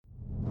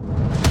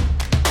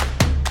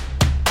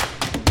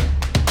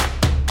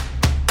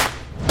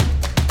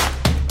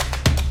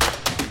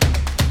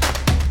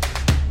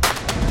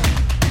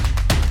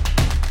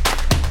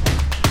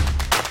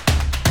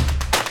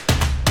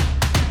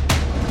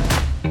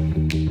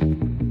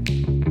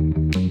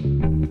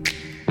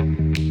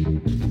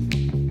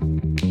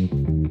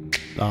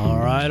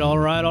all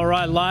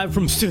right. Live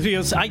from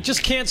Studios. I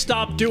just can't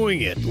stop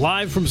doing it.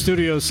 Live from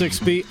Studio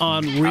 6B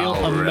on Real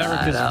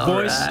America's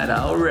Voice.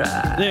 All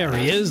right. There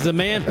he is, the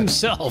man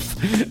himself.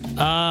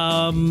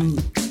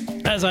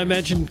 As I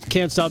mentioned,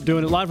 can't stop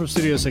doing it. Live from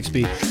Studio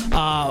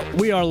 6B.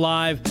 We are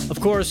live,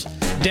 of course,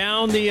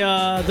 down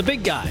the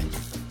big guy.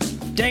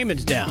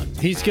 Damon's down.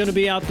 He's going to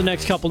be out the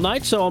next couple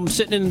nights, so I'm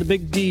sitting in the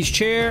Big D's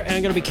chair, and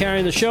I'm going to be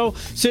carrying the show.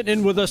 Sitting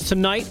in with us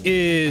tonight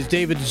is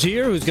David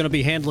Zier, who's going to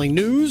be handling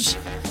news.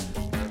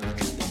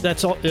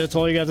 That's all you got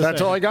to say.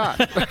 That's all I got.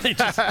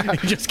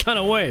 he just kind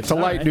of waves. It's a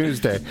light news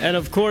day. And,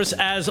 of course,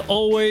 as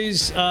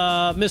always,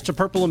 Mr.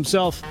 Purple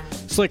himself,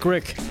 Slick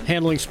Rick,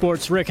 handling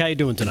sports. Rick, how you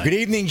doing tonight? Good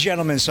evening,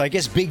 gentlemen. So I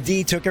guess Big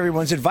D took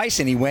everyone's advice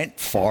and he went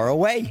far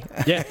away.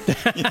 Yeah.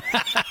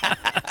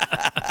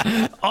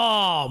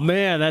 Oh,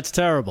 man, that's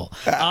terrible.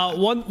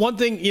 One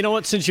thing, you know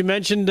what, since you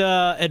mentioned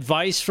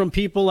advice from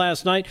people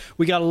last night,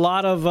 we got a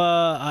lot of,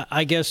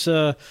 I guess,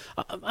 I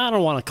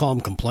don't want to call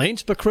them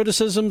complaints, but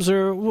criticisms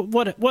or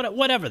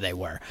whatever they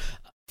were.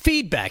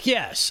 Feedback,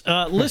 yes.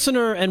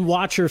 Listener and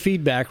watcher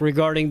feedback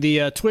regarding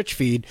the Twitch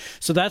feed.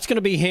 So that's going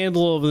to be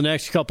handled over the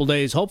next couple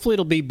days. Hopefully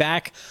it'll be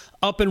back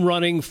up and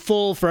running,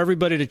 full for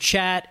everybody to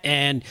chat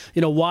and,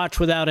 watch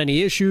without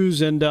any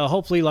issues. And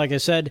hopefully, like I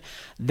said,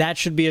 that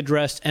should be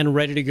addressed and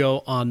ready to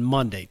go on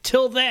Monday.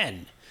 Till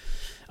then,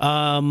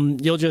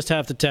 you'll just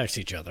have to text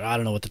each other. I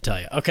don't know what to tell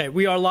you. Okay,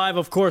 we are live,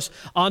 of course,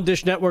 on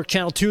Dish Network,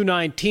 Channel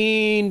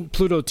 219,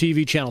 Pluto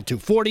TV, Channel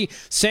 240,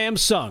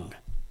 Samsung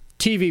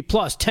TV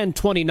Plus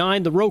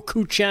 1029, the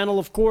Roku channel,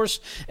 of course.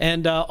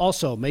 And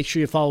also, make sure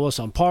you follow us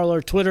on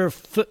Parler, Twitter,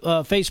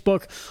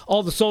 Facebook,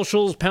 all the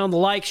socials. Pound the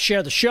likes,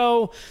 share the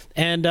show,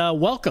 and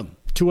welcome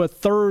to a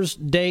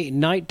Thursday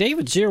night.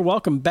 David Zier,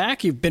 welcome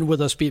back. You've been with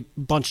us a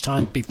bunch of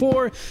times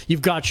before.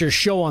 You've got your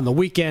show on the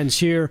weekends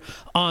here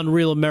on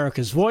Real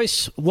America's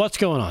Voice. What's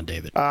going on,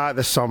 David?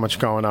 There's so much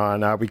going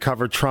on. We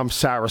covered Trump,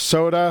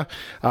 Sarasota.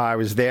 I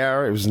was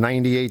there. It was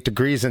 98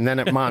 degrees, and then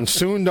it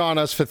monsooned on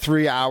us for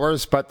 3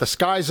 hours. But the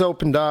skies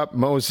opened up,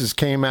 Moses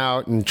came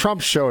out, and Trump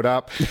showed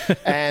up.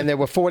 And there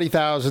were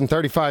 40,000,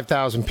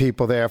 35,000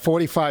 people there,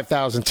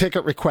 45,000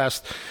 ticket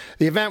requests.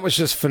 The event was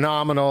just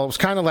phenomenal. It was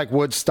kind of like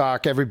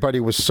Woodstock.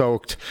 Everybody was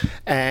soaked.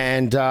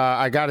 And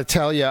I got to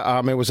tell you,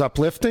 it was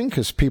uplifting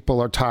because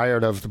people are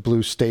tired of the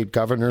blue state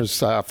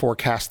governors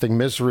forecasting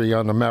misery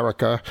on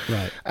America.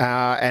 Right.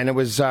 And it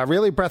was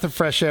really a breath of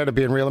fresh air to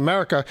be in Real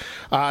America.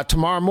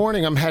 Tomorrow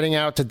morning, I'm heading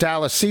out to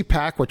Dallas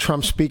CPAC with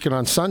Trump speaking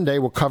on Sunday.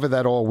 We'll cover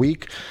that all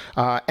week.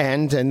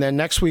 And then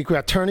next week, we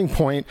got Turning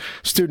Point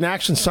Student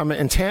Action Summit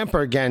in Tampa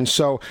again.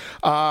 So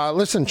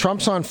listen,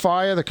 Trump's on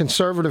fire. The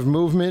conservative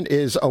movement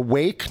is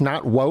awake,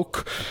 not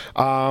woke.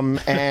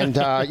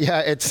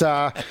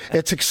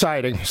 It's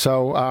exciting.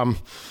 So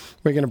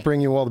we're going to bring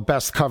you all the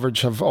best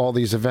coverage of all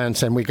these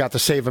events. And we got the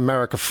Save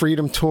America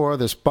Freedom Tour,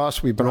 this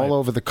bus. We've been all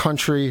over the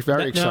country.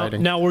 Very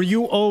exciting. Now, were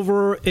you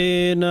over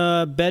in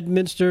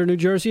Bedminster, New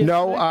Jersey?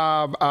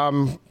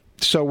 No.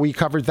 So we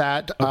covered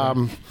that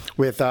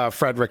with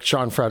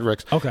Sean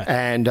Fredericks. Okay.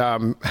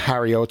 And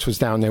Harry Oates was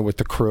down there with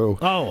the crew.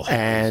 Oh.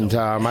 And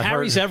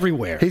Harry's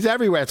everywhere. He's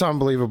everywhere. It's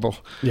unbelievable.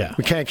 Yeah.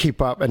 We can't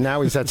keep up. And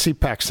now he's at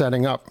CPAC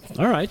setting up.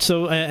 All right.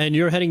 So, and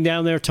you're heading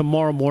down there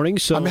tomorrow morning.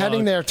 So I'm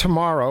heading there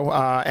tomorrow,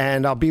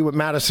 and I'll be with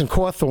Madison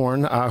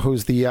Cawthorn,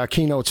 who's the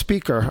keynote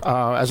speaker,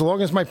 as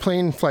long as my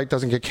plane flight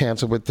doesn't get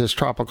canceled with this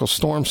tropical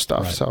storm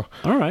stuff. Right. So.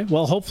 All right.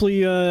 Well,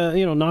 hopefully,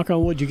 knock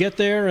on wood, you get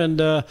there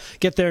and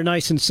get there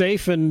nice and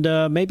safe, and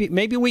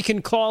maybe we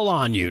can call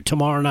on you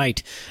tomorrow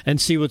night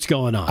and see what's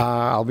going on.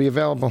 I'll be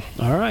available.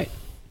 All right.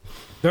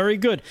 Very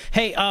good.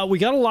 Hey, we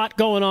got a lot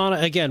going on.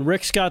 Again,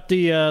 Rick's got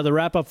the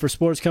wrap-up for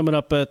sports coming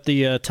up at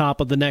the top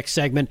of the next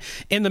segment.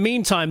 In the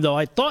meantime, though,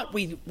 I thought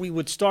we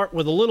would start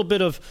with a little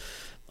bit of,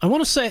 I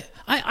want to say,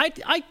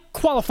 I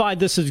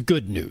qualified this as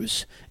good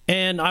news.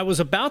 And I was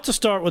about to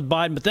start with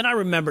Biden, but then I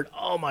remembered,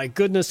 oh, my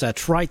goodness,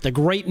 that's right, the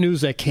great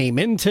news that came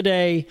in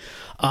today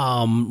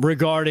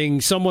regarding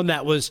someone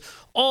that was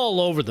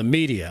all over the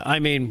media. I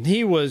mean,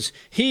 he was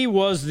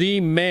the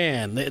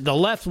man. The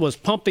left was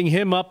pumping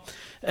him up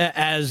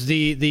as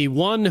the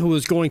one who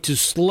was going to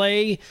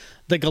slay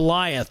the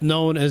Goliath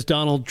known as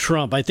Donald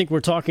Trump. I think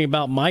we're talking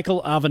about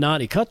Michael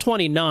Avenatti, cut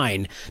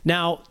 29.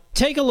 Now,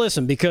 take a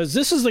listen, because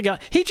this is the guy.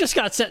 He just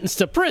got sentenced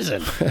to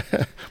prison.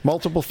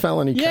 Multiple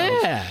felony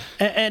counts. Yeah,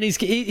 and he's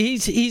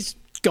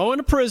going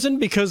to prison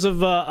because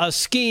of a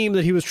scheme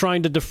that he was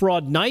trying to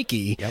defraud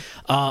Nike,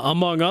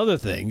 among other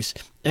things.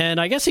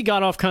 And I guess he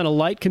got off kind of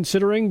light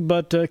considering,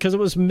 but because it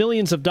was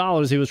millions of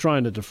dollars he was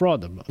trying to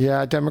defraud them.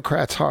 Yeah,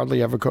 Democrats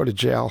hardly ever go to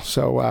jail.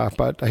 So,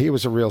 but he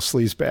was a real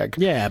sleazebag.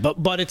 Yeah,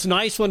 but it's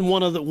nice when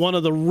one of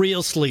the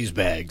real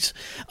sleazebags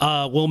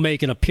will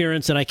make an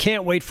appearance, and I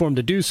can't wait for him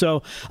to do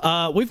so.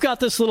 We've got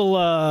this little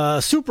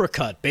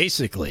supercut,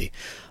 basically,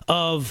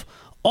 of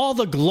all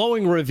the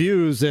glowing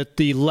reviews that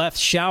the left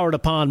showered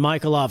upon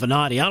Michael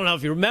Avenatti. I don't know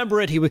if you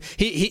remember it.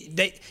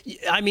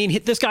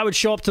 This guy would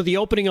show up to the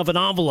opening of an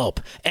envelope,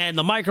 and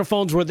the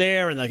microphones were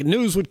there, and the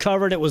news would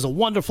cover it. It was a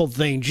wonderful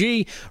thing.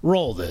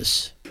 Roll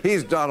this.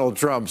 He's Donald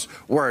Trump's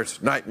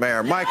worst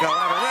nightmare. Michael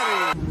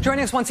Avenatti.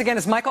 Joining us once again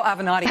is Michael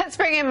Avenatti. Let's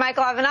bring in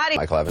Michael Avenatti.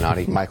 Michael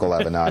Avenatti. Michael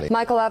Avenatti.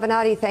 Michael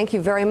Avenatti, thank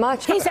you very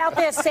much. He's out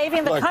there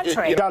saving the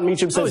country. Don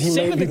Meacham says he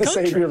may be the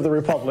savior of the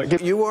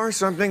republic. You are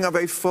something of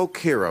a folk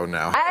hero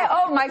now. I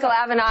owe Michael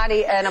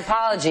Avenatti an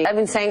apology. I've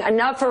been saying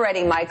enough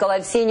already, Michael.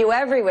 I've seen you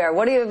everywhere.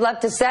 What do you have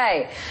left to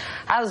say?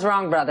 I was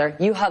wrong, brother.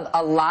 You have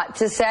a lot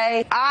to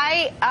say.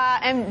 I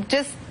am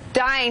just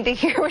dying to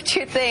hear what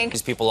you think.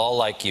 These people all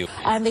like you.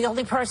 I'm the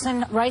only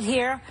person right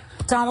here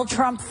Donald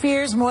Trump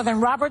fears more than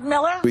Robert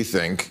Miller. We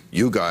think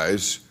you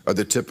guys are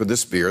the tip of the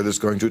spear that's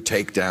going to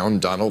take down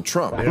Donald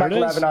Trump.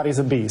 Michael Avenatti's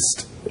a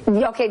beast.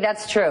 Okay,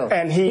 that's true.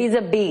 And he's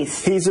a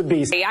beast. He's a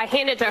beast. I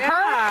hand it to her,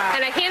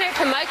 and I hand it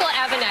to Michael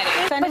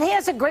Avenatti. But he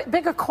has a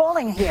bigger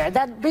calling here.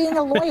 That being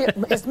a lawyer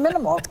is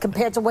minimal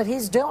compared to what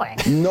he's doing.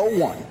 No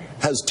one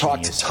has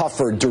talked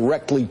tougher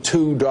directly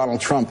to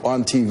Donald Trump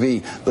on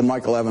TV than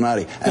Michael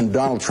Avenatti, and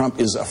Donald Trump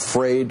is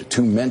afraid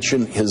to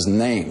mention his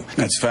name.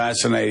 That's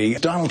fascinating.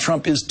 Donald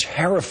Trump is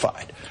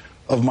terrified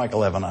of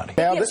Michael Avenatti.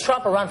 He gives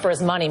Trump a run for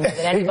his money more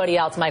than anybody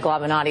else, Michael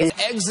Avenatti. An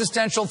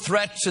existential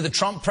threat to the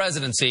Trump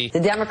presidency. The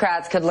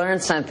Democrats could learn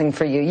something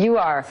for you. You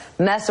are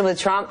messing with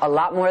Trump a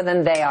lot more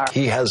than they are.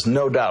 He has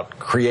no doubt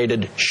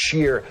created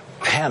sheer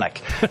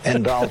panic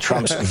in Donald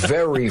Trump's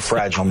very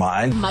fragile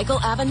mind. Michael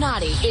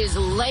Avenatti is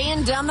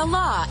laying down the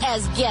law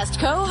as guest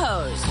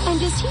co-host.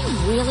 And is he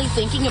really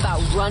thinking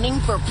about running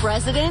for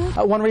president?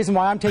 One reason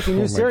why I'm taking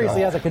you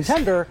seriously as a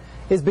contender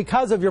is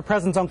because of your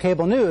presence on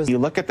cable news. You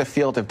look at the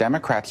field of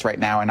Democrats right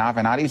now, and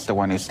Avenatti's the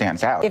one who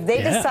stands out. If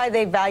they decide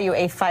they value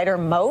a fighter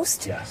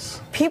most,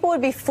 people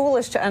would be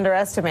foolish to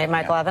underestimate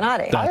Michael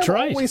Avenatti. That's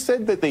right. I've always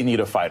said that they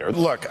need a fighter.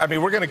 Look, I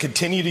mean, we're going to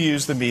continue to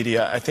use the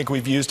media. I think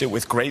we've used it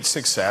with great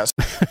success.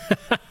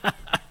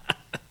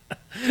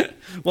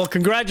 Well,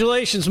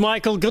 congratulations,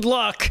 Michael. Good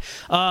luck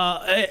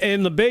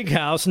in the big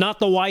house, not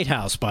the White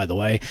House, by the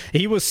way.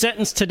 He was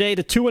sentenced today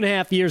to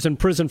 2.5 years in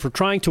prison for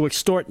trying to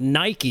extort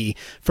Nike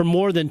for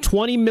more than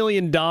 $20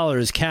 million,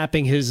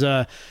 capping his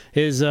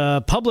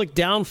public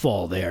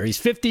downfall there. He's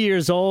 50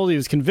 years old. He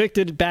was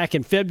convicted back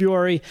in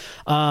February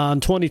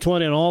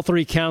 2020 on all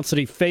 3 counts that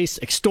he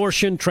faced: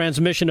 extortion,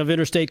 transmission of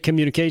interstate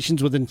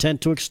communications with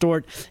intent to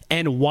extort,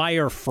 and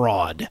wire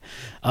fraud.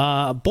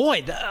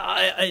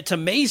 It's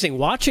amazing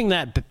watching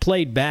that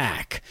played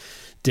back,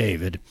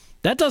 David.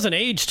 That doesn't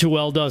age too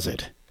well, does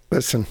it?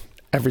 Listen,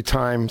 every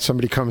time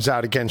somebody comes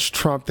out against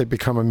Trump, they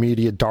become a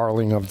media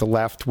darling of the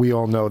left. We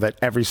all know that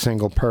every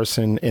single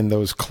person in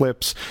those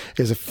clips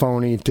is a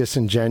phony,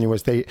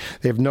 disingenuous. They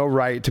have no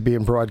right to be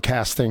in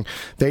broadcasting.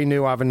 They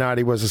knew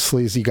Avenatti was a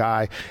sleazy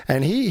guy,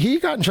 and he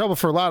got in trouble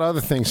for a lot of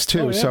other things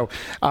too. So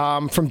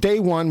from day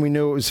one, we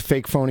knew it was a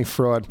fake, phony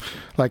fraud,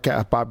 like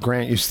Bob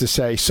Grant used to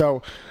say.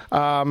 So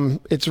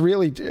it's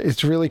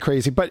really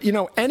crazy. But, you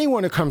know,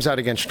 anyone who comes out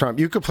against Trump,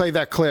 you could play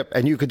that clip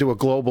and you could do a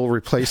global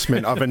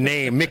replacement of a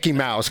name. Mickey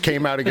Mouse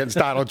came out against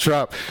Donald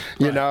Trump,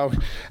 you know,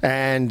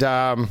 and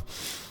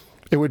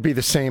it would be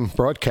the same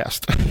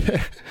broadcast.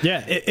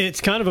 Yeah,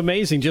 it's kind of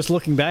amazing just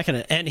looking back at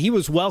it. And he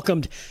was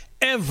welcomed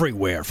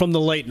everywhere, from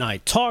the late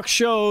night talk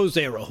shows.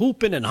 They were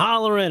hooping and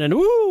hollering and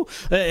woo,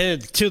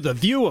 to The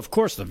View. Of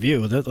course, The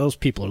View. Those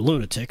people are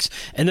lunatics.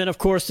 And then, of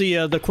course,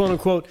 the quote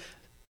unquote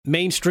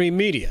mainstream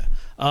media,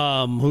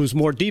 who's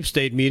more deep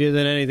state media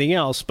than anything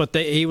else. But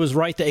he was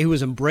right there. He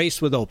was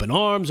embraced with open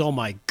arms. Oh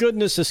my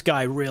goodness, this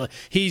guy really,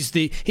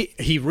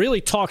 he really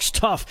talks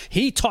tough.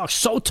 He talks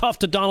so tough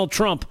to Donald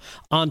Trump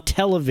on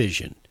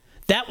television.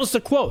 That was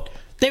the quote.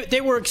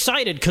 They were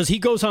excited because he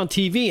goes on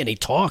TV and he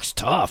talks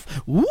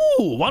tough. Woo!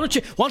 Why don't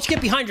you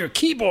get behind your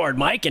keyboard,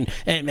 Mike, and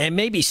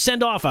maybe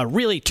send off a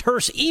really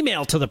terse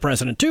email to the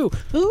president too?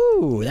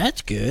 Ooh,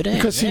 that's good.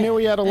 Because he knew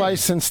he had a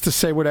license to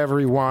say whatever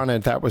he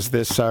wanted. That was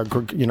this,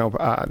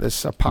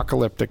 this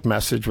apocalyptic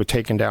message with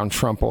taking down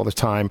Trump all the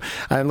time.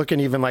 And looking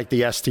even like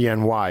the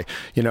SDNY,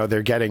 you know,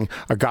 they're getting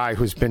a guy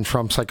who's been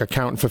Trump's like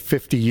accountant for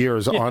 50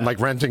 years on like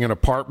renting an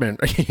apartment,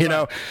 you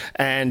know.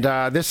 And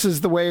this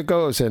is the way it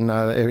goes. And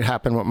it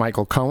happened with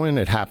Michael Cohen.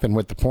 It happened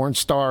with the porn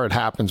star. It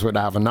happens with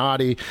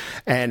Avenatti.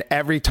 And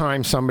every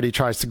time somebody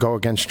tries to go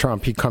against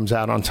Trump, he comes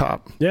out on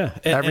top. Yeah.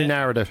 Every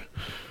narrative.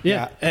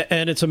 Yeah.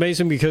 And it's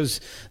amazing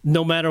because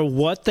no matter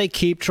what they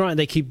keep trying,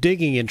 they keep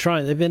digging and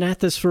trying. They've been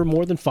at this for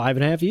more than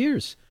 5.5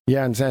 years.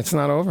 Yeah, and it's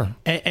not over.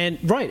 And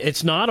right,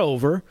 it's not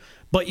over.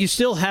 But you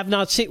still have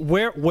not seen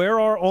where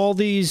are all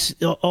these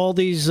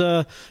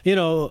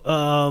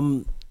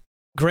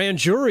grand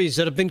juries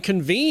that have been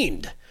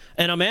convened.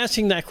 And I'm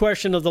asking that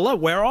question of the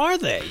left. Where are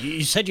they?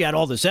 You said you had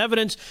all this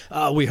evidence.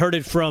 We heard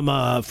it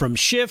from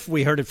Schiff.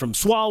 We heard it from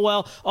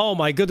Swalwell. Oh,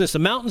 my goodness, the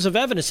mountains of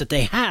evidence that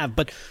they have.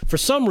 But for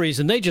some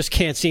reason, they just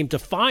can't seem to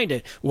find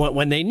it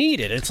when they need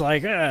it. It's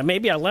like,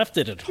 maybe I left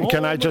it at home.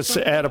 Can I just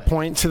add a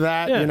point to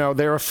that? Yeah. You know,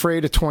 they're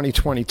afraid of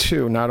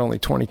 2022, not only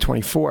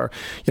 2024.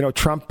 You know,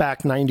 Trump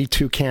backed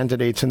 92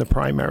 candidates in the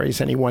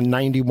primaries, and he won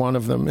 91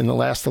 of them in the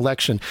last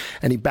election.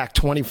 And he backed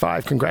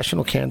 25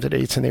 congressional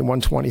candidates, and they won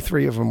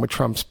 23 of them with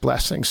Trump's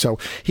blessing. So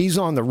he's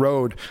on the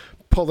road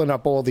pulling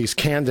up all these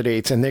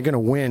candidates, and they're going to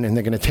win, and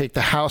they're going to take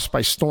the House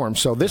by storm.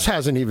 So this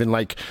hasn't even,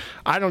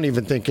 I don't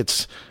even think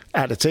it's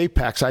at its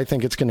apex. I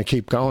think it's going to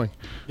keep going.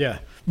 Yeah.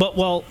 But,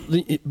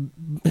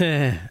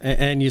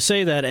 and you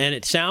say that, and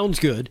it sounds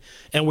good,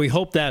 and we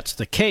hope that's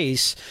the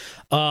case.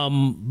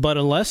 But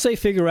unless they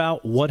figure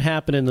out what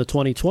happened in the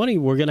 2020,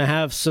 we're going to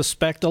have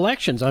suspect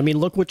elections. I mean,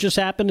 look what just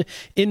happened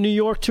in New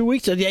York 2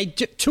 weeks.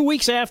 2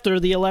 weeks after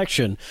the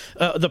election,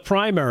 the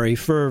primary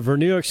for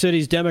New York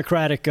City's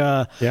Democratic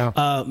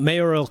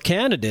mayoral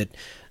candidate,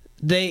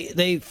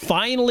 they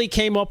finally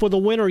came up with a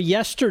winner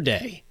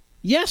yesterday.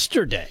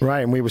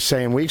 Right, and we were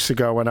saying weeks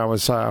ago when I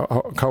was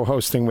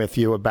co-hosting with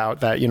you about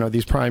that,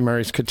 these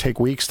primaries could take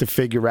weeks to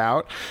figure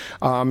out.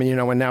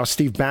 And now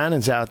Steve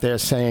Bannon's out there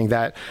saying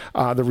that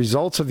the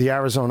results of the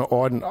Arizona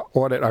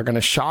audit are going to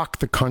shock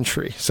the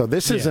country. So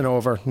this isn't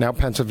over. Now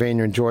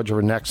Pennsylvania and Georgia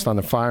are next on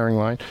the firing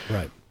line.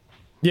 Right.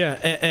 Yeah,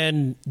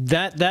 and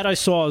that I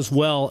saw as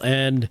well.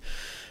 And,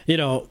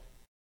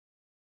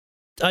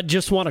 I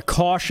just want to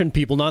caution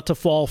people not to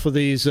fall for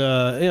these,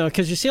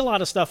 because you see a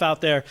lot of stuff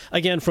out there,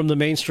 again, from the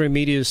mainstream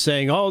media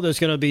saying, oh, there's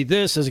going to be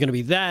this, there's going to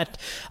be that.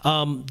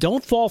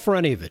 Don't fall for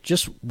any of it.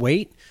 Just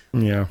wait.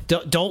 Yeah.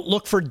 Don't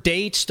look for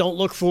dates. Don't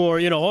look for,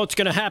 it's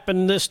going to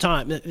happen this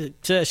time.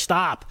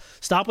 Stop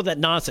with that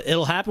nonsense.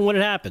 It'll happen when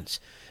it happens.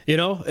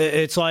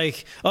 It's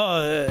like,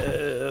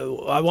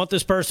 I want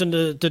this person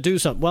to do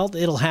something. Well,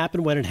 it'll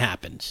happen when it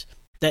happens.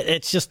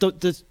 It's just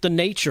the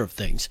nature of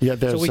things. Yeah,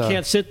 so we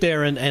can't sit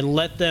there and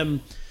let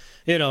them,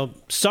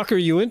 sucker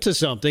you into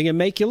something and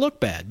make you look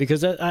bad,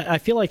 because I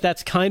feel like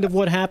that's kind of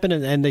what happened,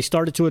 and they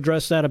started to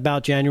address that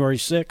about January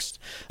 6th.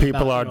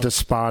 People are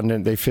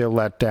despondent. They feel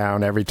let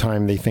down every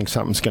time they think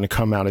something's going to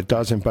come out. It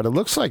doesn't. But it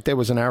looks like there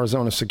was an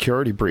Arizona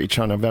security breach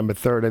on November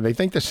 3rd, and they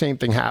think the same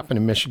thing happened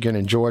in Michigan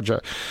and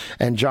Georgia.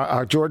 And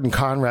Jordan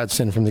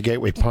Conradson from the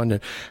Gateway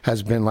Pundit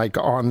has been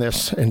on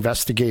this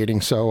investigating.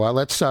 So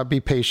let's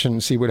be patient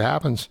and see what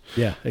happens.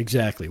 Yeah,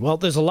 exactly. Well,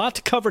 there's a lot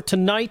to cover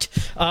tonight.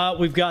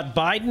 We've got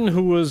Biden,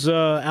 who was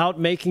out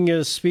making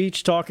a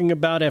speech talking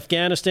about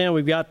Afghanistan.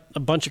 We've got a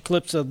bunch of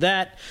clips of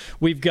that.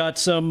 We've got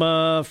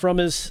some from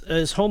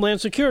his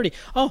Homeland Security.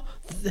 Oh,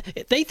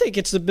 they think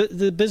it's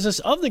the business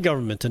of the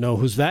government to know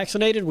who's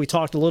vaccinated. We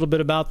talked a little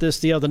bit about this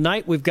the other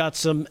night. We've got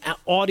some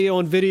audio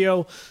and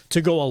video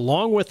to go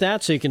along with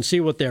that, so you can see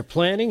what they're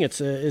planning.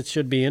 It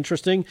should be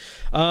interesting.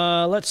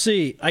 Let's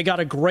see. I got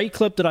a great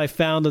clip that I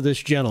found of this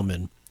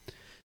gentleman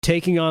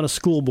taking on a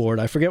school board.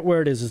 I forget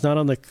where it is. It's not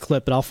on the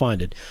clip, but I'll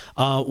find it.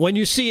 When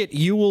you see it,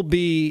 you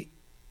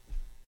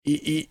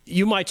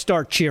might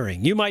start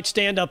cheering. You might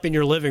stand up in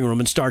your living room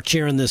and start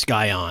cheering this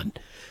guy on,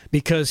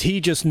 because he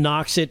just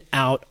knocks it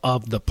out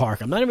of the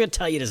park. I'm not even going to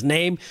tell you his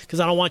name, because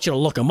I don't want you to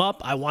look him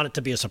up. I want it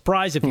to be a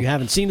surprise if you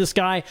haven't seen this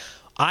guy.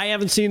 I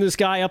haven't seen this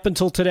guy up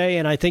until today,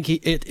 and I think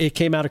it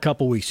came out a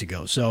couple weeks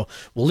ago. So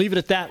we'll leave it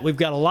at that. We've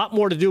got a lot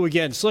more to do.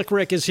 Again, Slick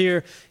Rick is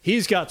here.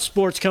 He's got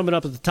sports coming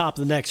up at the top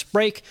of the next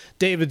break.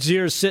 David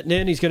Zier is sitting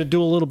in. He's going to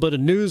do a little bit of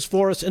news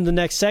for us in the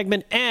next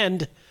segment.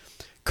 And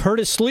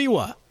Curtis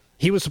Sliwa.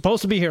 He was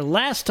supposed to be here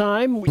last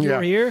time you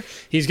were here.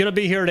 He's going to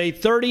be here at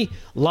 8:30,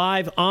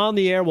 live on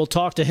the air. We'll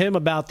talk to him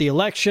about the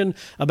election,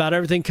 about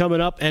everything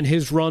coming up, and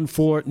his run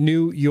for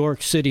New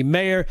York City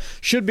mayor.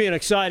 Should be an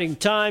exciting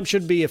time.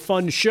 Should be a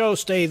fun show.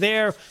 Stay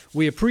there.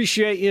 We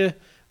appreciate you.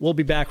 We'll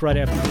be back right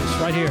after this,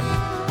 right here,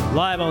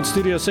 live on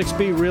Studio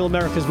 6B, Real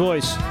America's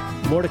Voice.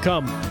 More to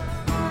come.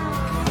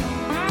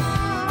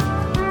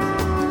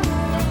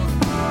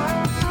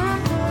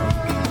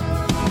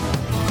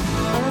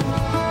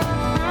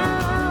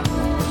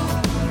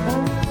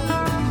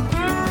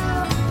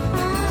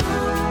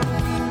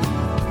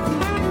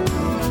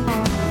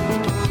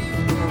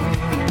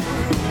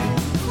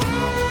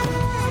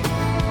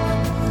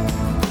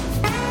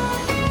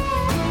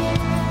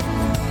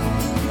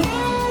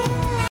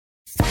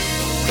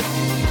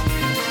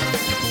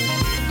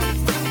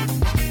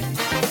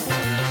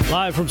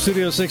 Live from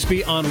Studio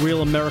 6B on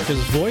Real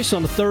America's Voice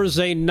on a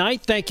Thursday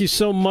night. Thank you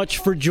so much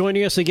for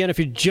joining us. Again, if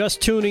you're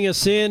just tuning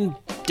us in,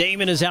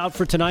 Damon is out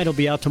for tonight. He'll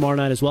be out tomorrow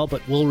night as well,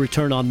 but we'll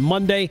return on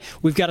Monday.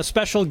 We've got a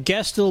special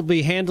guest that'll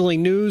be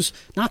handling news.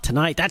 Not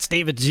tonight. That's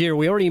David Zier.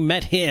 We already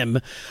met him.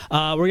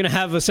 We're going to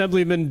have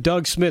Assemblyman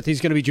Doug Smith. He's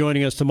going to be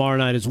joining us tomorrow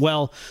night as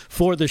well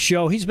for the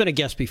show. He's been a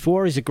guest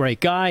before. He's a great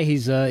guy.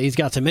 He's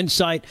got some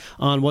insight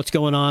on what's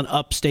going on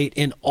upstate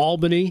in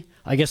Albany.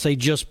 I guess they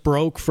just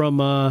broke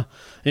from,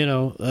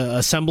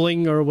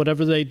 assembling or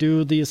whatever they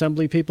do, the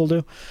assembly people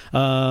do.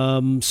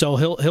 So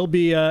he'll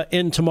be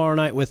in tomorrow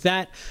night with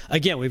that.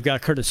 Again, we've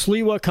got Curtis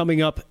Sliwa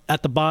coming up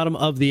at the bottom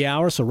of the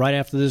hour, so right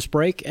after this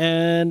break.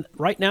 And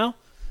right now,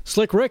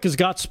 Slick Rick has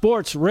got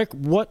sports. Rick,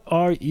 what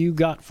are you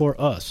got for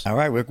us? All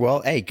right, Rick.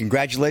 Well, hey,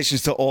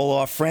 congratulations to all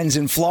our friends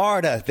in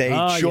Florida. They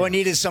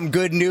needed some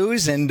good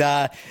news, and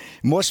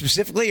more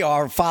specifically,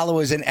 our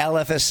followers in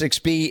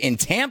LFS6B in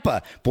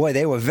Tampa. Boy,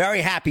 they were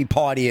very happy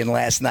partying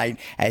last night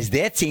as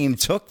their team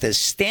took the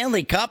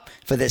Stanley Cup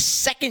for the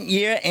second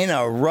year in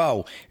a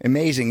row.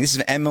 Amazing. This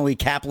is Emily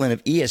Kaplan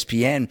of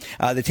ESPN.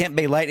 The Tampa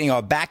Bay Lightning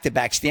are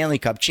back-to-back Stanley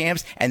Cup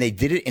champs, and they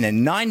did it in a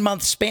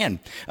 9-month span.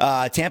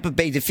 Tampa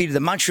Bay defeated the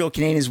Montreal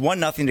Canadiens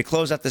 1-0 to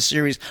close out the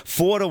series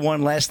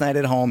 4-1 last night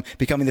at home,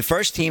 becoming the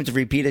first team to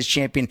repeat as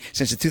champion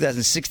since the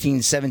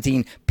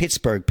 2016-17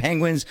 Pittsburgh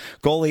Penguins.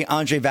 Goalie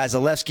Andrei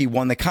Vasilevsky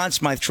won the Conn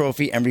Smythe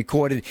Trophy and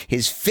recorded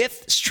his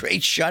 5th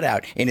straight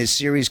shutout in his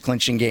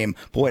series-clinching game.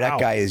 Boy, that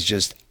guy is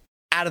just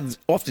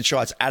off the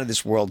charts, out of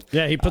this world.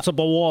 Yeah, he puts up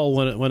a wall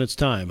when it's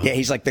time. Huh? Yeah,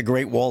 he's like the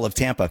Great Wall of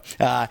Tampa.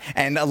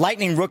 And a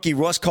Lightning rookie,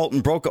 Ross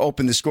Colton, broke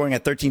open the scoring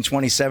at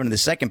 13:27 in the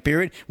second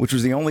period, which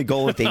was the only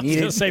goal that they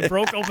needed. I was going to say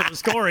broke open the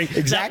scoring.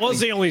 Exactly. That was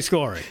the only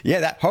scoring.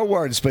 Yeah, her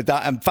words, but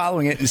I'm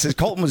following it. And it says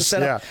Colton was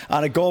set up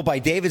on a goal by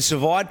David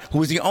Savard, who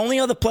was the only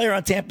other player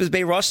on Tampa's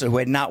Bay roster who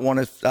had not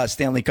won a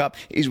Stanley Cup.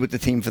 He's with the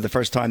team for the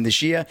first time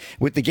this year.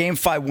 With the Game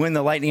 5 win,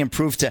 the Lightning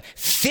improved to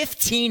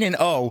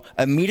 15-0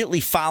 immediately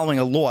following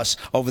a loss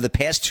over the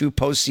past 2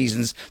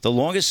 postseasons, the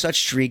longest such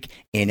streak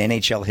in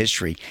NHL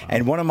history.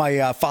 And one of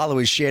my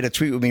followers shared a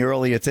tweet with me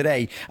earlier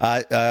today,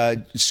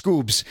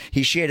 Scoobs.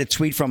 He shared a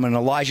tweet from an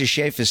Elijah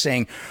Schaefer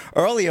saying,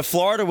 earlier,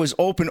 Florida was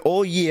open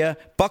all year.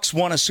 Bucks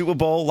won a Super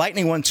Bowl.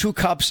 Lightning won 2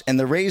 cups, and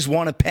the Rays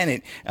won a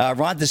pennant.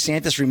 Ron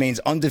DeSantis remains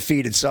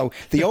undefeated. So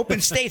the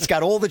open state's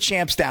got all the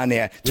champs down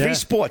there. 3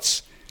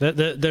 sports.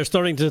 They're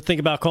starting to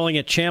think about calling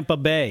it Champa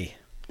Bay.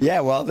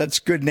 Yeah, well, that's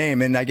a good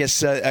name, and I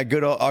guess our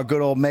good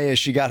old mayor,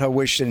 she got her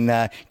wish and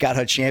got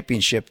her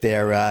championship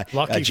there.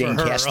 Lucky Jane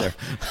for her. Castor.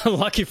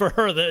 Lucky for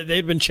her,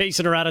 they'd been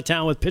chasing her out of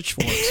town with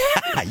pitchforks.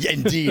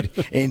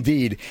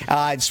 Indeed.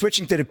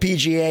 Switching to the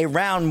PGA,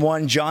 round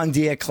 1, John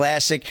Deere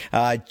Classic,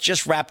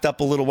 just wrapped up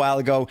a little while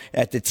ago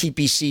at the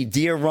TPC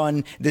Deere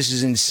Run. This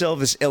is in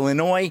Silvis,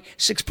 Illinois,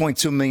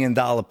 $6.2 million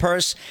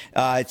purse.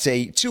 It's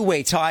a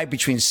 2-way tie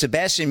between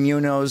Sebastian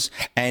Munoz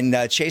and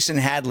Chasen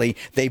Hadley.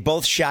 They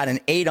both shot an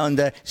 8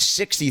 under.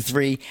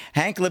 63.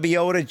 Hank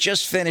Lebioda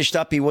just finished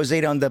up. He was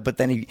 8 under, but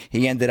then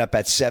he ended up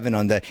at 7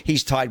 under.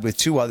 He's tied with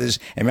 2 others.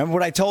 And remember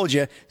what I told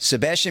you,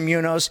 Sebastian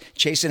Munoz,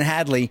 Chasen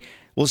Hadley,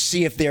 we'll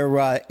see if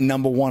they're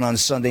number 1 on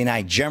Sunday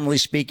night. Generally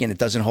speaking, it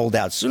doesn't hold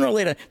out. Sooner or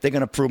later, they're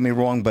going to prove me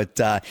wrong, but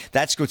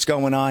that's what's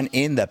going on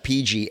in the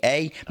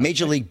PGA.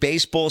 Major League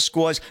Baseball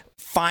scores.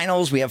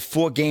 Finals. We have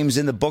 4 games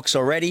in the books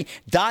already.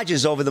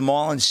 Dodgers over the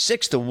Marlins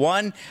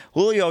 6-1.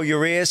 Julio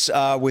Urias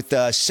with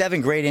 7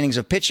 great innings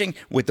of pitching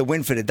with the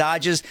win for the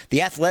Dodgers.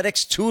 The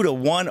Athletics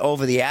 2-1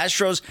 over the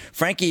Astros.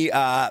 Frankie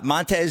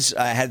Montes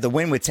had the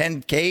win with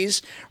 10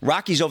 Ks.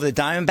 Rockies over the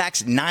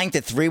Diamondbacks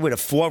 9-3 with a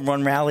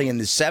 4-run rally in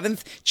the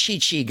 7th.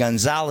 Chichi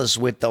Gonzalez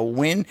with the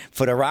win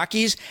for the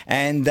Rockies.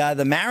 And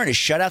the Mariners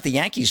shut out the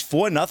Yankees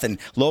 4-0.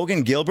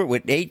 Logan Gilbert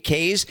with 8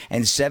 Ks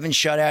and 7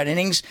 shutout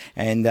innings.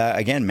 And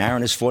again,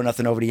 Mariners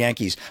 4-0 over the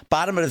Yankees.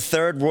 Bottom of the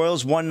 3rd,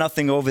 Royals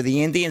 1-0 over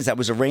the Indians. That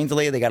was a rain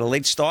delay. They got a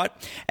late start.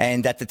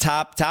 And at the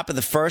top of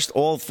the 1st,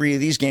 all 3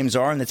 of these games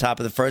are in the top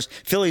of the 1st.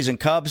 Phillies and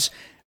Cubs,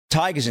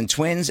 Tigers and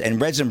Twins,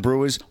 and Reds and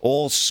Brewers,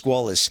 all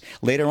scoreless.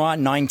 Later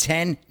on,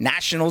 9-10,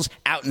 Nationals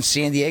out in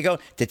San Diego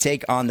to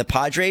take on the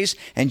Padres.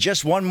 And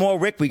just one more,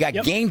 Rick, we got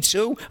Game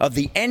 2 of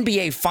the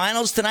NBA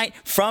Finals tonight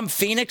from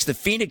Phoenix, the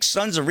Phoenix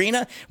Suns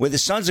Arena, where the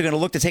Suns are going to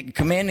look to take a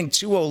commanding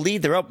 2-0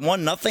 lead. They're up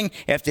 1-0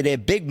 after their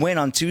big win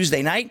on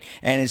Tuesday night.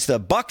 And it's the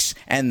Bucks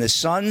and the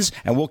Suns,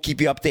 and we'll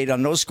keep you updated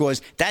on those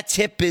scores. That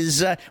tip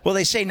is,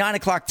 they say 9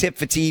 o'clock tip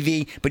for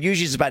TV, but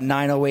usually it's about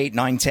 9:08,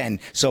 9:10.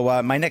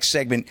 So my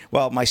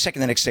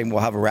second to next segment, we'll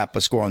have a wrap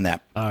a score on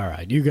that. All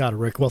right, you got it,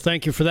 Rick. Well,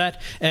 thank you for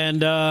that,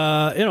 and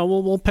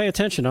we'll pay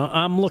attention.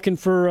 I'm looking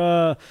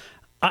for.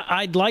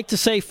 I'd like to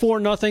say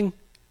 4-0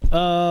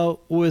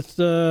 with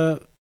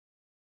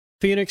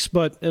Phoenix,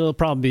 but it'll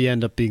probably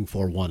end up being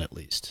 4-1 at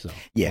least. So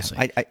yes,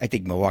 I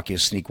think Milwaukee will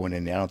sneak one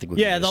in there. I don't think.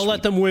 They'll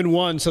let them win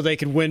one so they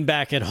can win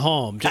back at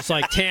home, just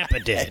like Tampa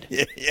did.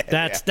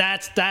 That's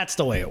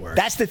the way it works.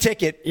 That's the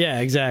ticket. Yeah,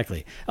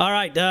 exactly. All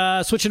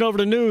right, switching over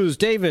to news.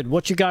 David,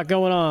 what you got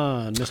going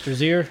on, Mr.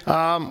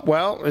 Zier?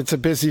 Well, it's a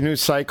busy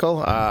news cycle.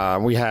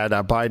 We had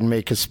Biden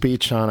make a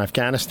speech on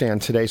Afghanistan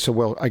today,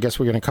 so I guess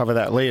we're going to cover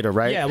that later,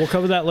 right? Yeah, we'll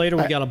cover that later.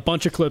 We got a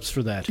bunch of clips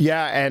for that.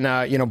 Yeah, and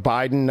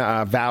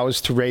Biden vows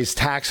to raise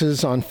taxes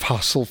on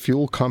fossil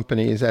fuel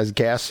companies as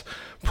gas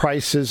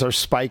prices are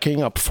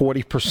spiking up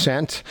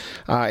 40%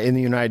 in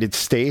the United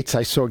States.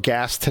 I saw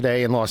gas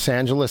today in Los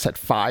Angeles at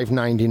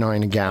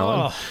 $5.99 a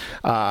gallon.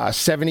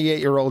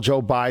 78-year-old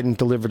Joe Biden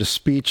delivered a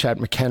speech at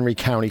McHenry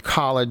County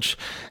College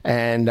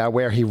and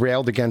where he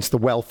railed against the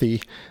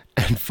wealthy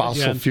and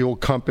fossil fuel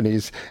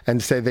companies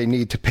and say they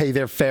need to pay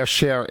their fair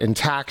share in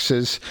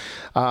taxes.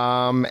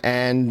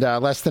 And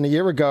less than a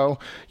year ago,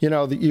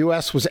 the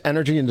U.S. was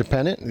energy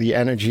independent, the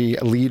energy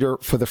leader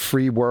for the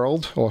free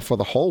world or for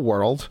the whole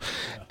world.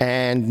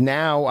 And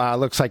now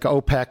looks like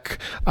OPEC,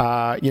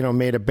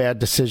 made a bad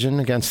decision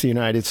against the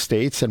United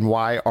States. And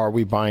why are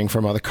we buying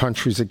from other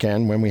countries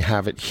again when we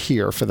have it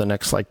here for the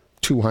next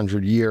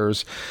 200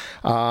 years.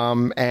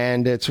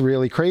 And it's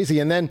really crazy.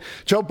 And then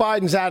Joe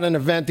Biden's at an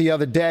event the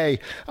other day.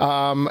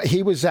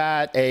 He was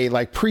at a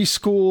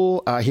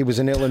preschool. He was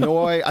in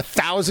Illinois.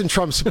 1,000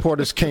 Trump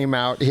supporters came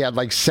out. He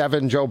had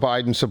 7 Joe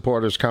Biden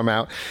supporters come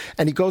out.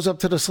 And he goes up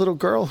to this little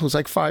girl who's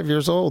 5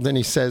 years old. And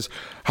he says,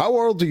 "How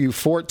old are you,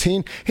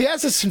 14? He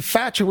has this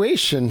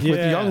infatuation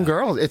with young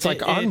girls. It's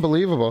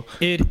unbelievable.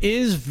 It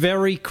is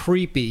very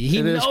creepy.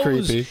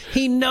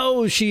 He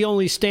knows she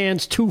only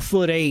stands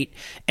 2'8",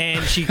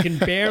 and she can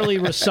barely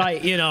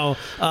recite,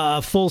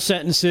 full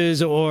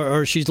sentences,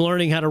 or she's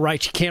learning how to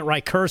write. She can't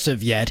write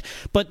cursive yet.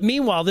 But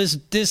meanwhile,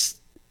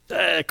 this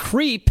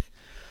creep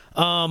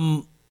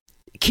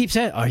keeps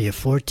saying, "Are you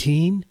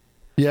 14?"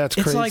 Yeah, it's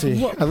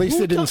crazy. At least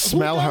they didn't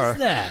smell her.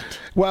 That?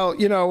 Well,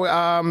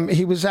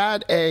 he was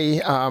at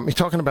he's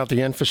talking about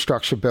the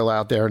infrastructure bill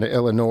out there in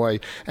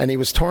Illinois, and he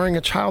was touring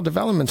a child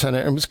development center,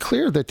 and it was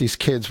clear that these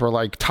kids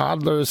were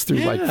toddlers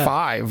through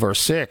 5 or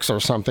 6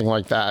 or something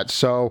like that.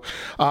 So,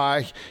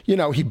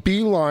 he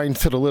beelined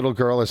to the little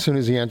girl as soon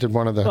as he entered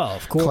one of the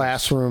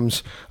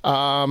classrooms.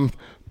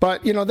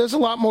 But, there's a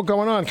lot more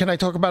going on. Can I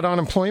talk about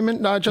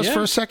unemployment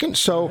for a second?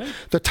 So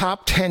the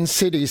top 10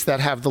 cities that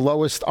have the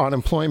lowest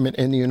unemployment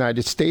in the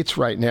United States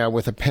right now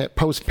with a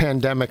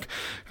post-pandemic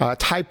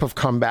type of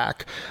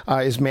comeback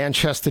is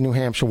Manchester, New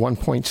Hampshire,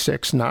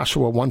 1.6%,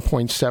 Nashua,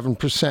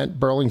 1.7%,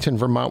 Burlington,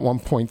 Vermont,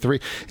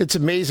 1.3%. It's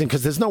amazing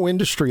because there's no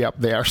industry up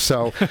there.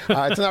 So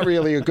it's not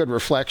really a good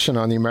reflection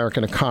on the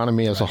American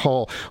economy as a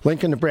whole.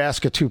 Lincoln,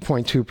 Nebraska,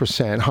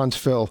 2.2%,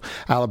 Huntsville,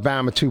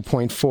 Alabama,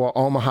 2.4%,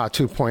 Omaha,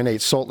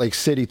 2.8%, Salt Lake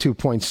City,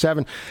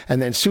 2.7%,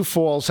 and then Sioux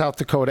Falls, South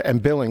Dakota,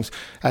 and Billings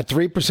at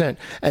 3%.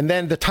 And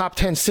then the top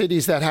 10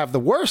 cities that have the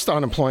worst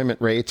unemployment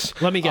rates.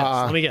 Let me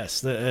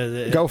guess.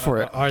 Go for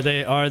it. Are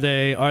they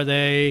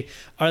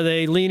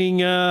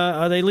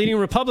leaning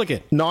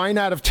Republican? 9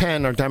 out of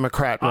 10 are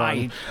Democrat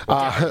run.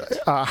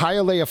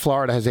 Hialeah,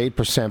 Florida has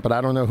 8%, but I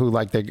don't know who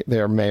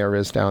their mayor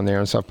is down there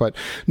and stuff. But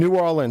New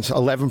Orleans,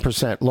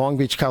 11%. Long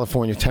Beach,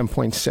 California,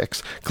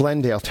 10.6%.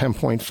 Glendale,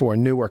 10.4%.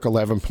 Newark,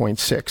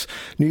 11.6%.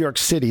 New York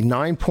City,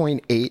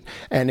 9.8%.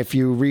 And if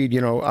you read,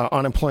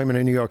 unemployment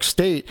in New York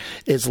State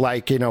is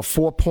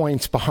 4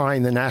 points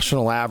behind the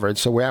national average.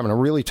 So we're having a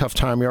really tough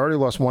time. We already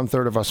lost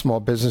 1/3 of our small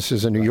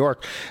businesses in New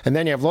York. And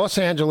then you have Los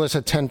Angeles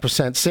at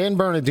 10%, San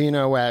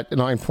Bernardino at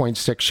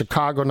 9.6%,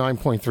 Chicago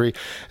 9.3%,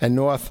 and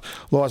North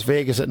Las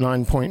Vegas at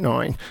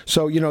 9.9%.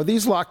 So,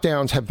 these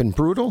lockdowns have been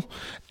brutal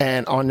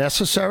and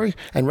unnecessary.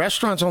 And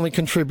restaurants only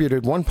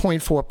contributed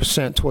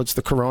 1.4% towards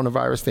the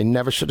coronavirus. They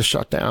never should have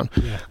shut down.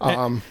 Yeah.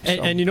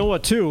 And you know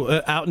what, too?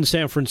 Out in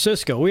San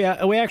Francisco, we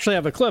actually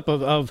have a clip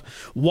of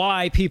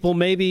why people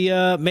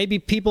maybe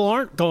people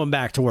aren't going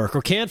back to work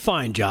or can't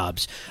find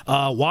jobs.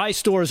 Why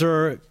stores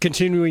are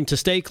continuing to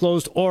stay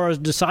closed or are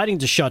deciding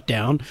to shut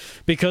down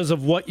because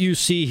of what you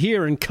see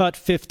here in Cut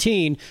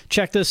 15.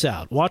 Check this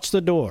out. Watch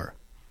the door.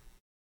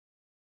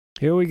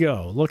 Here we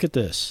go. Look at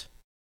this.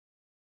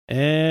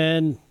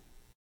 And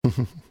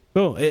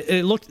boom.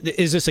 It looked.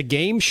 Is this a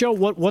game show?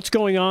 What's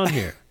going on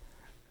here?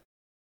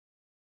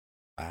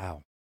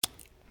 Wow.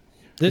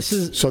 This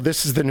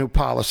is the new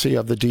policy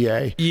of the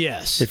DA.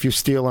 Yes. If you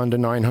steal under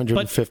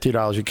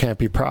 $950, you can't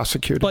be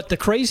prosecuted. But the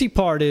crazy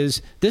part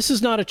is, this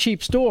is not a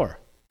cheap store.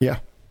 Yeah.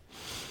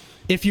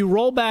 If you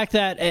roll back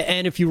that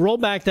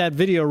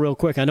video real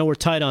quick, I know we're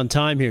tight on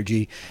time here,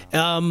 G.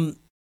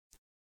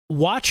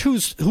 Watch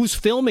who's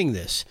filming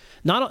this.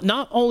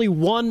 Not only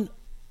one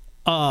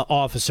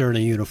officer in a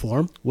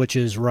uniform, which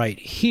is right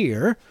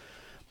here,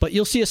 but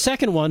you'll see a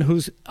second one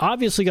who's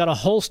obviously got a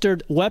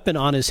holstered weapon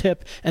on his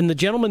hip, and the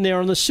gentleman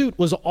there in the suit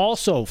was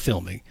also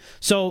filming.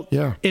 So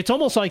It's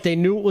almost like they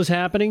knew it was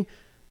happening,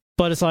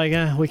 but it's like,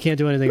 we can't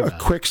do anything about it. A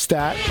quick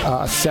stat,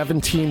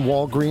 17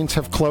 Walgreens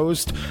have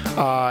closed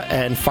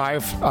and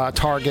 5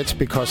 Targets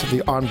because of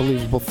the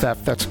unbelievable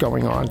theft that's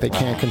going on. They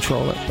can't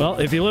control it. Well,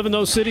 if you live in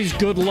those cities,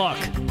 good luck.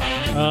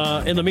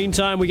 In the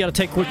meantime, we got to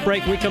take a quick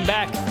break. When we come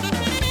back,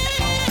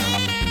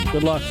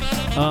 good luck.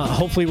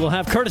 Hopefully we'll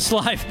have Curtis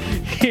live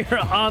here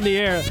on the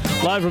air,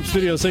 live from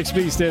Studio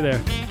 6B. Stay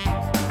there.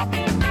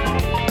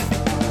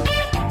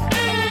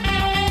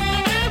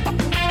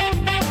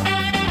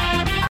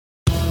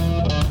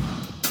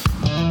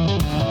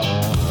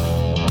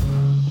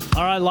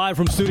 All right, live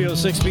from Studio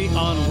 6B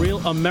on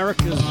Real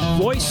America's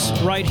Voice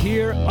right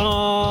here.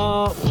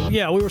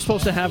 We were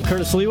supposed to have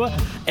Curtis Sliwa.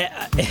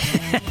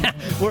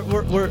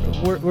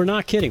 We're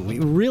not kidding. We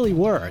really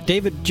were.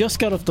 David just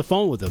got off the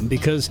phone with him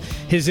because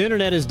his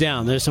internet is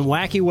down. There's some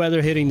wacky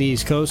weather hitting the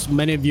East Coast.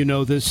 Many of you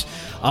know this.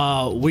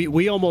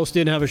 We almost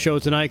didn't have a show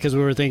tonight because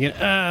we were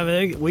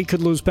thinking we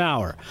could lose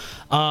power.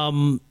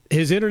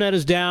 his internet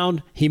is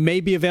down. He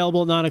may be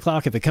available at 9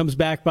 o'clock. If it comes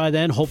back by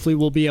then, hopefully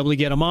we'll be able to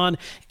get him on.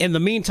 In the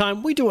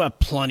meantime, we do have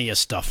plenty of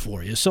stuff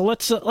for you. So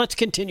let's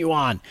continue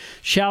on.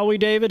 Shall we,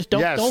 David?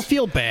 Don't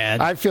feel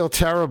bad. I feel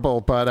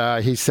terrible,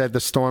 but he said the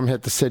storm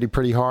hit the city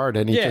pretty hard,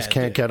 and he just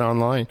can't get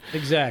online.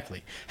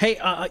 Exactly. Hey,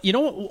 you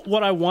know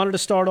what I wanted to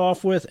start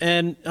off with?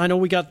 And I know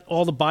we got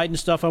all the Biden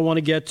stuff I want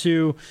to get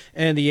to,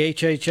 and the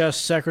HHS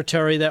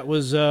secretary that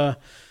was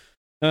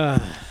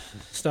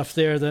stuff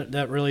there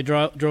that really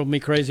drove me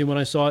crazy when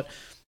I saw it.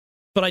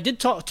 But I did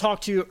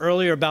talk to you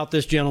earlier about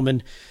this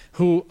gentleman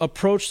who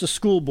approached the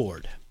school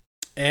board,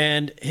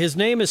 and his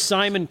name is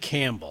Simon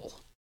Campbell.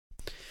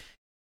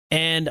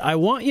 And I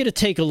want you to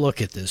take a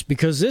look at this,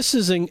 because this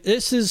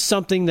is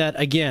something that,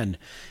 again,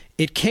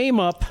 it came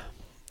up.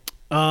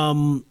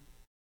 And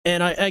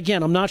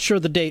I'm not sure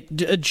the date.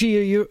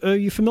 G, are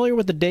you familiar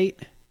with the date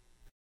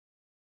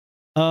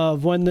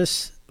of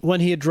when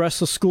he addressed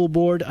the school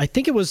board? I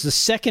think it was the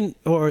second,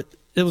 or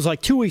it was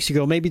like 2 weeks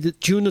ago, maybe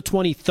June the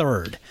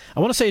 23rd. I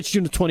want to say it's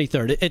June the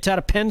 23rd. It's at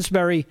a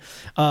Pennsbury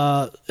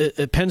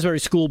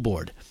school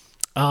board.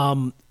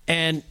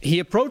 And he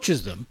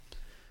approaches them.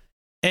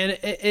 And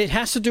it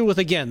has to do with,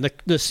 again, the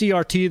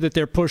CRT that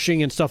they're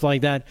pushing and stuff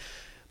like that.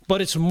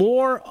 But it's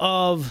more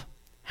of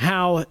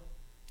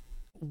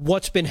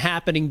what's been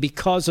happening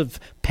because of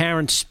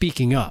parents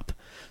speaking up.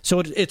 So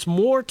it's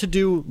more to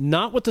do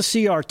not with the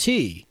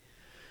CRT,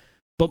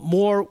 but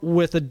more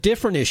with a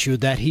different issue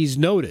that he's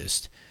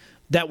noticed,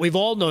 that we've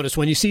all noticed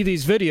when you see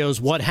these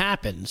videos, what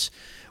happens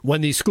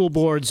when these school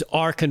boards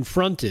are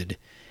confronted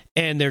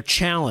and they're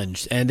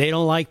challenged, and they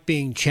don't like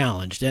being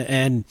challenged.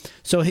 And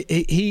so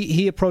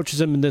he approaches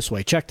them in this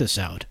way. Check this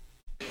out.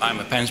 I'm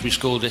a Pennsbury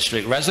School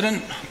District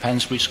resident,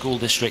 Pennsbury School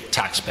District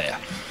taxpayer.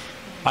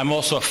 I'm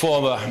also a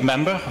former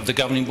member of the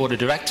Governing Board of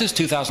Directors,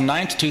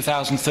 2009 to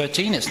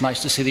 2013. It's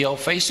nice to see the old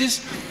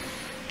faces.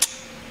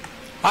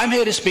 I'm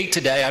here to speak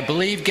today. I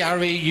believe,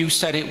 Gary, you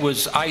said it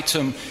was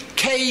item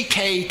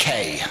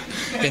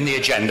KKK in the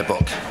agenda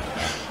book.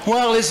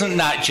 Well, isn't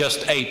that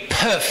just a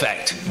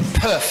perfect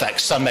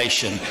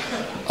summation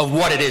of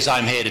what it is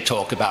I'm here to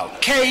talk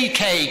about?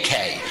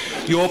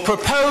 KKK, your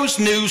proposed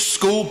new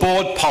school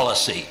board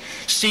policy,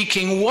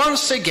 seeking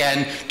once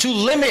again to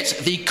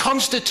limit the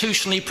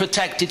constitutionally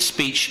protected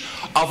speech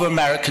of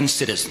American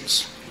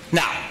citizens.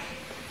 Now,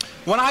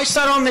 when I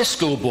sat on this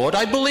school board,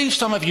 I believe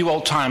some of you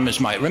old-timers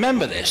might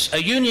remember this.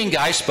 A union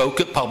guy spoke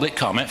at public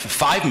comment for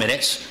 5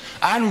 minutes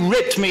and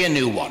ripped me a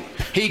new one.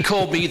 He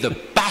called me the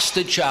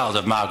bastard child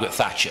of Margaret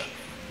Thatcher.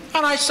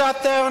 And I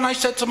sat there and I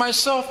said to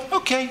myself,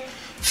 okay,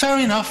 fair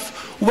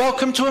enough.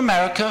 Welcome to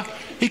America.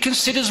 He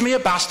considers me a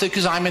bastard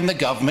because I'm in the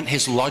government.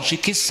 His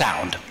logic is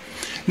sound.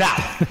 Now,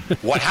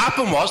 what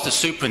happened was the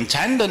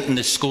superintendent and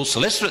the school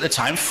solicitor at the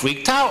time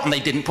freaked out, and they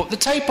didn't put the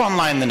tape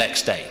online the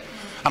next day.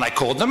 And I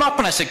called them up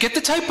and I said, get the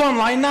tape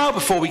online now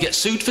before we get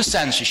sued for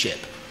censorship.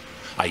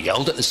 I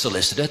yelled at the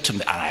solicitor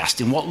and I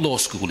asked him what law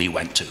school he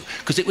went to,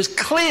 because it was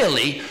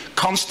clearly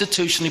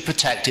constitutionally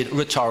protected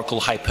rhetorical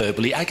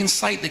hyperbole. I can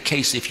cite the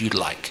case if you'd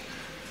like.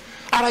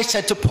 And I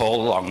said to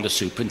Paul Long, the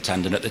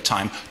superintendent at the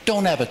time,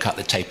 don't ever cut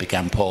the tape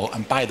again, Paul.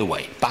 And by the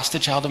way,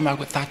 bastard child of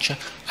Margaret Thatcher,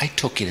 I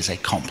took it as a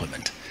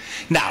compliment.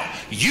 Now,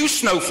 you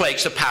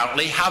snowflakes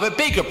apparently have a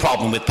bigger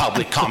problem with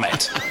public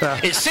comment.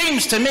 It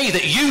seems to me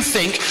that you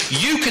think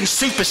you can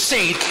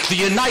supersede the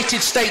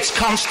United States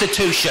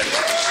Constitution.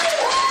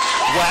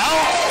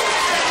 Well,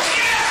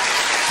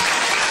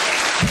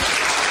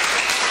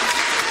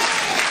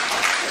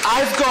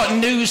 I've got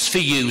news for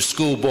you,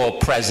 School Board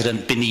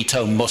President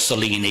Benito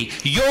Mussolini.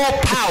 Your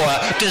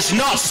power does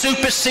not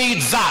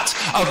supersede that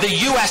of the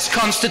U.S.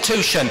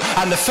 Constitution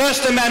and the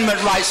First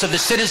Amendment rights of the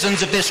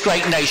citizens of this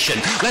great nation.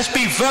 Let's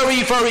be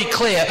very, very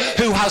clear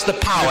who has the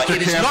power. Mr.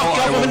 It is Campbell, not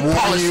government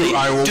policy.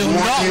 Do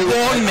not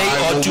warn me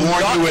or do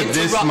not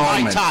interrupt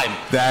my time.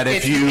 That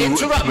if you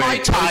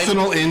make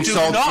personal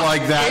insults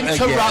like that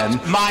again,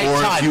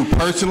 or if you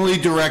personally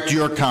direct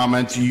your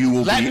comments, you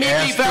will be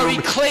asked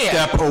to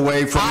step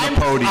away from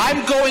the podium.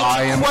 I'm going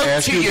to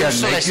quote to you,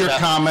 solicitor. Make your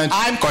comments,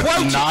 I'm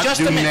quoting. Just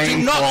a minute.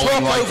 Do not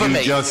talk over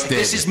me.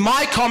 This is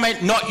my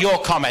comment, not your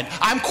comment.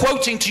 I'm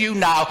quoting to you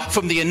now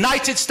from the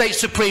United States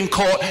Supreme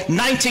Court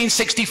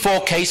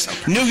 1964 case,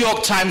 New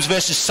York Times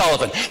versus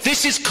Sullivan.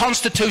 This is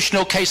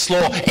constitutional case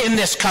law in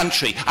this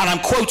country, and I'm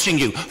quoting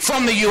you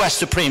from the U.S.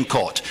 Supreme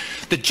Court.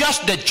 The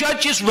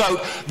judges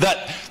wrote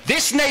that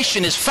this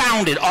nation is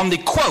founded on the,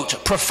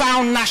 quote,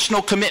 profound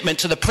national commitment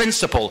to the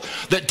principle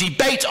that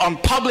debate on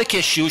public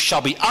issues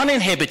shall be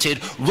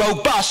uninhibited,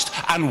 robust,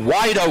 and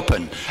wide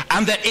open,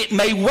 and that it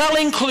may well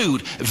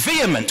include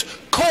vehement,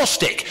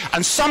 caustic,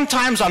 and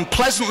sometimes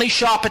unpleasantly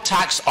sharp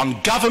attacks on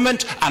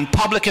government and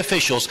public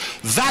officials.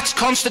 That's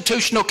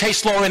constitutional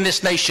case law in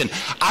this nation.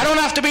 I don't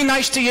have to be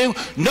nice to you.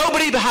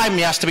 Nobody behind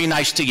me has to be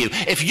nice to you.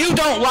 If you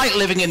don't like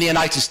living in the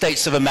United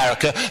States of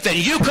America, then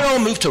you can all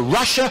move to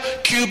Russia,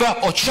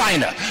 Cuba, or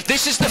China.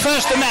 This is the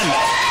First Amendment.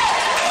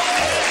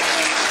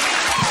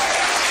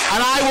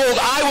 And I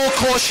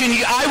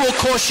will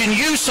caution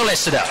you,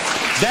 solicitor.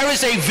 There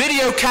is a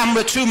video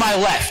camera to my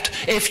left.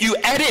 If you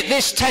edit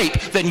this tape,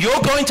 then you're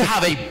going to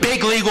have a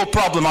big legal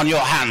problem on your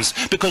hands,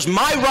 because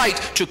my right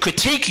to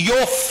critique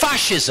your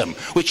fascism,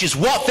 which is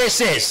what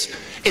this is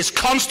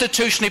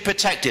constitutionally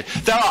protected.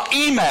 There are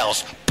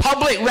emails,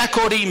 public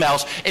record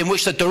emails, in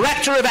which the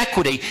Director of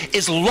Equity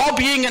is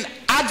lobbying and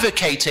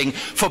advocating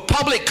for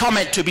public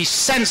comment to be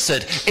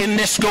censored in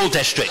this school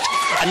district.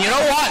 And you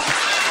know what?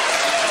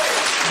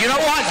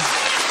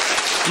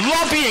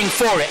 Lobbying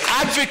for it,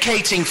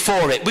 advocating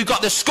for it. We've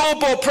got the school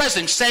board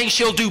president saying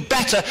she'll do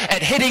better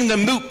at hitting the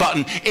mute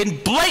button in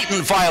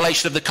blatant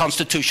violation of the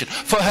Constitution.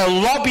 For her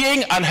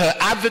lobbying and her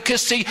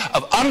advocacy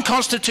of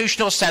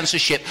unconstitutional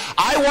censorship,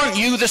 I want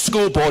you, the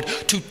school board,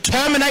 to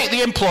terminate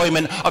the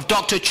employment of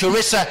Dr.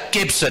 Charissa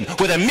Gibson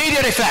with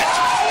immediate effect.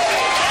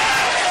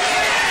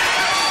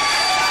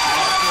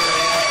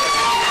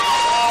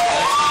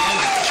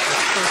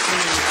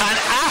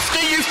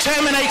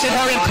 Terminated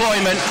her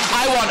employment.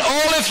 I want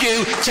all of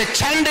you to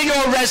tender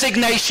your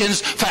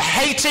resignations for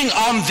hating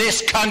on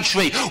this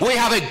country. We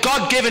have a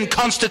God-given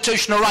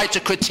constitutional right to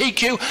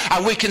critique you,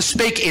 and we can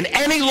speak in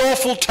any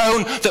lawful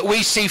tone that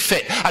we see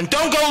fit. And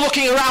don't go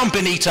looking around,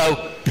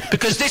 Benito,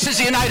 because this is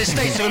the United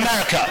States of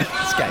America.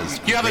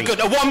 You have a good...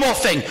 one more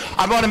thing.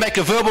 I want to make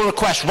a verbal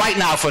request right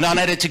now for an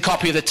unedited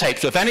copy of the tape.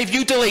 So if any of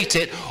you delete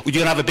it, you're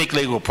going to have a big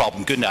legal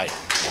problem. Good night.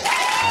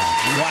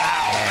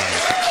 Wow.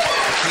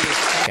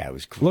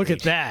 Look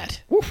at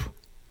that. Woof.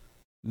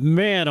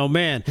 Man, oh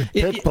man.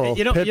 Pitbull.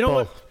 You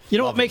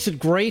know what makes it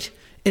great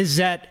is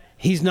that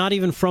he's not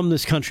even from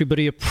this country, but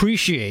he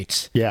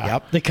appreciates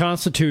the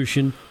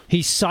Constitution.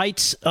 He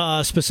cites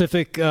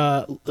specific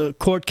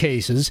court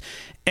cases,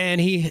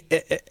 and he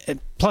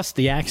plus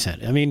the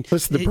accent. I mean,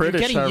 listen, the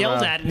British getting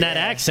yelled at in that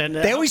accent.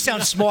 They always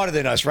sound smarter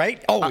than us,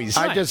 right? Always.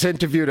 I just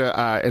interviewed in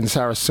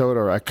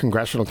Sarasota a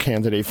congressional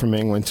candidate from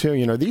England too.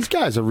 You know, these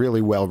guys are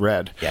really well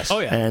read. Yes. Oh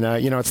yeah.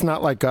 And you know, it's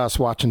not like us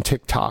watching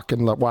TikTok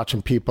and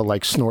watching people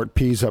like snort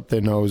peas up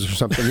their nose or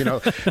something. You know,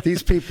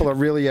 these people are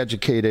really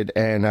educated,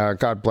 and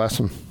God bless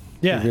them.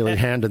 Yeah, he really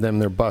handed them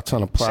their butts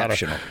on a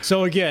platter.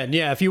 So again,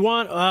 if you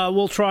want,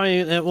 we'll try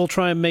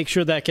and make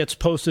sure that gets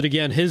posted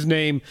again. His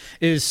name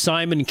is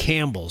Simon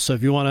Campbell. So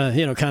if you want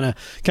to,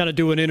 kind of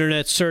do an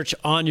internet search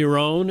on your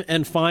own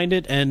and find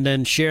it, and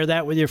then share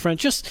that with your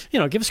friends, just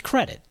give us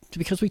credit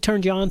because we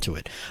turned you on to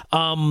it.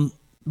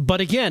 But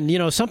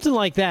again, something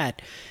like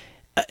that.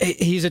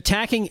 He's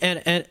attacking,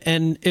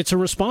 and it's a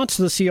response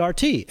to the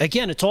CRT.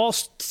 Again, it's all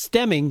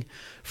stemming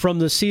from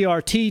the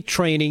CRT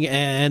training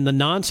and the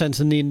nonsense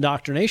and the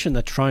indoctrination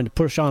that's trying to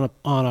push on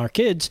our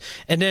kids.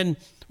 And then,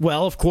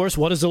 well, of course,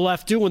 what does the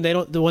left do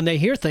when they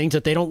hear things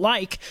that they don't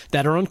like,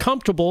 that are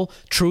uncomfortable,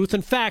 truth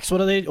and facts? What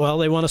do they? Well,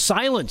 they want to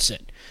silence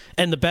it.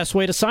 And the best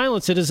way to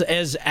silence it is,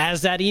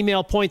 as that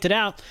email pointed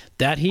out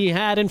that he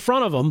had in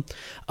front of him,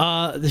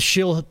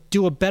 she'll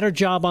do a better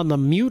job on the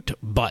mute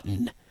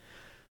button.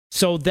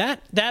 So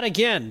that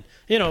again,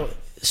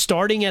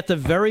 starting at the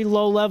very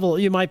low level,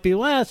 you might be,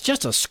 well, it's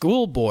just a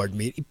school board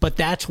meeting, but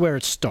that's where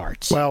it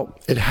starts. Well,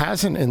 it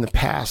hasn't in the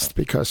past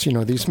because,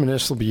 these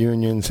municipal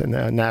unions and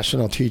the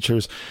National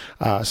Teachers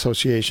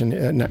Association,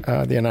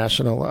 the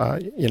National,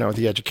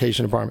 the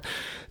Education Department,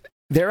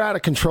 they're out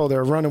of control.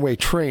 They're a runaway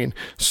train.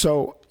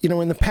 So,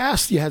 in the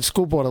past, you had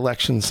school board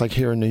elections like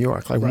here in New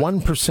York, like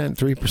 1%,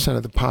 3%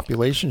 of the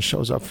population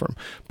shows up for them.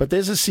 But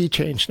there's a sea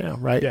change now,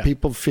 right? Yeah.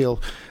 People feel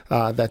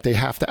that they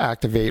have to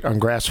activate on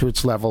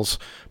grassroots levels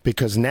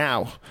because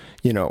now,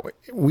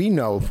 we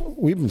know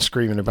we've been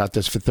screaming about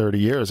this for 30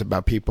 years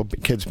about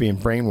kids being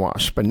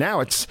brainwashed. But now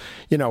it's,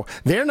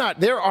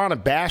 they're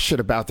unabashed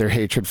about their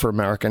hatred for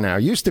America now.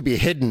 It used to be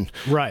hidden.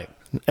 Right.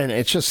 And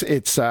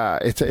it's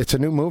a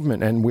new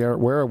movement, and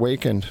we're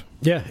awakened.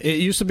 Yeah, it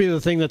used to be the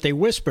thing that they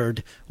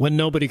whispered when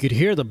nobody could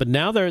hear them, but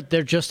now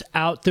they're just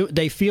out.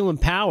 They feel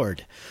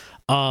empowered.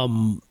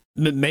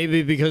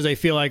 Maybe because they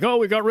feel like,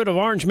 we got rid of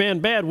Orange Man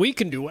bad, we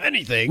can do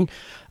anything.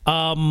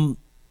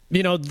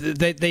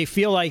 They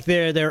feel like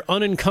they're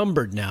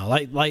unencumbered now.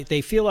 Like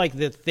they feel like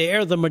that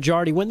they're the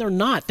majority when they're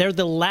not. They're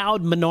the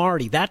loud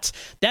minority. That's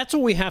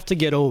what we have to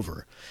get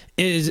over.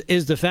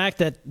 Is the fact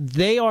that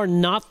they are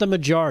not the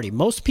majority.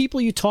 Most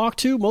people you talk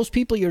to, most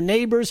people, your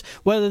neighbors,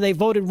 whether they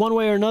voted one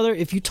way or another,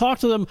 if you talk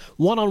to them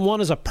one-on-one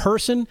as a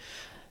person,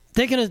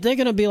 they're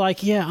gonna be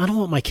like, yeah, I don't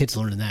want my kids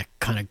learning that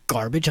kind of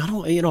garbage. I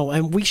don't,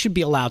 and we should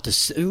be allowed to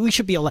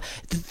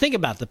think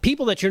about it. The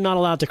people that you're not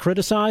allowed to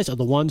criticize are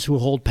the ones who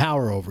hold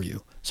power over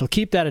you. So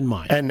keep that in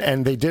mind.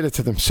 And they did it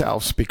to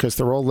themselves because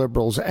they're all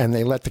liberals, and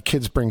they let the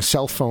kids bring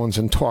cell phones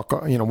and talk,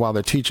 while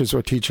their teachers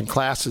were teaching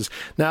classes.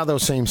 Now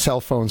those same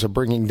cell phones are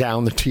bringing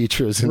down the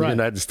teachers in the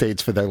United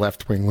States for their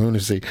left-wing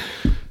lunacy.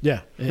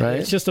 Yeah, right?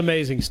 It's just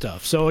amazing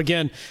stuff. So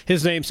again,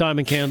 his name's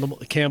Simon Campbell.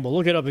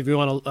 Look it up if you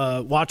want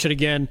to watch it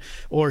again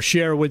or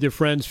share it with your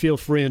friends. Feel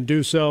free and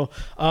do so.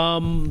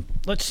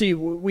 Let's see.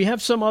 We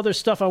have some other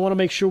stuff I want to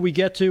make sure we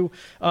get to.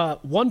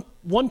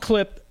 One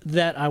clip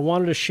that I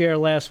wanted to share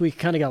last week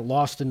kind of got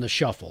lost in the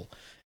shuffle.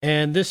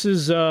 And this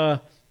is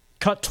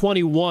cut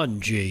 21,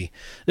 G.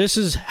 This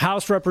is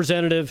House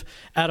Representative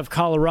out of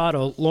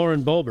Colorado,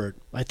 Lauren Boebert.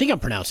 I think I'm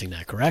pronouncing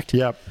that correct.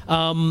 Yep.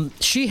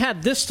 She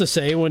had this to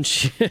say when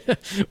she,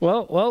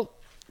 well,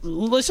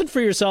 listen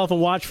for yourself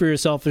and watch for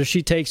yourself as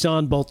she takes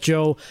on both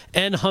Joe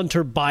and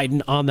Hunter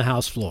Biden on the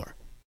House floor.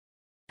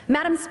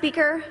 Madam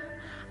Speaker,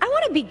 I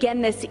want to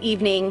begin this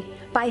evening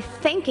by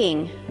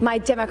thanking my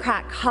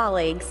Democrat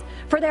colleagues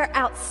for their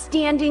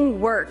outstanding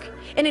work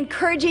in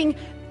encouraging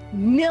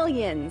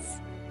millions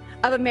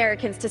of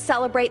Americans to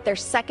celebrate their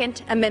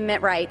Second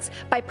Amendment rights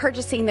by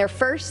purchasing their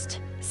first,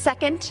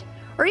 second,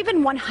 or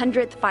even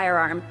 100th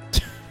firearm.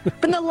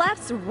 From the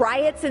left's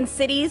riots in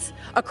cities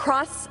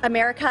across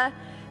America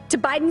to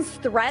Biden's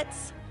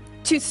threats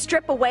to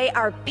strip away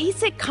our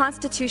basic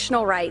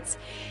constitutional rights,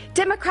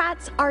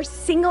 Democrats are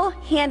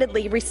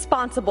single-handedly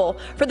responsible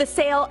for the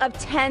sale of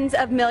tens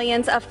of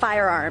millions of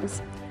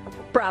firearms.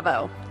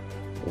 Bravo.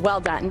 Well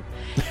done.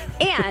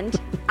 And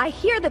I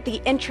hear that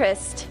the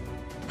interest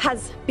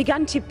has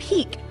begun to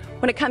peak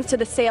when it comes to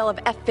the sale of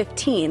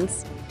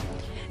F-15s.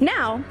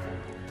 Now,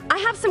 I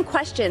have some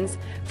questions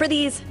for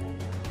these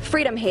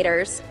freedom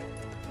haters.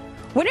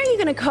 When are you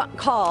going to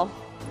call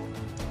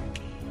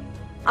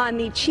on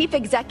the chief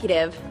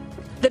executive,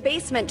 the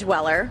basement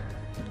dweller,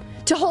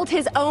 to hold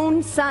his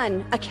own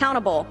son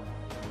accountable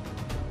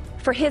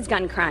for his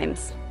gun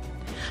crimes?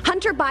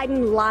 Hunter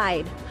Biden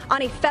lied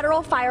on a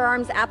federal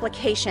firearms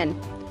application,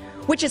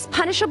 which is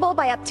punishable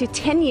by up to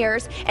 10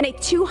 years and a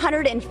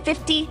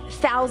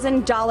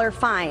 $250,000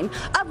 fine,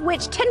 of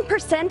which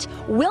 10%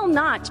 will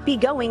not be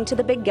going to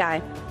the big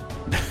guy.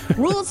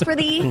 Rules for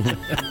thee,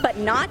 but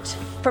not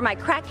for my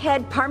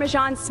crackhead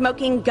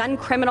Parmesan-smoking gun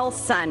criminal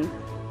son.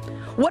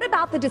 What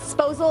about the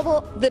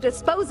disposal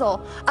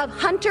of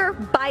Hunter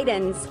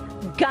Biden's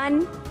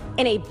gun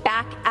in a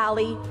back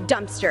alley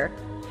dumpster?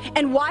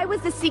 And why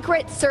was the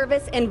Secret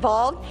Service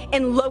involved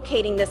in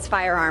locating this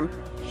firearm?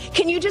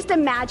 Can you just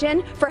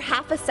imagine for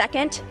half a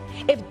second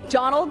if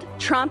Donald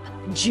Trump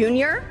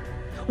Jr.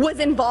 was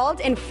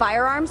involved in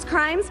firearms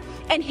crimes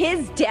and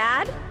his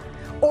dad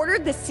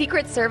ordered the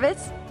Secret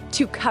Service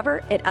to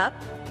cover it up?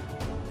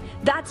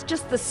 That's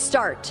just the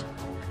start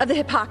of the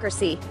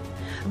hypocrisy.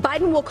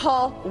 Biden will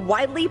call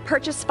widely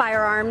purchased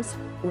firearms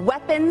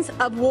weapons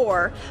of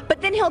war,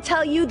 but then he'll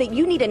tell you that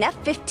you need an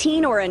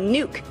F-15 or a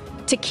nuke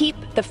to keep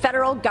the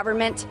federal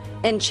government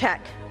in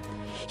check.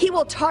 He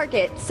will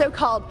target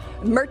so-called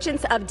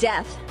merchants of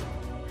death,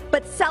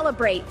 but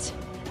celebrate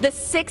the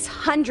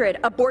 600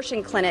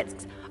 abortion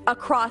clinics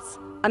across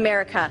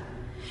America.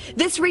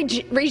 This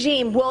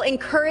regime will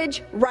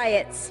encourage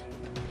riots,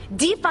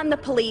 defund the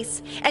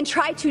police, and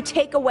try to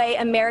take away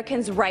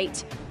Americans'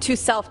 right to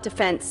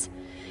self-defense.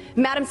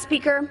 Madam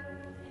Speaker,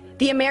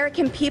 the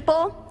American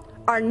people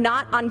are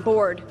not on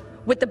board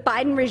with the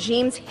Biden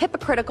regime's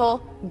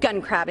hypocritical gun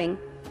grabbing.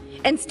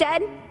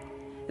 Instead,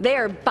 they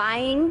are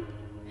buying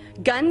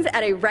guns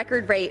at a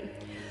record rate.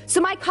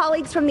 So my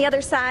colleagues from the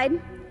other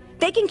side,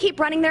 they can keep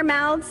running their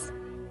mouths,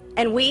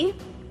 and we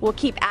will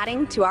keep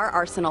adding to our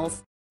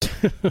arsenals.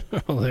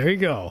 Well, there you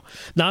go.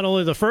 Not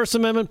only the First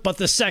Amendment, but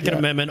the Second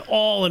Amendment,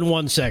 all in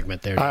one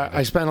segment there.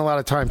 I spent a lot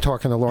of time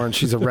talking to Lauren.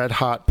 She's a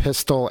red-hot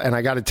pistol, and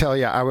I got to tell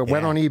you, I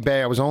went on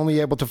eBay. I was only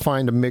able to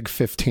find a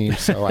MiG-15,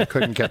 so I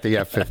couldn't get the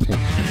F-15.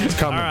 It's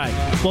coming. All right.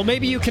 Well,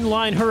 maybe you can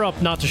line her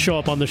up not to show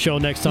up on the show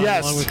next time.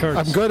 Yes, along with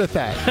Curtis. I'm good at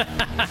that.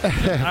 All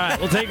right,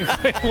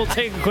 we'll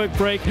take a quick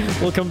break.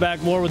 We'll come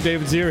back more with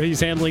David Zier.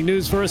 He's handling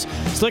news for us.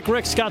 Slick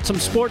Rick's got some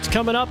sports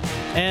coming up,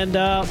 and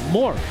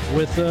more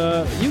with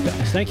you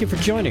guys. Thank you for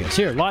joining us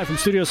here live from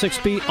Studio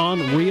 6B on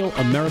Real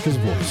America's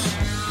Voice.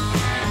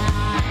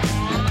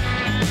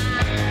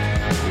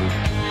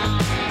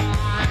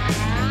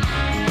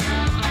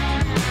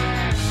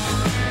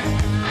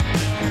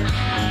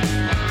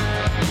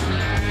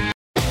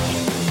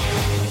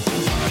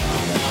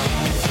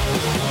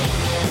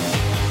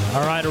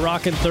 All right, a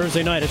rockin'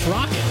 Thursday night. It's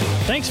rockin'.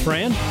 Thanks,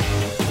 Fran.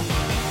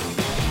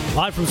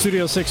 Live from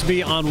Studio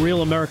 6B on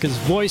Real America's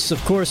Voice. Of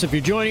course, if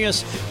you're joining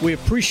us, we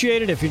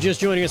appreciate it. If you're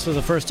just joining us for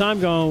the first time,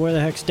 going, where the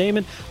heck's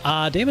Damon?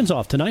 Damon's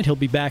off tonight. He'll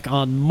be back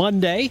on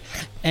Monday.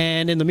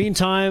 And in the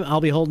meantime, I'll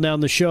be holding down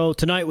the show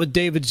tonight with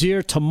David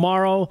Zier.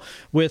 Tomorrow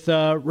with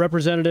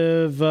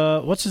Representative,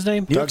 what's his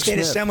name? New York State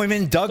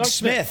Assemblyman Doug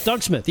Smith.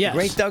 Doug Smith, yes.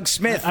 Great Doug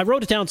Smith. I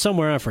wrote it down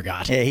somewhere and I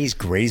forgot. Yeah, he's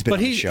great. He's been on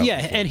the show.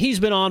 Yeah, and he's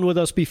been on with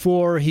us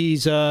before. He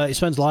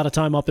spends a lot of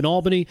time up in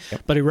Albany,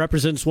 but he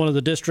represents one of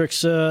the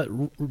districts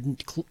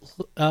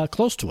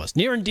close to us,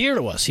 near and dear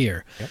to us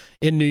here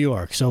in New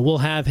York. So we'll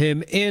have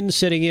him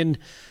sitting in.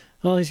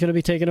 Well, he's going to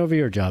be taking over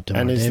your job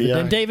tomorrow, David.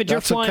 And David, you're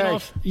flying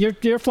off.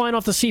 You're flying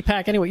off the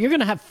CPAC anyway. You're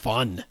going to have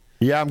fun.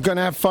 Yeah, I'm going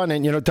to have fun.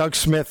 And, Doug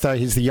Smith,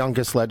 he's the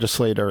youngest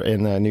legislator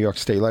in the New York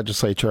State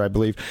legislature, I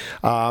believe.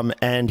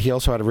 And he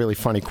also had a really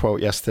funny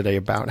quote yesterday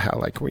about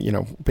how,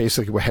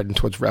 basically we're heading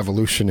towards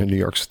revolution in New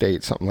York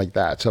State, something like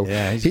that. So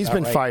he's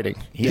been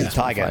fighting. He's a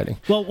tiger.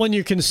 Well, when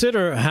you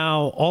consider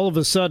how all of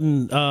a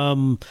sudden,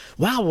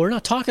 we're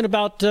not talking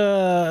about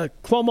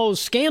Cuomo's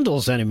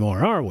scandals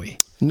anymore, are we?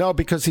 No,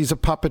 because he's a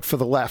puppet for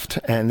the left,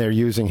 and they're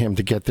using him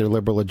to get their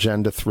liberal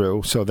agenda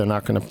through, so they're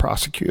not going to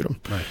prosecute him.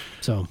 Right.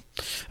 So,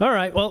 all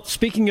right. Well,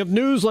 speaking of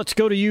news, let's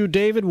go to you,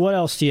 David. What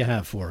else do you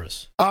have for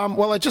us?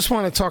 Well, I just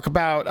want to talk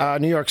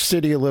about New York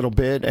City a little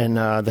bit, and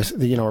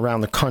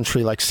around the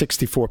country,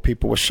 64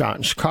 people were shot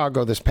in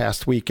Chicago this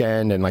past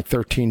weekend, and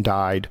 13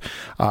 died.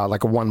 A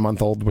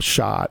 1-month-old was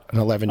shot, an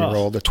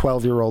 11-year-old, a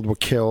 12-year-old were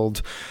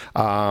killed.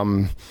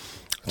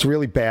 It's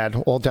really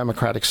bad. All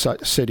Democratic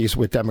cities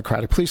with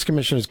Democratic police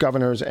commissioners,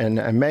 governors,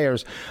 and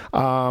mayors.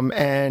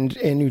 And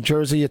in New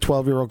Jersey, a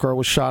 12-year-old girl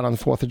was shot on the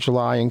 4th of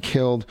July and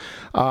killed.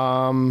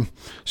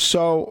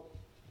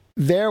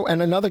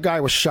 And another guy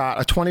was shot.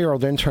 A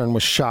 20-year-old intern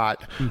was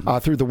shot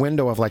through the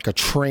window of a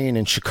train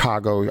in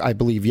Chicago, I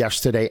believe,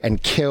 yesterday,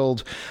 and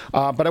killed.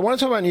 But I want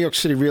to talk about New York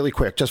City really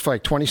quick, just for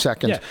 20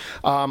 seconds.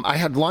 Yeah. I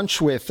had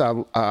lunch with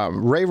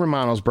Ray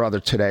Romano's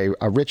brother today,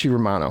 Richie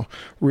Romano.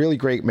 Really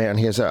great man.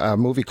 He has a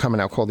movie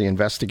coming out called The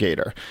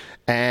Investigator.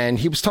 And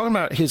he was talking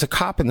about he's a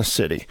cop in the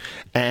city.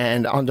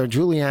 And under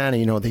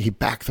Giuliani, that he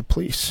backed the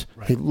police.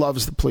 Right. He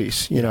loves the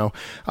police, he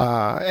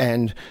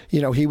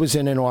was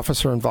in an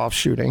officer-involved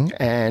shooting.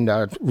 And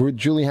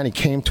Giuliani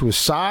came to his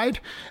side,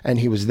 and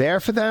he was there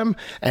for them.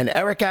 And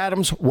Eric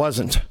Adams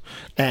wasn't.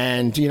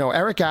 And,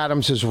 Eric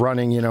Adams is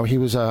running, he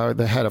was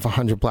the head of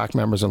 100 black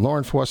members of law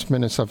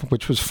enforcement and stuff,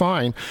 which was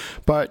fine.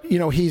 But,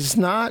 he's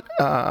not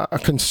a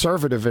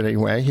conservative in any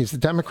way. He's the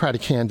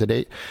Democratic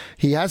candidate.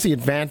 He has the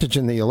advantage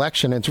in the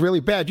election. It's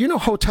really bad.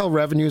 Hotel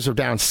revenues are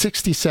down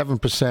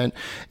 67%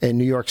 in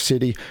New York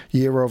City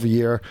year over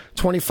year.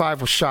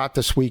 25 were shot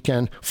this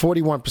weekend,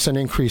 41%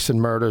 increase in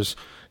murders.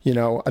 A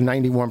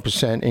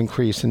 91%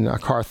 increase in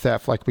car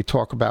theft like we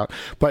talk about.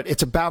 But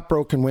it's about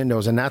broken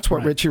windows, and that's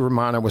what Richie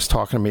Romano was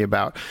talking to me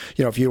about.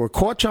 If you were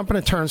caught jumping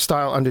a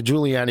turnstile under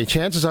Giuliani,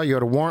 chances are you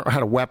had a warrant or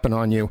had a weapon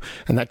on you,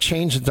 and that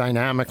changed the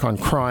dynamic on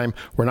crime.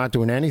 We're not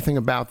doing anything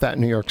about that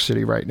in New York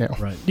City right now.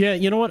 Right. Yeah,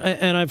 you know what?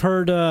 And I've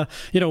heard,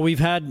 we've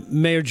had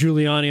Mayor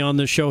Giuliani on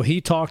the show.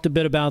 He talked a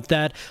bit about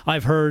that.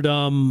 I've heard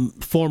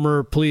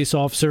former police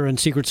officer and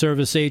Secret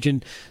Service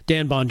agent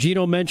Dan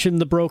Bongino mention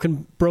the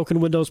broken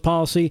windows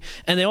policy,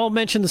 and they all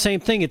mention the same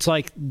thing. It's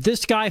like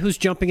this guy who's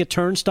jumping a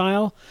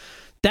turnstile,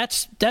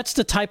 that's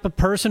the type of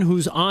person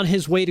who's on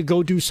his way to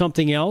go do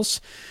something else,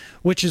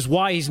 which is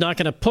why he's not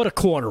going to put a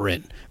quarter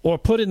in or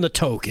put in the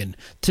token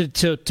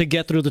to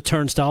get through the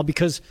turnstile,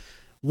 because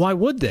why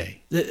would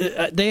they?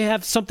 They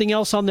have something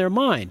else on their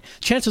mind.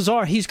 Chances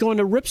are he's going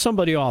to rip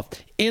somebody off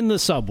in the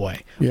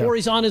subway, or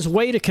he's on his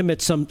way to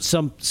commit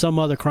some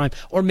other crime,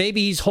 or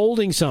maybe he's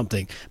holding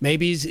something.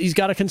 Maybe he's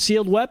got a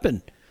concealed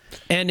weapon.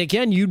 And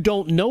again, you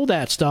don't know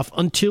that stuff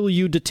until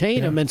you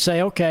detain him and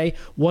say, okay,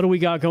 what do we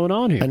got going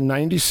on here? And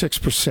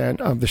 96%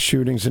 of the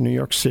shootings in New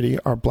York City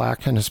are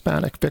black and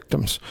Hispanic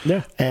victims.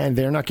 Yeah. And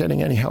they're not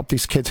getting any help.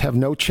 These kids have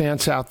no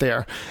chance out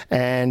there.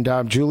 And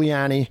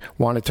Giuliani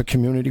wanted to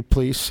community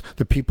police.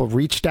 The people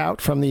reached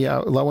out from the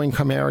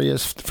low-income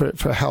areas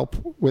for help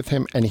with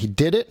him, and he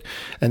did it.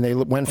 And they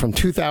went from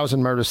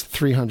 2,000 murders to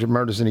 300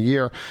 murders in a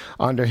year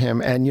under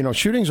him. And,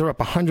 shootings are up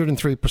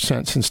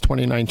 103% since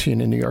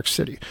 2019 in New York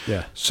City.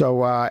 Yeah. So,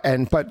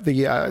 but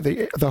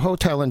the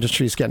hotel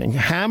industry is getting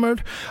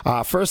hammered.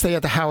 First, they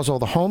had to house all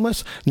the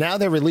homeless. Now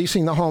they're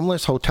releasing the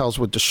homeless. Hotels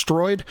were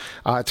destroyed.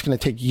 It's going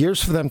to take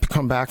years for them to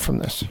come back from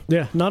this.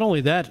 Yeah, not only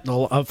that,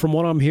 from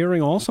what I'm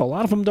hearing also, a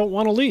lot of them don't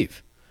want to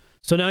leave.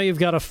 So now you've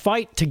got to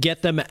fight to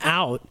get them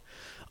out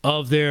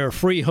of their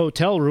free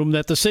hotel room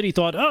that the city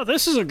thought, oh,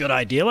 this is a good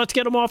idea. Let's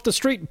get them off the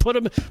street and put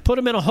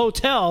them in a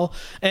hotel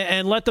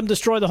and let them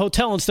destroy the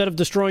hotel instead of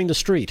destroying the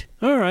street.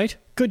 All right.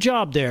 Good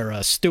job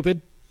there,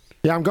 stupid.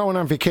 Yeah, I'm going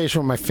on vacation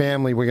with my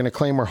family. We're going to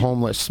claim we're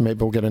homeless.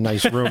 Maybe we'll get a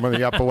nice room on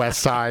the Upper West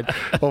Side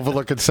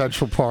overlooking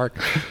Central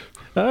Park.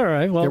 All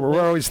right. Well, yeah,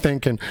 we're always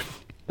thinking.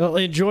 Well,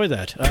 enjoy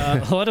that.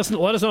 Let us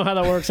know how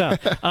that works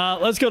out.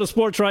 Let's go to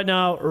sports right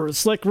now.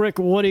 Slick Rick,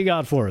 what do you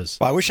got for us?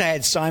 Well, I wish I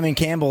had Simon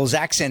Campbell's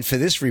accent for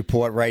this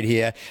report right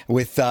here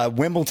with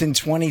Wimbledon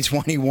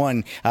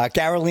 2021.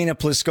 Karolina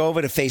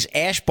Pliskova to face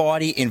Ash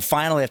Barty in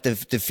final after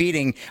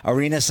defeating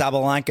Aryna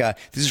Sabalenka.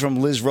 This is from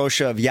Liz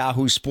Rocha of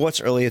Yahoo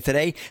Sports earlier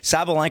today.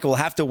 Sabalenka will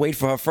have to wait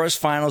for her first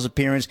finals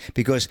appearance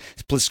because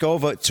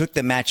Pliskova took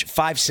the match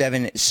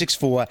 5-7,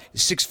 6-4,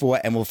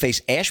 6-4, and will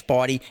face Ash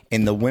Barty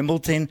in the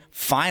Wimbledon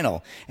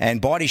final.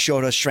 And Barty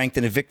showed her strength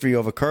in a victory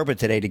over Kerber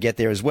today to get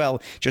there as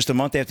well. Just a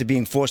month after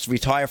being forced to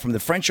retire from the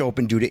French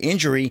Open due to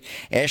injury,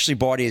 Ashley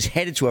Barty is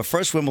headed to her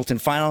first Wimbledon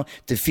final,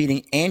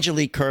 defeating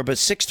Angelique Kerber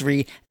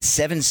 6-3,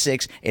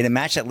 7-6 in a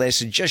match that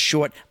lasted just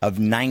short of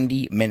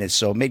 90 minutes.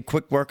 So made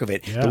quick work of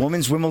it. Yeah. The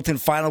women's Wimbledon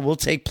final will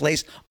take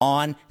place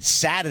on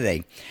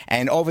Saturday.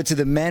 And over to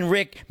the men,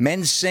 Rick,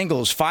 men's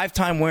singles.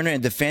 5-time winner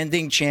and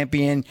defending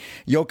champion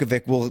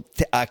Djokovic will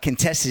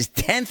contest his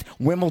 10th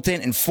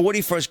Wimbledon and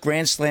 41st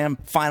Grand Slam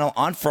final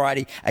on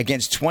Friday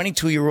against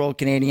 22-year-old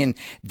Canadian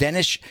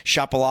Denis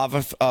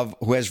Shapovalov,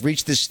 who has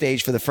reached this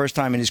stage for the first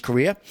time in his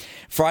career.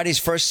 Friday's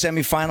first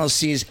semifinal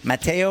sees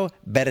Matteo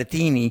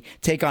Berrettini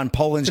take on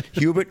Poland's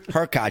Hubert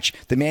Hurkacz,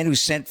 the man who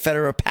sent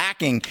Federer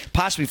packing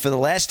possibly for the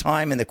last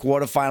time in the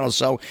quarterfinals.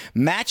 So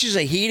matches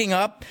are heating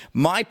up.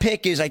 My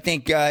pick is I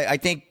think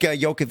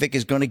Djokovic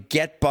is going to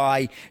get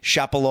by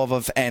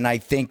Shapovalov, and I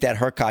think that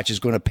Hurkacz is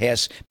going to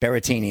pass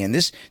Berrettini. And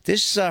this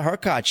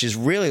Hurkacz is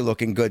really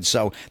looking good.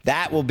 So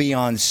that will be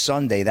on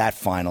Sunday, that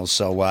final.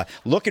 So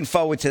looking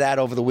forward to that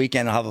over the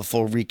weekend. I'll have a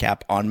full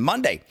recap on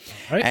Monday.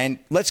 Right. And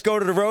let's go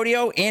to the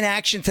rodeo. In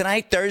action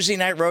tonight, Thursday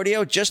night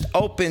rodeo just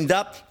opened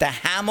up, the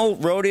Hamel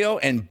Rodeo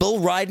and bull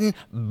riding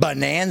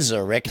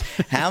bonanza, Rick.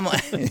 Hamel,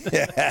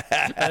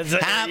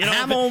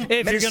 Hamel,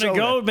 if you're going to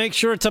go, make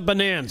sure it's a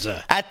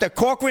bonanza. At the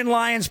Corcoran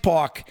Lions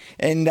Park.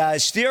 And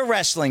steer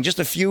wrestling, just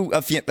a few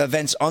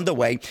events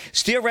underway.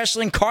 Steer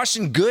wrestling,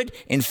 Carson Good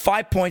in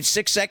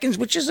 5.6 seconds,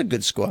 which is a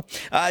good score.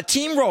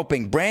 Team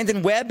roping,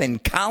 Brandon Webb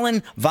and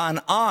Colin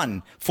Von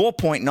On,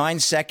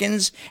 4.9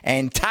 seconds.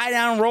 And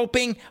tie-down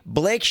roping,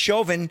 Blake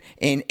Chauvin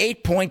in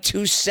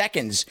 8.2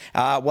 seconds.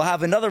 We'll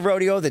have another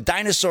rodeo, the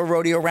Dinosaur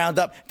Rodeo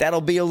Roundup.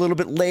 That'll be a little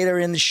bit later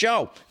in the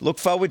show. Look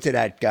forward to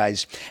that,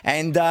 guys.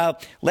 And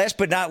last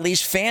but not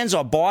least, fans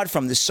are barred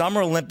from the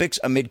Summer Olympics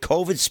amid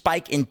COVID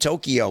spike in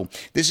Tokyo.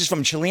 This is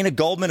from Chelina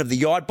Goldman of the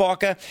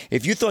Yardbarker.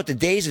 If you thought the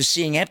days of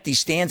seeing empty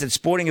stands at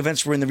sporting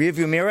events were in the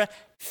rearview mirror,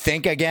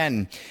 think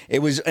again. It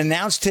was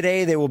announced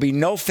today there will be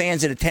no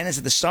fans in attendance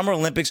at the Summer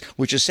Olympics,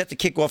 which are set to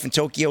kick off in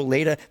Tokyo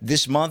later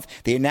this month.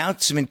 The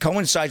announcement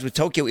coincides with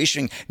Tokyo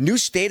issuing new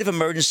state of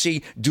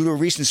emergency due to a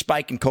recent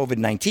spike in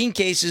COVID-19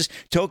 cases.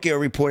 Tokyo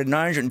reported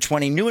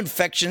 920 new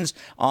infections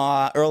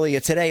earlier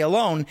today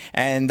alone,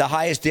 and the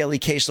highest daily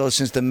caseload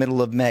since the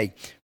middle of May.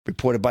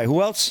 Reported by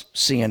who else?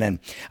 CNN.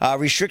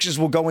 Restrictions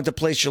will go into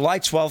place July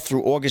 12th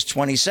through August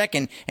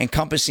 22nd,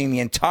 encompassing the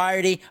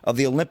entirety of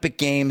the Olympic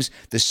Games.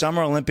 The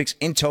Summer Olympics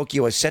in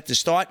Tokyo are set to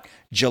start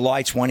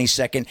July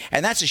 22nd.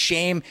 And that's a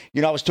shame.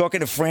 You know, I was talking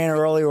to Fran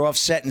earlier off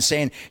set and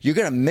saying, you're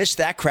going to miss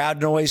that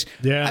crowd noise.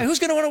 Yeah. Who's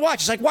going to want to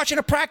watch? It's like watching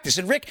a practice.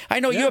 And Rick, I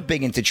know you're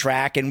big into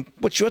track. And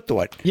what's your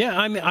thought? Yeah,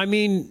 I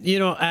mean, you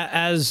know,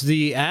 as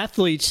the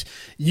athletes,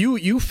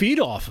 you feed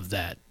off of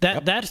that.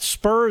 That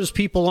spurs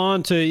people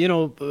on to, you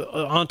know,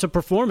 onto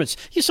performance.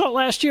 You saw it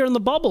last year in the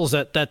bubbles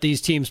that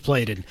these teams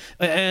played in.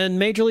 And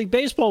Major League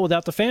Baseball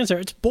without the fans there,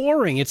 it's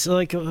boring. It's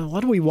like,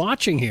 what are we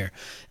watching here?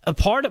 A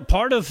part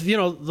of you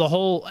know, the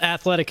whole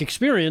athletic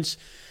experience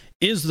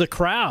is the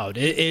crowd.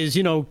 It is,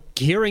 you know,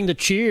 hearing the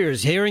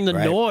cheers, hearing the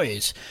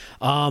noise.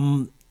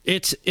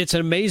 It's an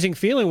amazing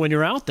feeling when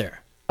you're out there.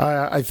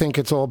 I think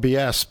it's all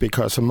BS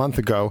because a month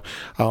ago,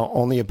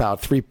 only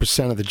about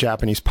 3% of the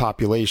Japanese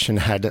population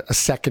had a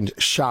second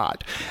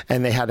shot,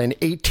 and they had an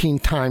 18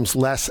 times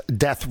less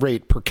death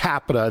rate per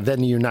capita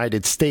than the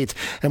United States.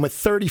 And with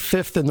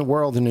 35th in the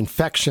world in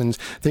infections,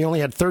 they only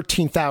had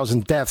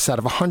 13,000 deaths out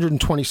of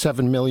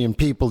 127 million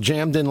people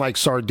jammed in like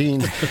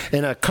sardines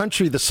in a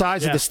country the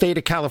size of the state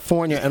of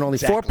California, and only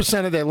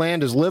 4% of their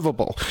land is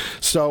livable.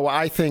 So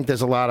I think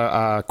there's a lot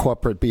of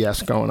corporate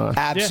BS going on.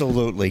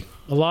 Absolutely. Yeah.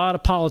 A lot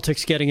of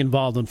politics getting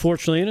involved,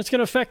 unfortunately, and it's going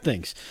to affect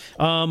things.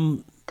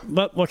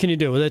 But what can you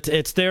do?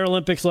 It's their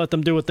Olympics. Let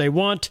them do what they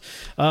want.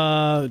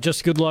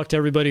 Just good luck to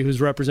everybody who's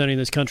representing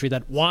this country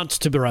that wants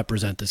to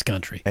represent this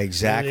country.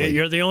 Exactly.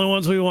 You're the only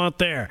ones we want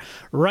there.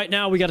 Right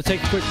now, we got to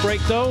take a quick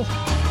break, though.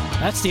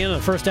 That's the end of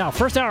the first hour.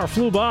 First hour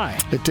flew by.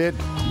 It did.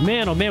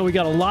 Man, oh man, we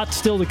got a lot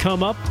still to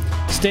come up.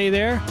 Stay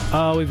there.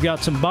 We've got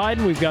some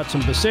Biden. We've got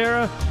some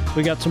Becerra.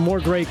 We got some more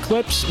great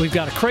clips. We've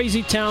got a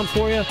crazy town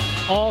for you.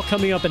 All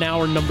coming up in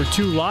hour number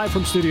 2, live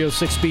from Studio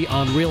 6B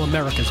on Real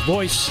America's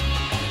Voice.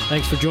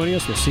 Thanks for joining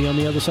us. We'll see you on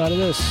the other side of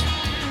this.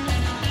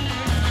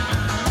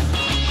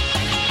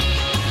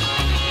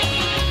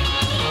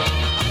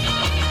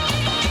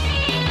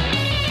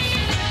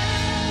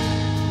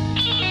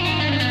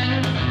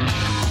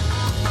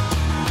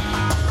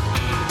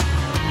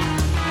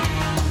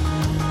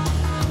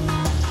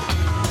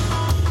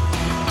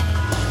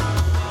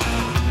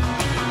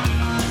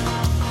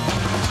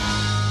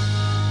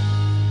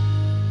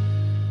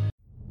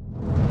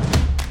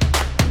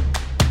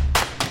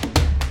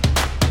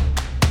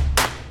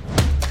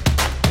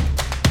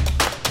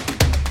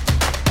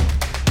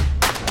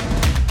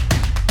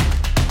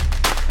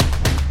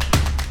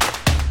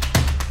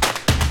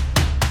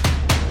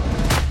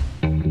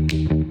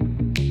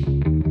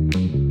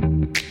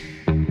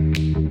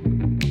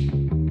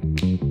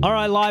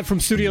 right, live from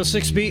Studio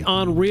 6B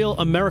on Real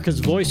America's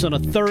Voice on a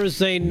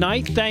Thursday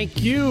night.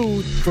 Thank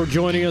you for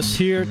joining us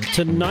here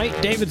tonight.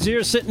 David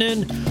Zier sitting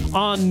in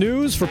on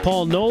news for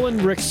Paul Nolan.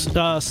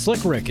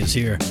 Slick Rick is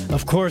here,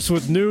 of course,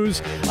 with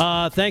news.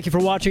 Thank you for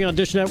watching on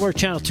Dish Network,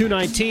 Channel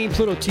 219,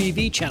 Pluto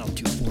TV, Channel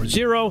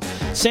 240,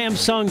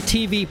 Samsung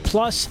TV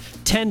Plus,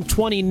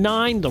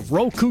 1029, the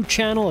Roku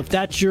channel, if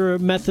that's your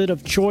method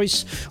of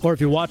choice, or if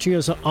you're watching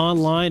us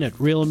online at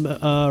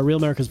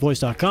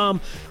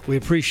RealAmericasVoice.com. We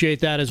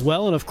appreciate that as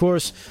well. And, of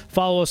course,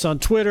 follow us on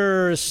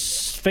Twitter,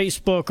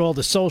 Facebook, all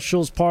the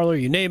socials, Parler,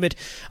 you name it.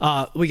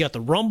 We got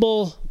the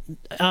Rumble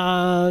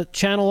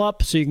channel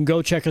up, so you can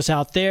go check us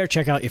out there,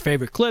 check out your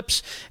favorite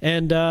clips,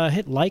 and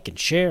hit like and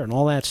share and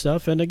all that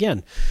stuff. And,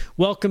 again,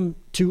 welcome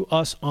to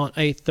us on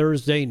a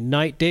Thursday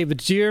night. David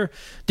Zier,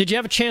 did you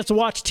have a chance to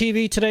watch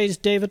TV today,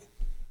 David?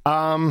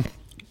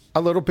 A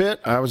little bit.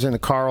 I was in the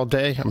car all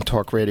day. I'm a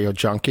talk radio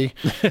junkie,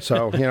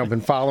 so been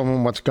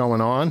following what's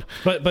going on.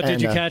 But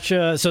did you catch?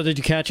 Did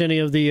you catch any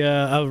of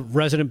the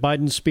President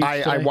Biden's speech?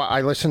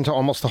 I listened to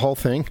almost the whole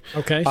thing.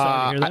 Okay,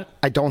 sorry to hear that.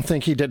 I don't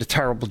think he did a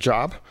terrible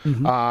job.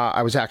 Mm-hmm.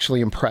 I was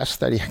actually impressed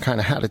that he kind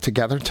of had it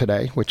together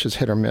today, which is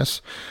hit or miss.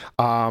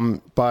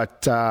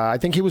 But I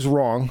think he was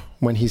wrong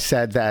when he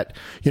said that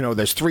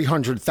there's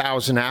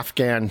 300,000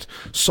 Afghan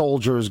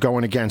soldiers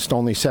going against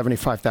only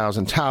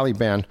 75,000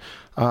 Taliban.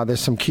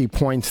 There's some key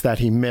points that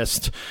he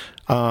missed.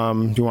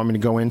 Do you want me to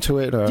go into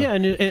it? Or?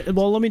 Yeah,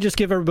 well, let me just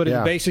give everybody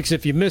the basics.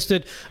 If you missed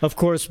it, of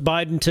course,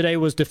 Biden today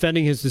was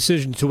defending his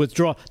decision to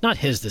withdraw. Not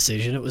his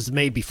decision. It was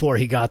made before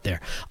he got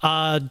there.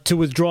 To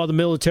withdraw the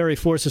military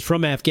forces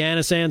from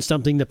Afghanistan,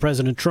 something that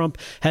President Trump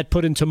had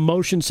put into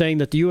motion, saying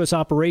that the U.S.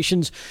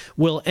 operations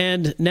will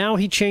end. Now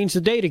he changed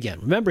the date again.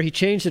 Remember, he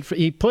changed it.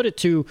 He put it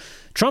to,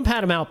 Trump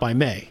had him out by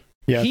May.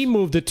 Yes. He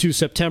moved it to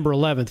September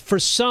 11th. For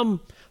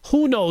some...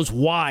 Who knows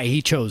why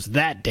he chose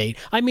that date?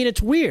 I mean,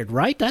 it's weird,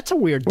 right? That's a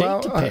weird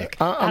date to pick.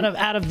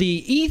 Out of the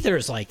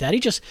ethers like that.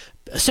 He just...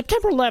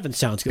 September 11th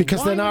sounds good.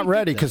 Because they're not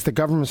ready, because the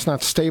government's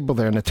not stable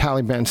there, and the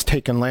Taliban's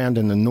taken land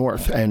in the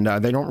north, and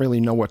they don't really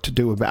know what to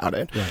do about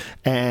it. Right.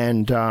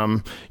 And, I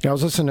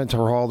was listening to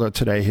Geraldo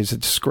today. He's a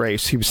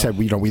disgrace. He said,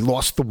 we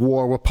lost the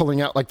war. We're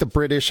pulling out like the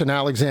British and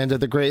Alexander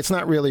the Great. It's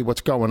not really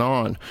what's going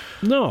on.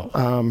 No.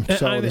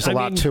 There's a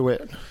lot to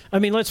it. I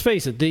mean, let's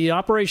face it. The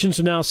operations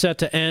are now set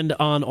to end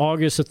on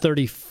August the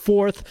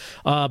 34th.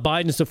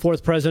 Biden's the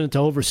fourth president to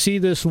oversee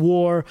this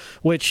war,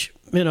 which,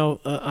 I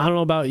don't know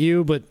about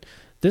you, but...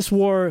 This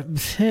war,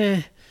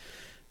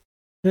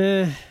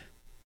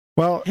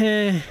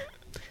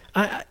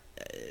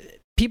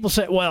 people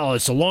say, well,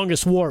 it's the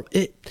longest war.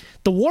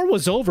 The war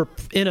was over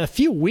in a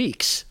few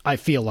weeks, I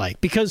feel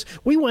like, because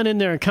we went in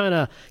there and kind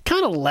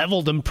of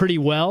leveled them pretty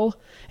well.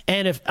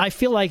 And I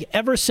feel like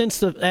ever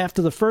since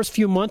after the first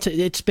few months,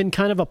 it's been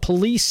kind of a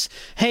police,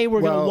 hey,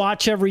 we're going to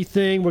watch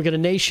everything. We're going to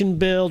nation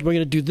build. We're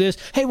going to do this.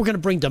 Hey, we're going to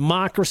bring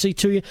democracy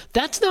to you.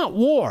 That's not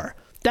war.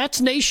 That's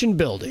nation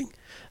building.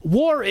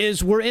 War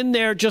is we're in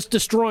there just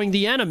destroying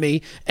the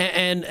enemy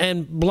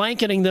and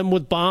blanketing them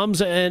with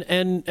bombs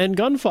and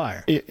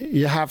gunfire.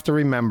 You have to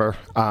remember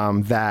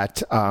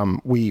that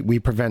we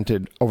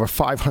prevented over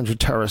 500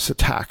 terrorist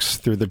attacks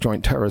through the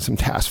Joint Terrorism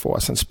Task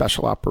Force and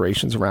special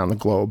operations around the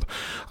globe.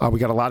 We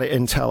got a lot of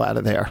intel out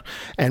of there.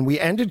 And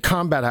we ended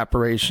combat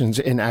operations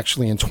in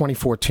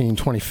 2014,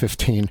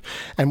 2015.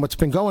 And what's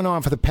been going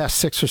on for the past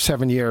 6 or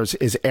 7 years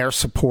is air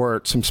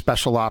support, some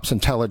special ops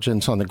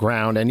intelligence on the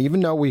ground. And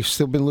even though we've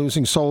still been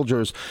losing soldiers,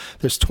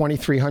 there's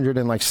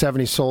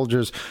 2,370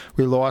 soldiers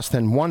we lost,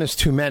 and one is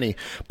too many.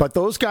 But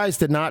those guys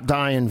did not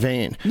die in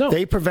vain. No.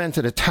 They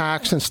prevented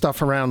attacks and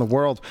stuff around the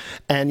world.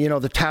 And,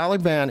 the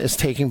Taliban is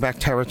taking back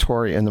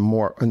territory in the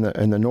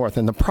north.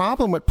 And the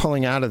problem with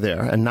pulling out of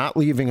there and not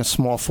leaving a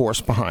small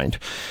force behind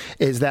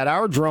is that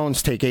our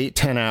drones take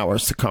 8-10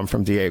 hours to come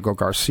from Diego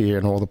Garcia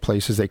and all the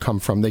places they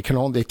come from.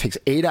 It takes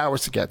 8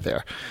 hours to get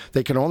there.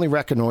 They can only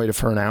reconnoiter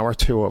for an hour or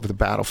two over the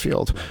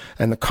battlefield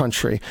and the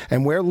country.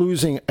 And we're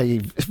losing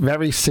a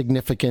very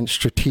significant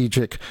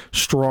strategic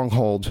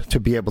stronghold to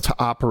be able to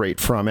operate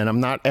from. And I'm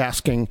not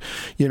asking,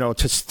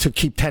 to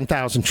keep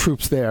 10,000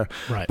 troops there,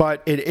 right.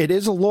 But it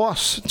is a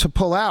loss to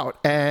pull out.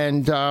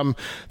 And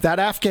that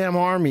Afghan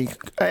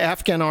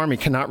army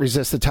cannot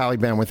resist the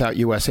Taliban without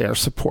U.S. air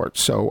support.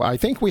 So I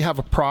think we have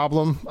a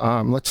problem.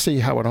 Let's see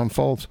how it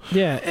unfolds.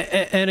 Yeah.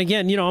 And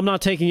again, I'm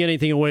not taking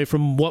anything away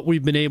from what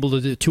we've been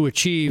able to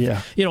achieve,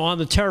 on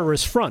the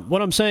terrorist front.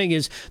 What I'm saying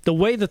is the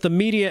way that the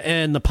media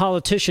and the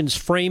politicians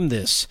frame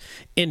this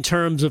in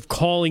terms of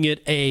calling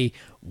it a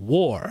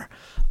war.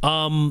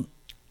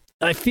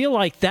 I feel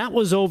like that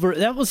was over.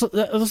 That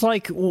was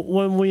like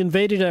when we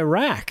invaded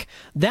Iraq.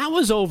 That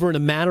was over in a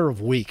matter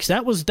of weeks.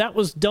 That was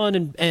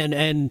done,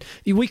 and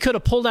we could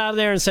have pulled out of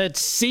there and said,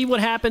 "See what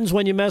happens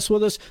when you mess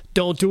with us.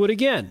 Don't do it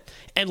again,"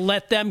 and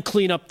let them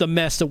clean up the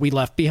mess that we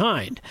left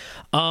behind.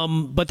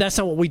 But that's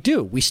not what we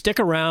do. We stick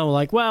around. We're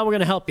like, well, we're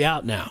going to help you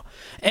out now,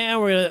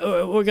 and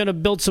we're going to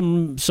build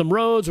some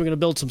roads. We're going to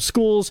build some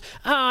schools.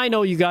 I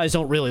know you guys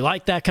don't really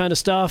like that kind of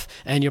stuff,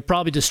 and you'll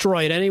probably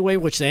destroy it anyway,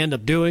 which they end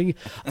up doing.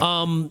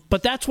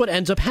 But that's what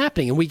ends up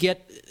happening, and we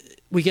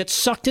get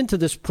sucked into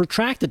this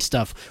protracted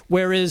stuff.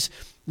 Whereas,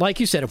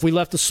 like you said, if we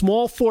left a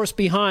small force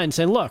behind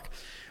saying, look,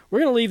 we're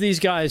going to leave these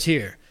guys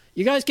here.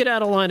 You guys get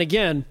out of line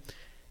again,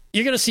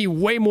 you're going to see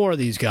way more of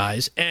these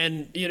guys.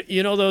 And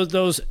you know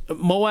those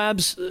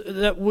Moabs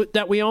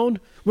that we own?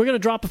 We're going to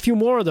drop a few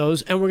more of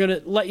those, and we're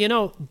going to let you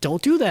know,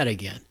 don't do that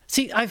again.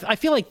 See, I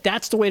feel like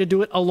that's the way to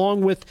do it,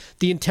 along with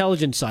the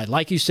intelligence side.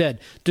 Like you said,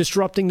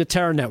 disrupting the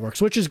terror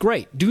networks, which is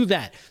great. Do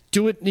that.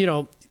 Do it,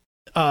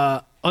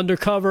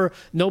 undercover.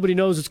 Nobody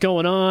knows what's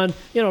going on.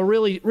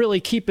 Really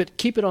keep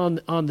it on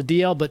the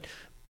DL,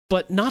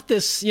 but not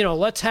this,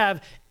 let's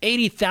have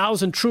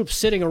 80,000 troops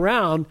sitting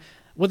around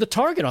with a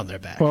target on their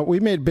back. Well, we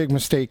made a big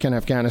mistake in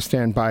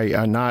Afghanistan by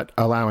not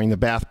allowing the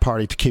Ba'ath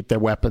Party to keep their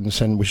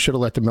weapons, and we should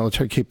have let the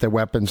military keep their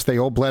weapons. They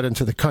all bled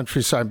into the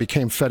countryside,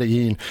 became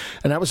Fedayeen,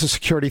 and that was a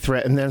security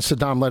threat, and then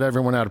Saddam let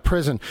everyone out of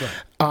prison.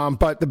 Right.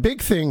 But the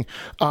big thing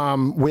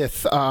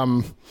with...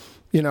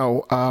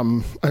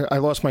 I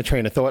lost my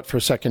train of thought for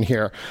a second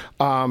here.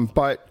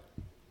 But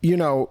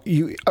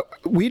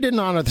we didn't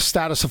honor the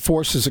status of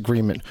forces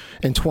agreement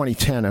in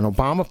 2010, and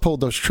Obama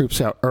pulled those troops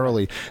out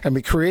early, and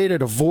we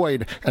created a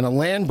void and a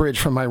land bridge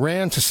from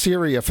Iran to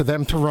Syria for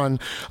them to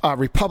run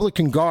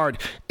Republican Guard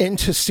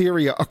into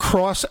Syria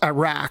across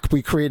Iraq.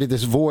 We created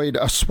this void,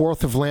 a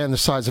swath of land the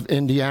size of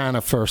Indiana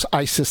for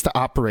ISIS to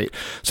operate.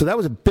 So that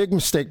was a big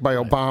mistake by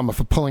Obama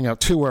for pulling out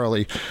too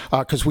early,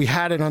 because we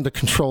had it under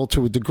control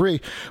to a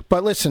degree.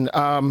 But listen,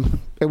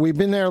 we've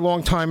been there a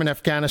long time in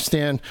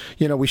Afghanistan.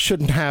 We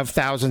shouldn't have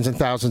thousands and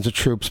thousands of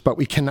troops, but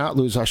we cannot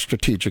lose our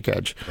strategic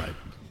edge. Right.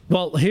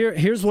 Well,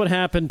 here's what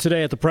happened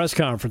today at the press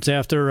conference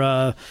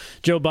after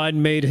Joe Biden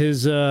made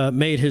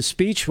his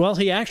speech. Well,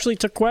 he actually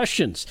took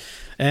questions,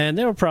 and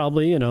they were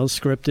probably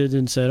scripted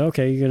and said,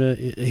 "Okay,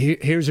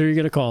 here's who you're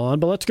gonna call on."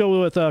 But let's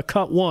go with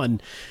cut one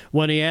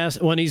when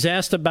he's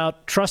asked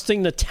about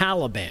trusting the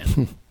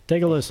Taliban.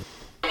 Take a listen.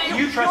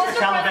 You trust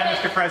the Taliban,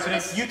 Mr.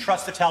 President? You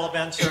trust the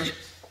Taliban, sir?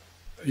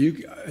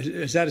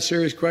 Is that a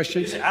serious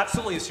question? It's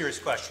absolutely a serious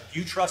question.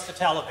 You trust the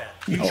Taliban?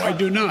 No, I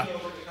do not. The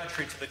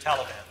country to the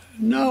Taliban?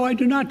 No, I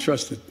do not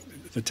trust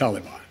the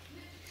Taliban.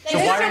 So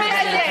why are you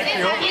handing the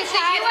country over? Is the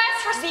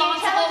U.S.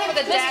 responsible for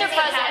the death of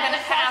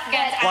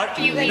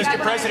Afghans? Mr.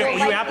 President,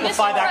 will you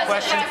amplify that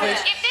question, please?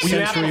 Will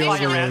you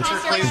amplify your answer,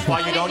 please,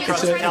 why you don't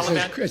trust the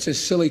Taliban? It's a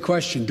silly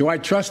question. Do I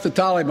trust the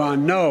Taliban?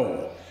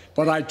 No.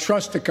 But I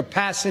trust the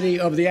capacity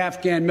of the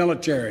Afghan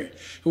military,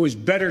 who is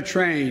better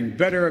trained,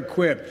 better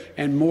equipped,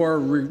 and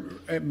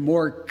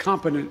more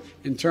competent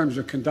in terms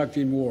of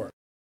conducting war.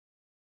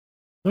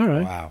 All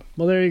right. Wow.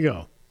 Well, there you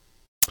go.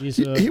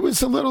 He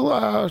was a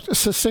little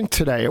succinct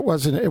today. It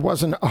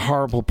wasn't a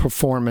horrible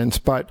performance,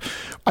 but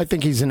I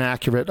think he's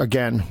inaccurate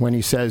again when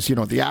he says,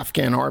 the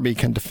Afghan army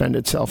can defend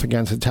itself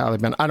against the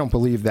Taliban. I don't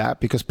believe that,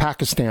 because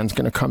Pakistan's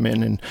going to come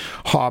in and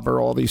harbor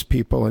all these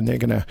people, and they're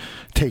going to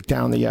take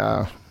down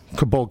the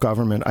Kabul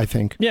government, I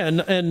think. Yeah,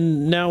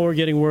 and now we're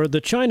getting word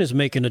that China's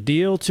making a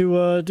deal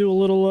to do a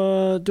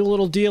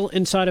little deal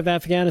inside of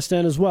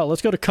Afghanistan as well.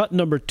 Let's go to cut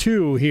number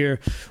 2 here.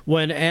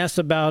 When asked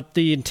about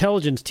the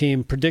intelligence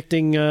team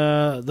predicting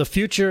the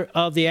future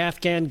of the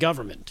Afghan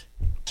government.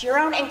 Your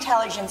own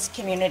intelligence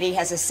community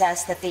has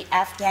assessed that the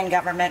Afghan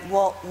government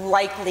will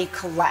likely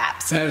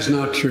collapse. That is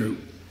not true.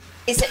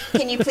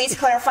 Can you please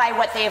clarify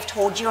what they have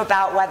told you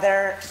about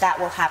whether that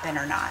will happen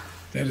or not?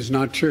 That is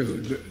not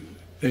true.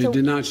 They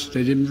did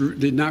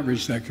not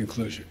reach that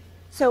conclusion.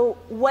 So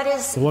what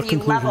is the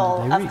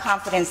level of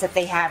confidence that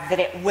they have that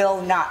it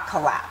will not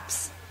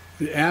collapse?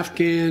 The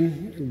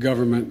Afghan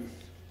government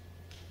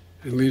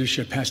and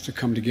leadership has to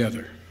come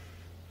together.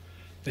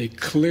 They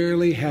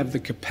clearly have the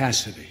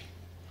capacity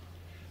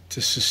to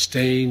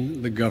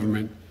sustain the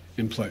government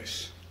in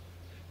place.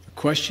 The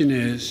question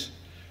is,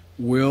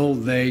 will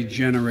they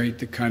generate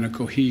the kind of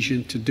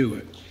cohesion to do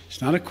it? It's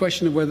not a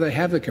question of whether they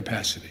have the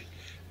capacity.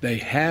 They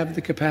have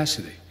the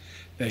capacity.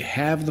 They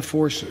have the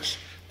forces.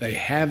 They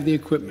have the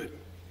equipment.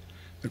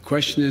 The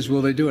question is,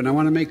 will they do it? And I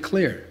want to make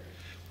clear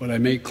what I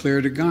made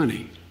clear to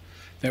Ghani,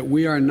 that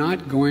we are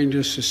not going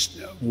to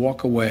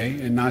walk away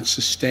and not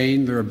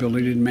sustain their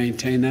ability to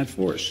maintain that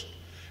force.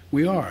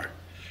 We are.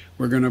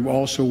 We're going to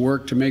also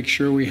work to make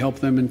sure we help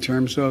them in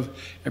terms of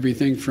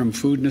everything from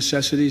food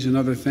necessities and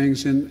other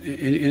things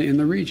in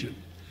the region.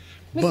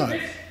 But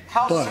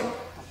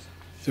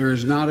there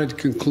is not a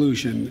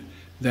conclusion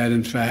that,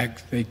 in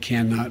fact, they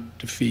cannot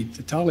defeat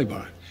the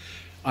Taliban.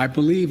 I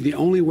believe the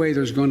only way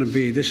there's going to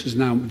be, this is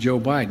now Joe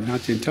Biden, not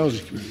the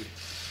intelligence community,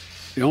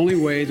 the only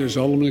way there's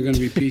ultimately going to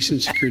be peace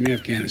and security in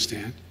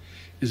Afghanistan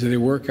is that they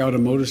work out a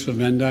modus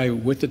vivendi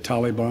with the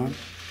Taliban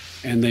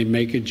and they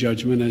make a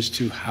judgment as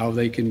to how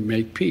they can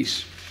make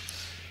peace.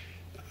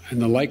 And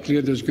the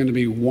likelihood there's going to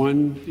be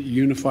one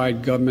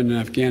unified government in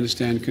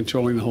Afghanistan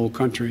controlling the whole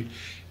country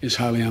is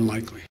highly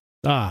unlikely.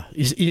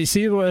 You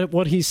see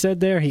what he said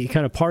there? He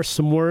kind of parsed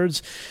some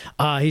words.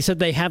 He said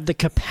they have the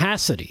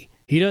capacity.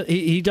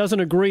 He doesn't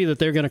agree that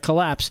they're going to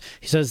collapse.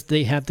 He says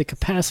they have the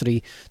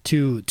capacity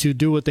to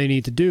do what they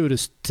need to do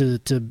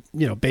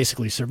to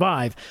basically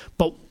survive.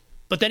 But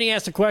But then he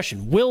asked the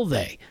question, will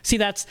they? See,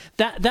 that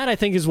I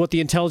think is what the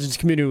intelligence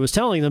community was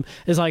telling them,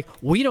 is like,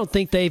 we don't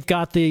think they've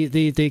got the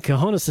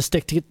cojones to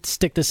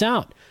stick this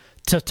out,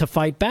 to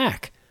fight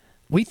back.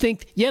 We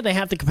think, yeah, they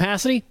have the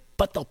capacity,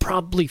 but they'll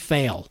probably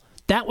fail.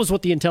 That was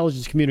what the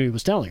intelligence community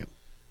was telling them.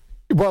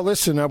 Well,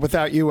 listen,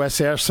 without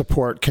U.S. air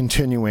support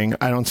continuing,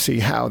 I don't see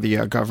how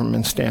the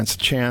government stands a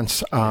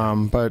chance.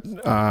 But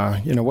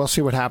we'll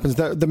see what happens.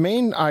 The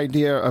main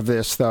idea of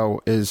this,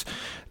 though, is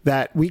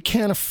that we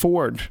can't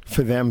afford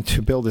for them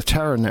to build a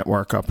terror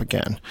network up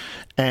again.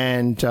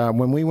 And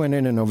when we went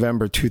in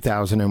November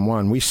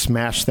 2001, we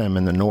smashed them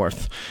in the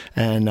north.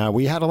 And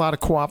we had a lot of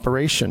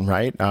cooperation,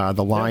 right?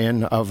 The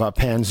Lion of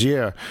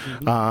Panjshir,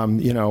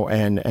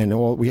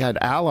 and we had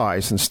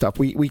allies and stuff.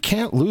 We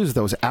can't lose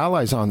those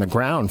allies on the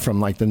ground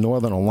from like the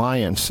Northern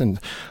Alliance and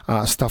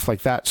stuff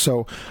like that.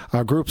 So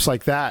groups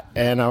like that.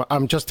 And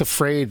I'm just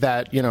afraid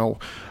that,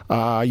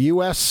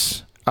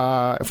 U.S.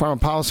 foreign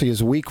policy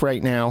is weak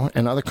right now,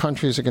 and other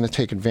countries are going to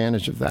take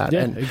advantage of that.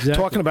 Yeah, and exactly.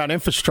 Talking about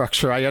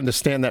infrastructure, I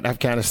understand that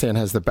Afghanistan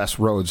has the best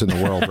roads in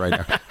the world right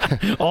now.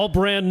 All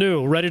brand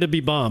new, ready to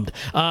be bombed.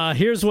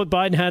 Here's what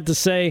Biden had to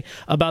say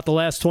about the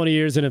last 20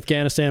 years in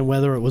Afghanistan,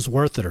 whether it was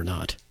worth it or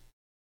not.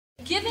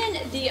 Given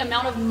the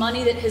amount of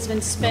money that has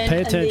been spent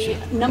and the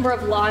number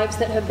of lives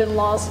that have been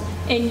lost,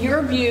 in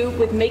your view,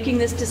 with making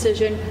this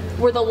decision,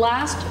 were the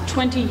last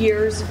 20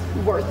 years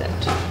worth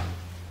it?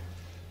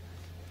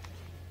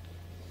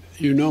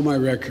 You know my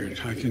record.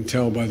 I can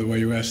tell by the way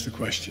you asked the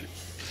question.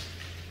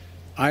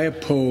 I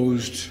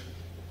opposed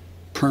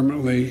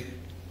permanently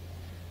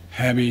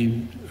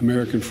having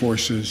American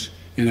forces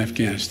in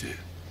Afghanistan.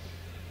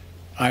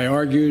 I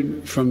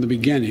argued from the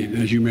beginning,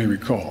 as you may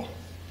recall.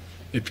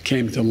 It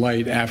came to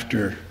light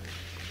after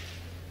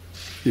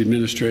the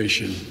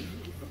administration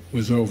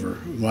was over,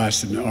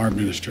 lasted our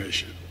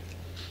administration.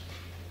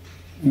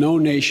 No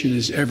nation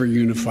has ever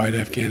unified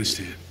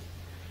Afghanistan.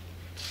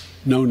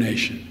 No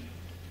nation.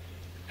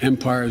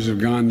 Empires have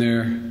gone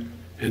there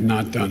and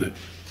not done it.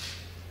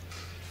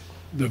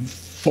 The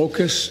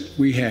focus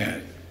we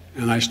had,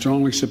 and I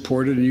strongly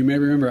supported, and you may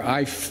remember,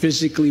 I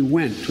physically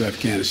went to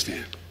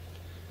Afghanistan.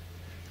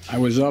 I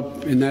was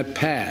up in that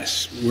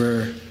pass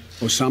where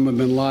Osama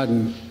bin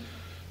Laden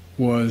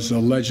was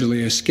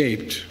allegedly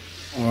escaped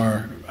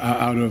or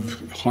out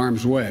of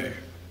harm's way.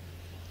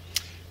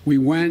 We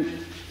went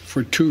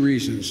for two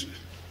reasons.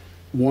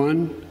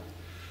 One,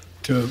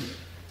 to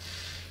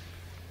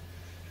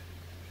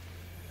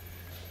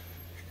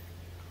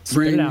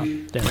bring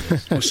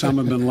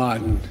Osama bin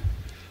Laden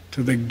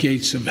to the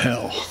gates of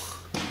hell,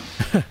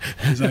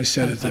 as I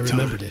said at the time. I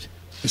remembered it.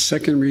 The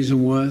second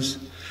reason was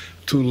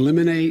to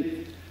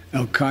eliminate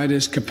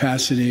al-Qaeda's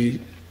capacity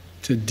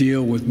to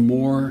deal with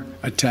more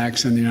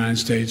attacks in the United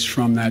States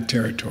from that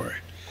territory.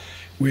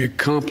 We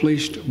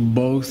accomplished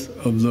both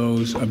of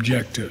those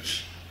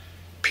objectives,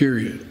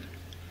 period.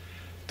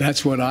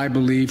 That's what I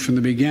believed from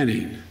the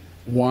beginning,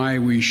 why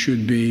we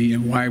should be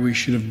and why we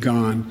should have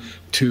gone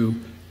to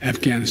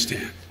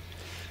Afghanistan.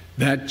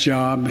 That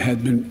job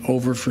had been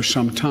over for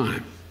some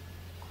time.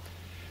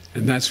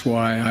 And that's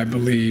why I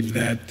believe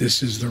that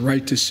this is the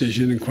right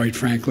decision and, quite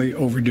frankly,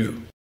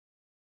 overdue.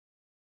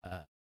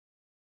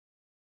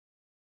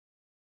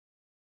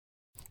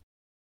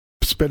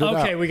 Spit it out.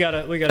 Okay, we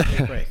gotta take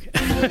a break.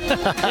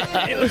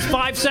 It was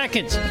 5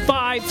 seconds.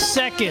 5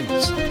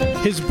 seconds.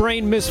 His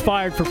brain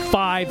misfired for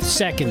 5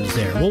 seconds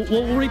there. We'll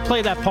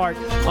replay that part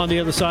on the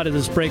other side of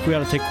this break. We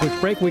got to take a quick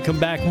break. When we come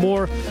back,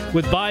 more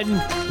with Biden.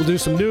 We'll do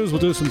some news.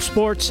 We'll do some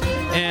sports.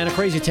 And A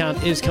Crazy Town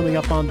is coming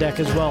up on deck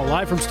as well.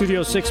 Live from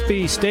Studio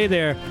 6B. Stay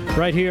there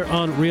right here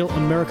on Real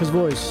America's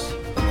Voice.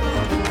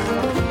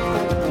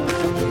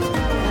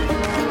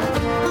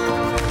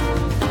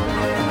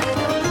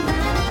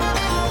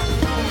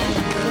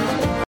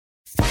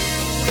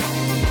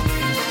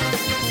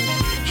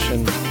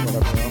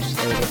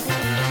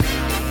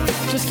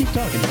 Just keep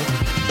talking, man.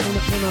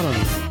 Not on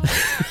you.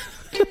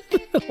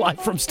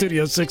 Live from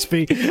Studio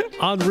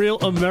 6B on Real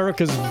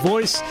America's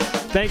Voice.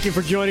 Thank you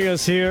for joining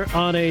us here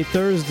on a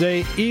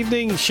Thursday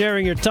evening,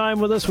 sharing your time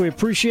with us. We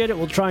appreciate it.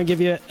 We'll try and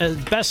give you as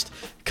best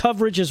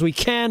coverage as we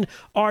can,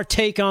 our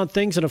take on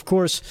things. And, of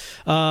course,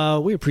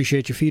 we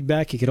appreciate your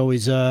feedback. You can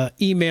always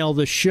email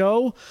the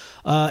show.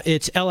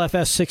 It's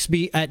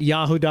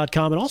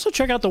lfs6b@yahoo.com. And also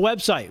check out the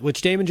website,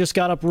 which Damon just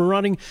got up and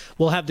running.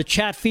 We'll have the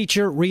chat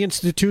feature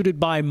reinstituted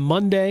by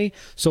Monday,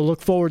 so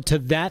look forward to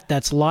that.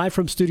 That's live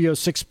from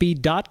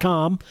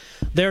studio6b.com.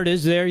 There it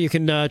is there. You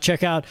can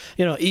check out,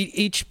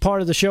 each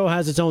part of the show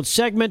has its own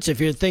segments.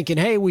 If you're thinking,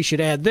 hey, we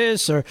should add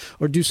this or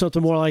do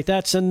something more like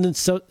that, send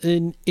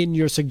in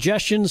your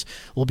suggestions.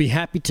 We'll be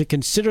happy to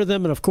consider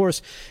them. And, of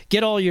course,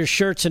 get all your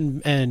shirts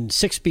and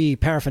 6B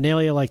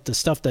paraphernalia, like the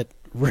stuff that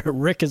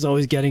Rick is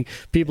always getting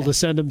people to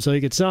send him so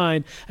he could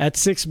sign at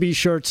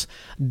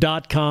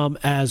 6bshirts.com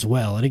as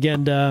well. And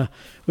again,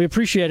 we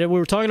appreciate it. We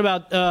were talking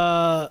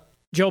about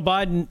Joe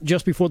Biden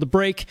just before the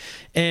break,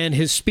 and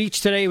his speech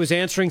today was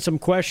answering some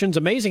questions.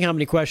 Amazing how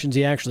many questions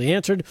he actually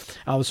answered.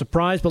 I was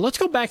surprised. But let's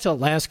go back to that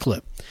last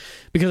clip,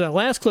 because that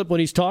last clip,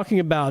 when he's talking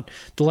about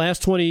the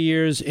last 20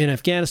 years in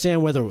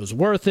Afghanistan, whether it was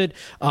worth it,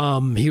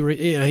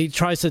 he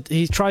tries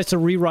to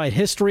rewrite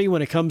history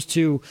when it comes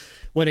to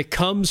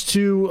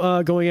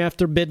going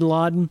after bin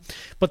Laden.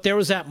 But there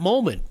was that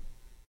moment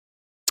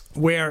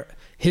where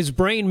his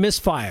brain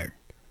misfired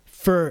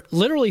for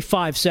literally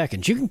 5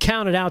 seconds. You can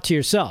count it out to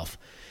yourself.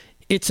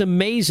 It's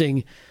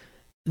amazing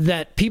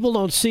that people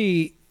don't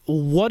see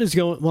what is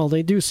going. Well,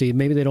 they do see.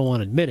 Maybe they don't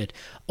want to admit it.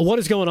 What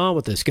is going on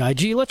with this guy?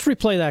 Gee, let's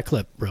replay that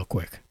clip real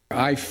quick.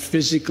 I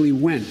physically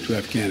went to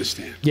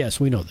Afghanistan.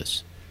 Yes, we know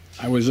this.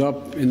 I was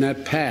up in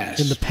that pass.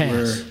 In the pass.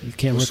 Where you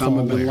can't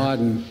Osama bin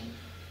Laden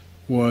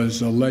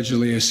was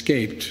allegedly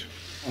escaped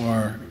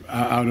or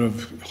out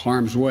of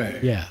harm's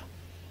way. Yeah.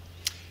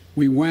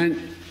 We went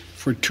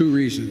for 2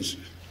 reasons.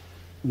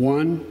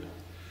 One,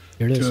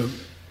 here it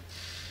is.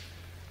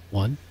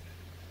 1,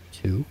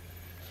 2,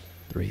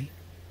 3.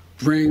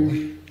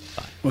 Bring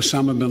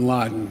Osama bin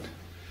Laden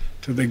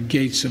to the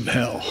gates of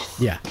hell.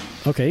 Yeah.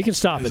 Okay, you can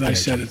stop As it there. I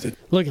said it.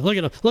 Look at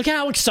him. Look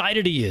how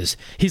excited he is.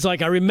 He's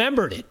like, I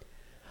remembered it.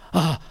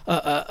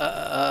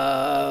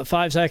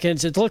 5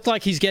 seconds. It looked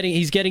like he's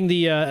getting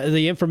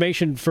the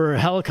information for a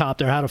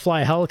helicopter, how to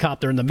fly a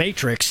helicopter in the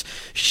Matrix,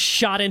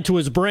 shot into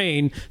his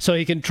brain so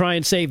he can try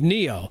and save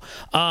Neo.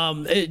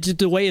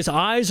 The way his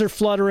eyes are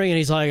fluttering, and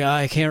he's like,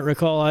 I can't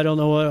recall. I don't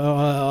know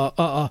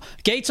what.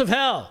 Gates of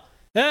hell.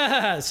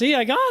 See,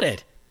 I got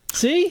it.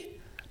 See.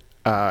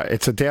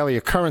 It's a daily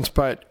occurrence,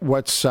 but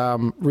what's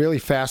really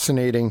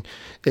fascinating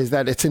is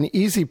that it's an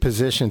easy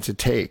position to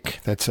take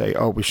that say,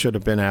 oh, we should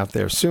have been out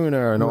there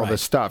sooner and all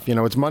this stuff. You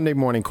know, it's Monday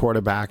morning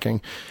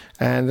quarterbacking,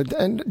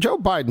 and Joe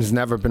Biden's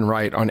never been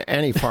right on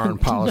any foreign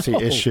policy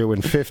issue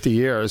in 50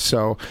 years.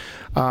 So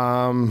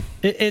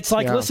it's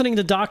like listening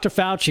to Dr.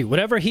 Fauci.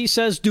 Whatever he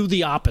says, do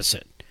the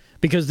opposite,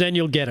 because then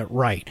you'll get it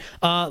right.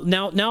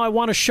 Now I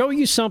want to show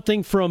you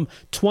something from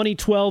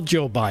 2012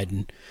 Joe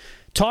Biden,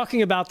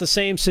 talking about the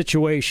same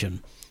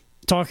situation,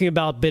 talking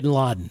about bin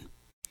Laden.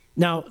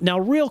 Now,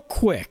 real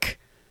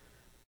quick,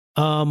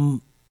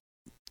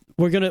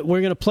 we're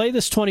gonna play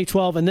this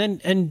 2012,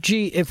 and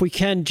gee, if we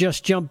can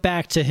just jump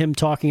back to him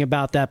talking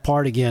about that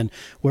part again,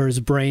 where his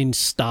brain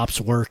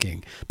stops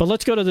working. But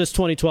let's go to this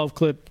 2012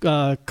 clip,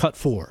 cut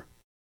 4.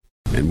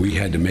 And we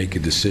had to make a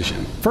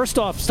decision. First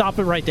off, stop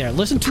it right there.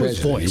 Listen to his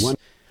voice.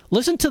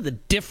 Listen to the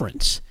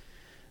difference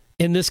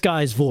in this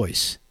guy's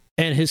voice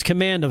and his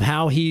command of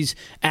how he's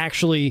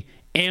actually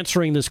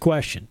answering this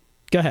question.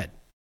 Go ahead.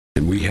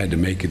 And we had to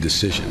make a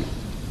decision.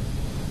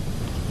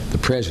 The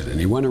president,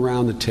 he went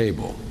around the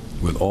table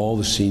with all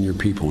the senior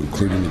people,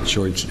 including the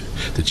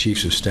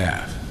chiefs of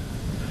staff,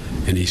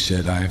 and he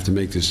said, I have to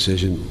make this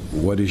decision.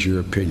 What is your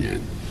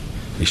opinion?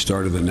 He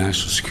started with the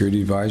National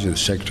Security Advisor, the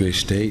Secretary of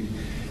State,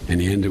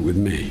 and he ended with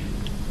me.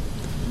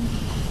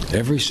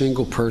 Every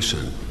single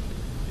person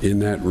in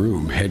that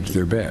room hedged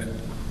their bet,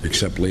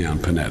 except Leon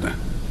Panetta.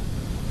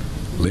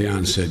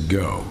 Leon said,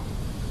 go.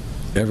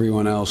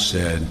 Everyone else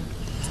said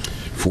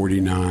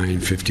 49,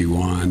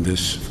 51.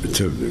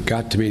 It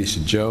got to me and he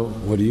said, Joe,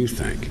 what do you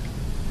think?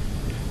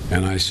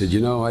 And I said,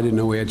 I didn't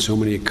know we had so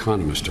many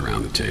economists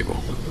around the table.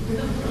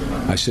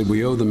 I said,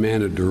 we owe the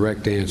man a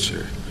direct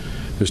answer.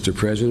 Mr.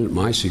 President,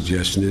 my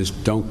suggestion is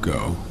don't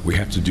go. We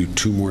have to do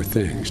 2 more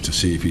things to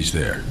see if he's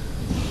there.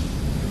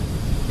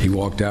 He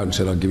walked out and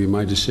said, I'll give you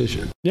my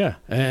decision. Yeah,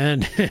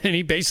 and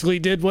he basically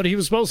did what he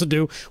was supposed to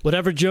do.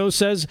 Whatever Joe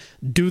says,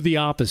 do the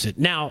opposite.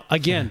 Now,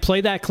 again, play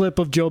that clip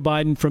of Joe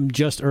Biden from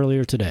just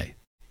earlier today.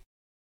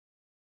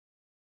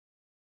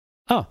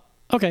 Oh,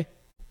 okay.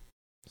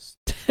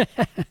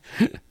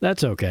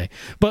 That's okay.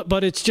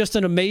 But it's just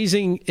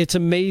it's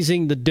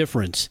amazing the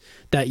difference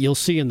that you'll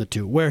see in the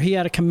two, where he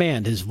had a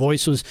command. His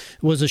voice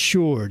was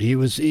assured. He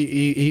was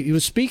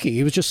speaking.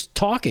 He was just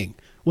talking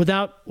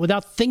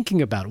without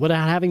thinking about it,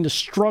 without having to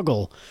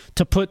struggle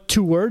to put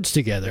 2 words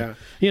together,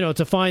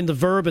 to find the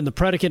verb and the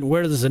predicate and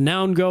where does the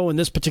noun go in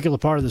this particular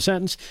part of the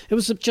sentence. It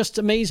was just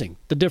amazing,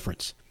 the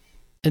difference.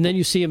 And then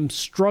you see him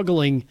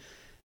struggling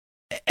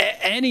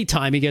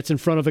anytime he gets in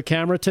front of a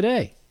camera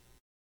today.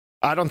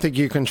 I don't think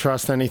you can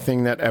trust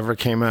anything that ever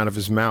came out of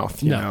his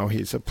mouth. You know,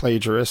 he's a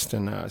plagiarist.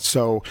 And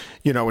so,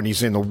 when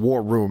he's in the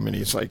war room and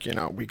he's like,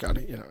 we got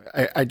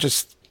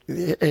to,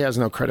 he has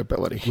no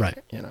credibility. Right.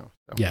 So.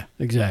 Yeah,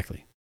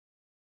 exactly.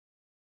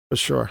 For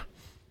sure.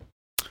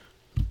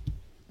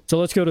 So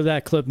let's go to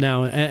that clip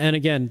now. And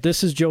again,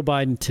 this is Joe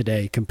Biden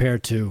today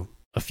compared to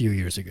a few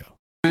years ago.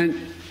 And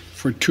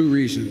for 2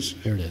 reasons.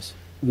 Here it is.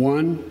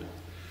 1,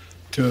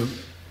 2,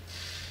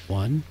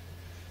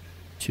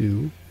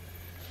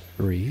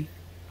 3.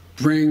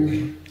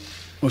 Bring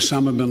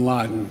Osama bin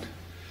Laden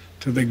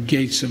to the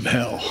gates of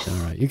hell.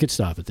 All right, you could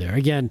stop it there.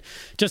 Again,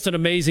 just an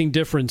amazing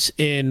difference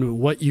in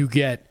what you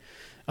get.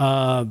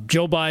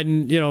 Joe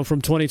Biden,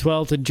 from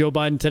 2012 to Joe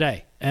Biden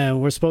today.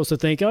 And we're supposed to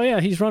think, oh, yeah,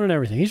 he's running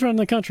everything. He's running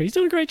the country. He's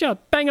doing a great job.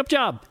 Bang up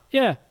job.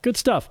 Yeah, good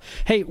stuff.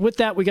 Hey, with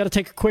that, we got to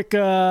take a quick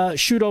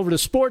shoot over to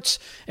sports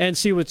and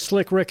see what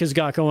Slick Rick has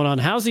got going on.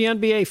 How's the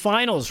NBA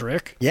Finals,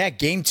 Rick? Yeah,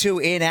 Game 2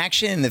 in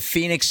action in the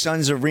Phoenix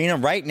Suns Arena.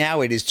 Right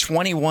now, it is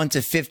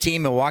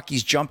 21-15.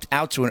 Milwaukee's jumped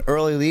out to an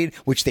early lead,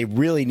 which they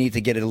really need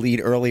to get a lead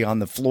early on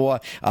the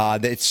floor.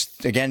 It's,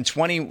 again,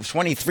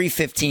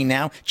 23-15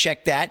 now.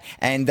 Check that.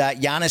 And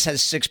Giannis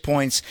has 6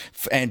 points,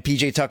 and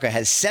P.J. Tucker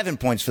has 7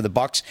 points for the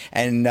Bucks.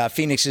 And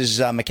Phoenix's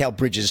Mikal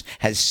Bridges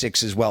has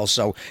 6 as well.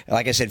 So,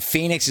 like I said,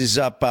 Phoenix is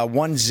up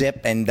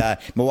 1-0, and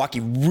Milwaukee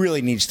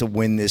really needs to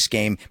win this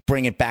game,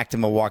 bring it back to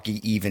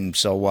Milwaukee even.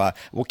 So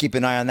we'll keep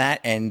an eye on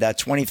that. And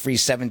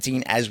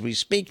 23-17 as we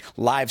speak,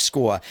 live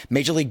score.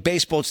 Major League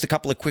Baseball, just a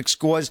couple of quick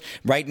scores.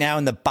 Right now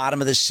in the bottom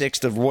of the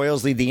 6th, the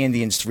Royals lead the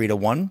Indians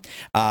 3-1.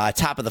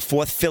 Top of the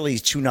 4th,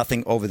 Phillies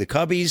 2-0 over the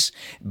Cubbies.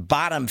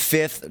 Bottom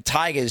 5th,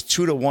 Tigers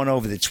 2-1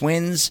 over the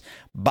Twins.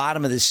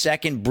 Bottom of the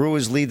 2nd,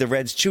 Brewers lead the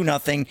Reds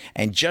 2-0,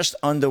 and just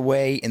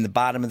underway in the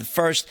bottom of the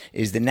 1st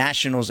is the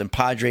Nationals and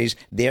Padres.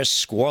 They're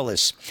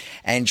scoreless.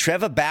 And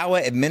Trevor Bauer,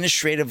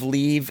 administrative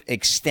leave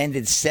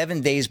extended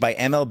 7 days by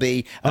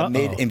MLB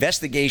amid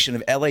investigation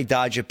of LA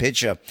Dodger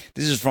pitcher.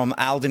 This is from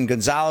Alden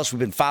Gonzalez. We've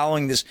been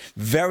following this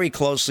very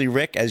closely,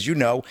 Rick. As you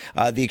know,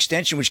 the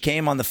extension, which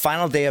came on the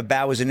final day of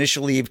Bauer's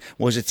initial leave,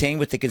 was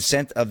attained with the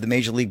consent of the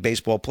Major League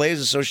Baseball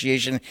Players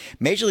Association.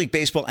 Major League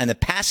Baseball and the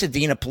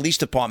Pasadena Police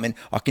Department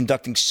are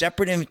conducting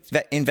separate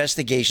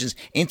investigations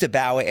into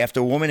Bauer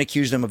after a woman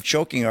accused him of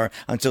choking her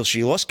until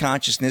she lost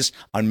consciousness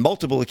on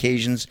multiple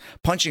occasions,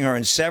 punching her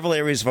in several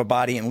areas of her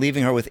body, and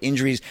leaving her with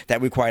injuries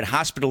that required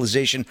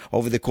hospitalization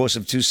over the course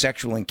of 2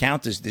 sexual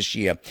encounters this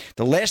year,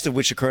 the last of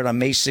which occurred on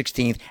May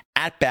 16th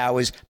at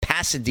Bauer's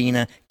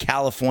Pasadena,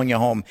 California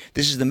home.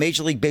 This is the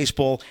Major League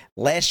Baseball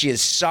last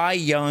year's Cy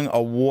Young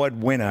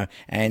Award winner,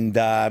 and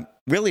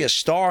really a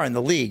star in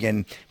the league,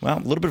 and, well, a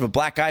little bit of a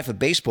black eye for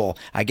baseball.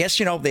 I guess,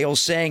 the old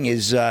saying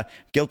is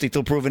guilty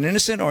till proven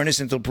innocent, or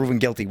innocent till proven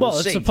guilty. We'll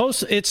see.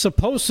 It's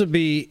supposed to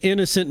be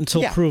innocent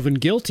until proven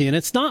guilty, and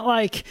it's not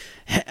like,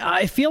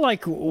 I feel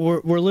like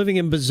we're living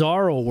in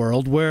bizarro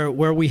world where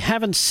we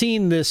haven't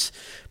seen this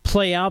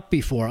play out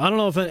before. I don't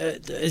know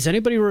if does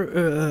anybody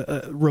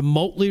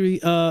remotely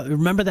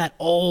remember that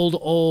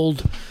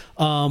old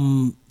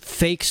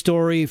fake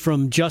story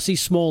from Jussie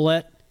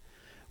Smollett,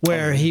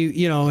 where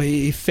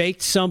he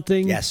faked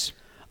something. Yes.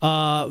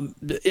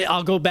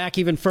 I'll go back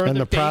even further. And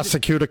the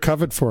prosecutor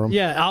covered for him.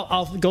 Yeah,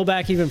 I'll go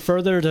back even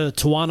further to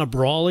Tawana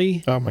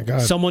Brawley. Oh, my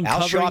God. Someone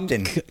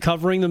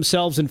covering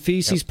themselves in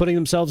feces, putting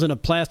themselves in a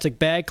plastic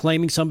bag,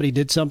 claiming somebody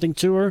did something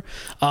to her.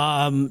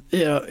 I've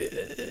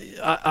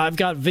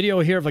got video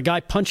here of a guy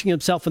punching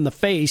himself in the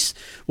face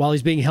while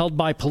he's being held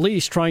by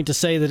police, trying to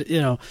say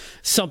that,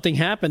 something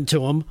happened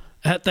to him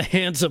at the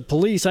hands of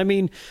police. I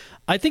mean,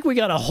 I think we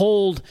got to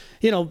hold,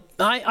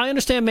 I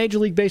understand Major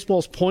League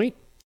Baseball's point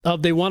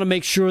of they want to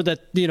make sure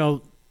that, they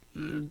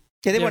want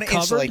to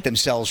insulate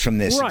themselves from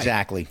this. Right.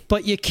 Exactly.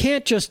 But you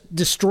can't just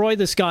destroy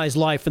this guy's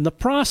life in the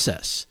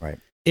process. Right.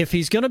 If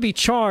he's going to be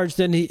charged,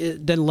 then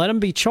let him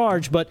be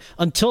charged. But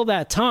until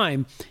that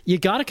time, you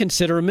got to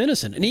consider him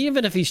innocent. And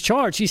even if he's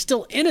charged, he's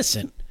still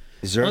innocent.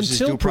 Deserves his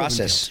due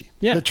process.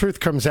 Yeah. The truth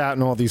comes out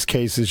in all these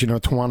cases.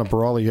 Tawana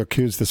Brawley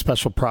accused the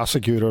special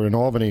prosecutor in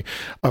Albany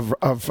of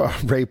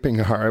raping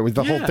her.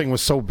 The whole thing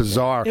was so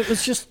bizarre. It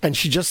was just, and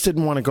she just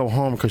didn't want to go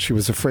home because she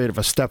was afraid of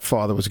a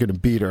stepfather was going to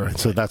beat her. And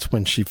so that's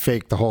when she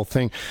faked the whole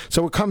thing.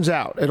 So it comes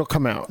out. It'll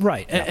come out.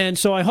 Right. Yeah. And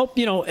so I hope,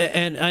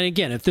 and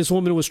again, if this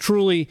woman was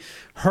truly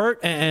hurt,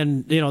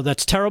 and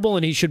that's terrible,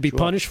 and he should be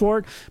punished for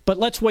it. But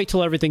let's wait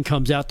till everything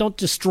comes out. Don't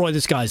destroy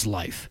this guy's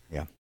life.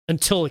 Yeah.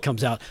 Until it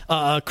comes out,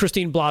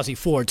 Christine Blasey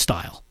Ford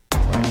style.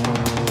 All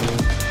right.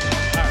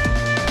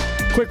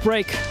 Quick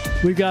break.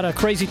 We've got a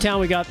crazy town.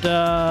 We got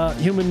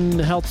Human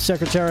Health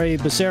Secretary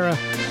Becerra.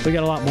 We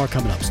got a lot more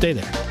coming up. Stay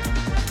there.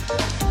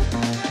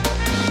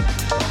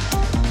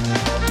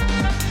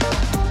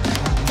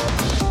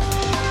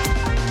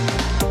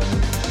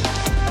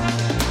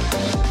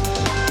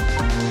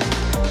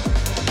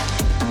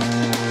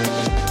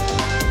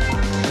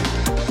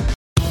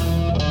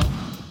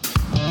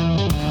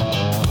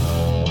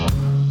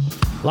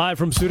 Live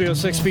from Studio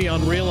 6B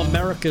on Real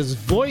America's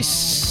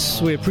Voice.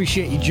 We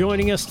appreciate you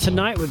joining us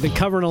tonight. We've been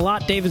covering a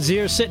lot. David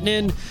Zier sitting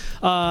in,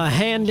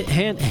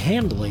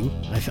 handling.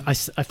 I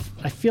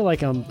feel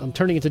like I'm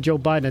turning into Joe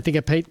Biden. I think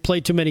I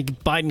played too many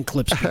Biden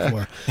clips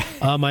before.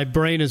 My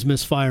brain is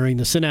misfiring.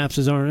 The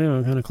synapses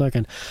aren't kind of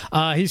clicking.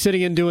 He's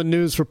sitting in doing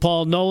news for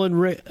Paul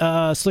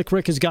Nolan. Slick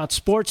Rick has got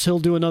sports. He'll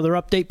do another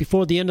update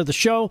before the end of the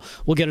show.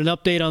 We'll get an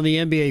update on the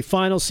NBA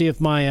Finals, see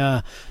if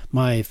my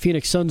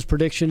Phoenix Suns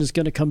prediction is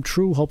going to come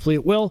true. Hopefully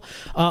it will.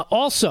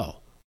 Also,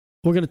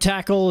 we're going to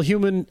tackle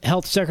Human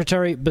Health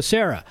Secretary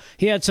Becerra.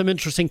 He had some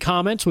interesting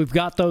comments. We've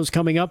got those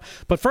coming up.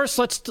 But first,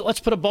 let's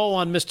put a bow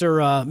on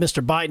Mr.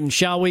 Biden,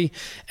 shall we?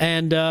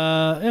 And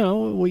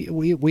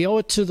we owe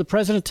it to the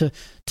president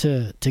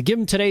to give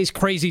him today's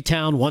Crazy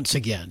Town once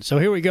again. So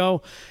here we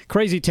go.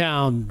 Crazy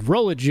Town.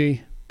 Roll it,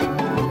 G.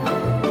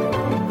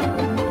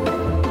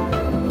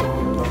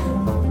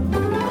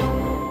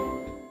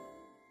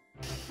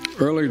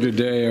 Earlier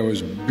today, I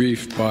was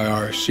briefed by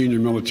our senior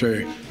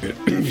military.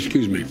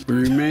 Excuse me.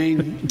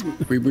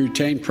 We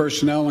retain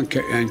personnel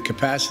and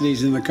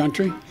capacities in the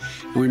country,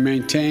 and we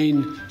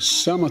maintain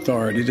some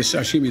authority.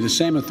 The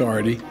same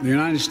authority. The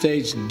United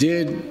States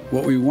did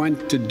what we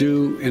went to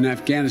do in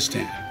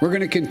Afghanistan. We're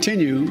going to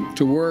continue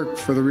to work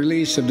for the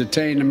release of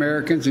detained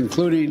Americans,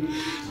 including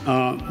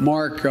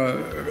Mark.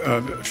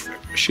 What's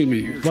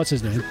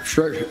his name?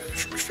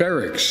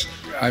 Ferrix.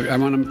 I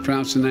want to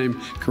pronounce the name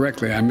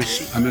correctly. I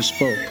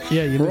misspoke.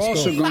 Yeah, you We're misspoke.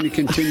 Also going to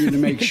continue to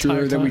make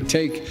sure that we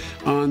take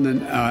on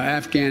the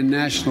Afghan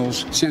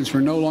nationals. Since we're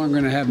no longer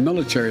going to have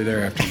military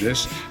there after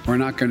this, we're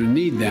not going to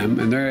need them,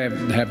 and they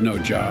have no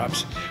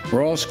jobs.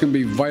 We're also going to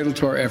be vital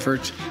to our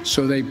efforts.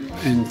 So they've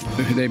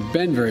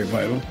been very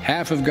vital.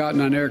 Half have gotten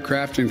on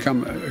aircraft and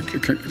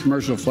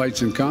commercial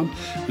flights and come.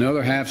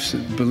 Another half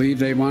believe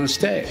they want to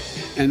stay.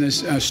 And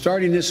this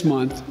starting this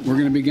month, we're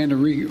going to begin to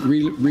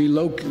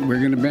relocate. We're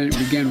going to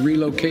begin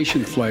relocation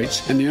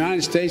flights. And the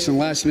United States and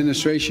the last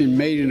administration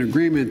made an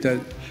agreement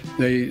that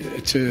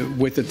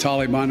with the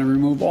Taliban to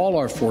remove all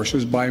our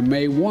forces by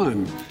May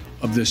 1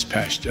 of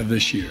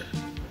this year.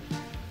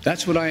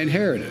 That's what I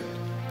inherited.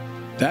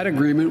 That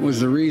agreement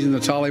was the reason the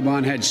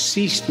Taliban had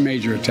ceased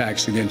major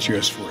attacks against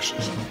U.S.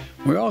 forces.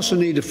 We also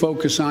need to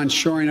focus on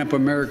shoring up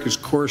America's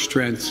core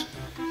strengths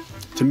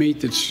to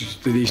meet the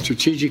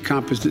strategic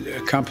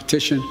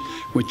competition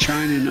with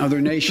China and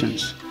other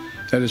nations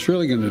that is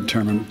really going to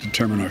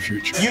determine our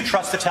future. Do you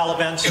trust the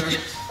Taliban, sir?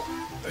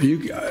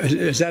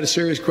 Is that a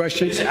serious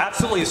question? It's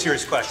absolutely a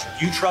serious question.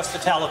 Do you trust the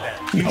Taliban?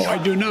 No, I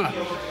do not.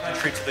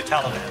 Country to the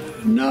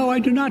Taliban? No, I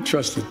do not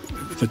trust the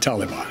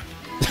Taliban.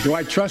 Do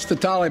I trust the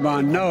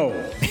Taliban? No.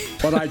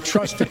 But I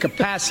trust the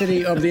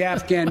capacity of the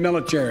Afghan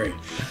military,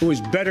 who is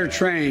better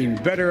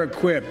trained, better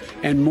equipped,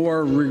 and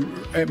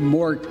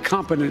more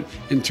competent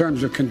in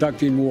terms of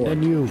conducting war.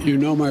 And you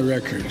know my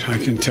record. I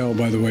can tell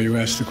by the way you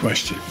asked the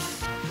question.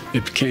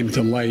 It came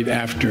to light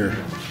after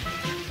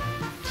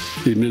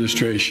the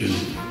administration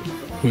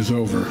was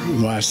over,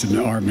 lasted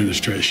our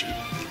administration.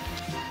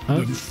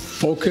 The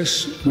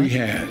focus we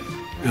had,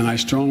 and I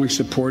strongly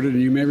supported,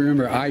 and you may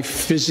remember, I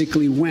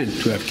physically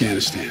went to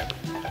Afghanistan.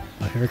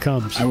 Oh, here it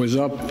comes. I was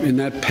up in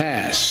that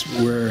pass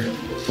where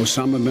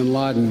Osama bin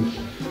Laden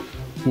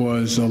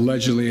was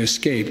allegedly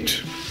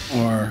escaped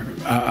or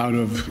out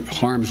of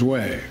harm's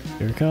way.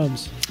 Here it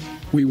comes.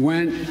 We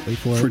went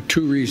for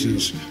 2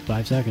 reasons.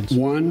 5 seconds.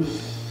 1,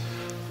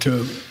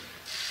 to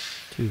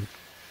 2,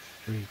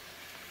 3,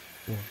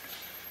 4,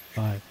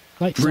 5.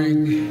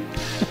 Bring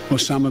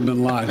Osama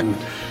bin Laden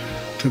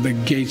to the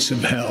gates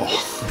of hell,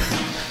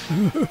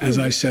 as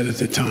I said at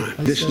the time.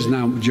 This is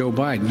now Joe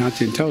Biden, not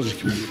the intelligence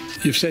community.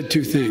 You've said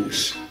 2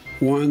 things.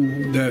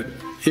 1, that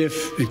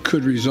if it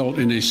could result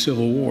in a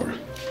civil war,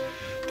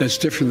 that's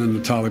different than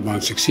the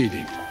Taliban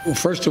succeeding. Well,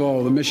 first of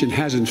all, the mission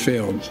hasn't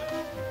failed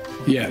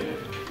yet.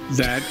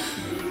 That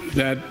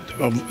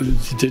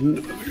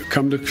didn't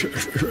come to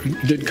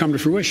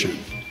fruition.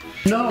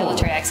 No.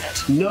 Military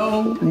exit.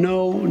 No.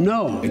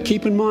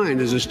 Keep in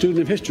mind, as a student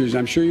of history, as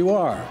I'm sure you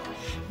are,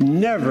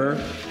 never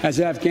has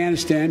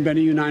Afghanistan been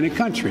a united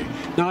country.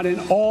 Not in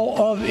all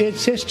of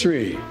its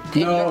history.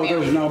 No,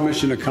 there's no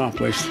mission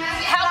accomplished.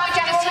 How would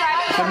you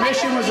describe The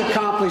mission was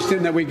accomplished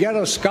in that we got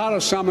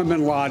Osama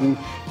bin Laden,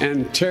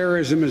 and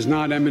terrorism is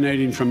not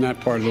emanating from that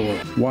part of the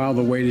world. While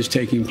the wait is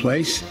taking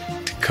place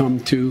to come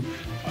to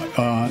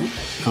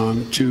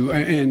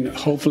and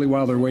hopefully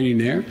while they're waiting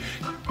there.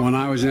 When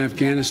I was in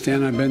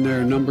Afghanistan, I've been there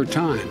a number of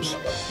times.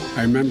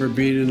 I remember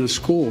being in a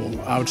school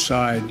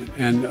outside,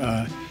 and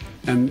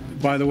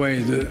by the way,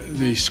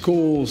 the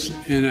schools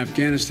in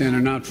Afghanistan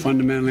are not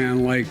fundamentally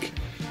unlike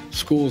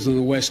schools on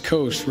the West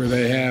Coast, where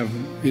they have,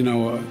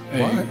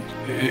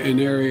 an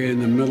area in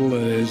the middle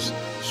that is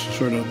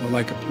sort of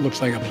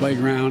looks like a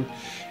playground,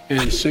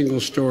 and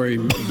single-story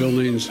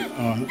buildings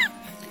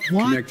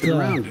connected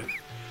around it.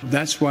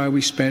 That's why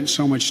we spent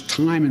so much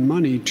time and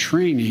money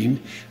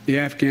training the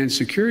Afghan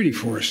security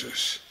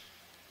forces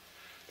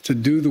to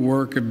do the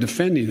work of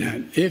defending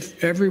that.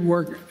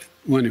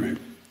 Anyway,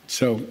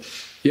 so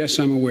yes,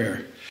 I'm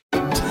aware.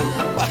 All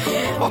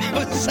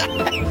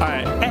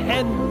right,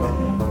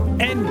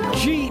 and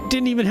G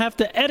didn't even have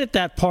to edit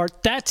that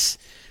part. That's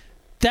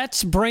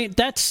brain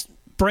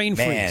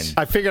freeze.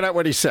 I figured out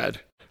what he said.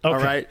 Okay. All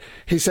right,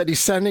 he said he's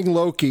sending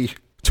Loki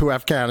to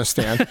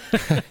Afghanistan,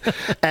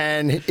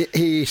 and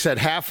he said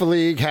half a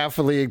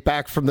league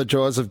back from the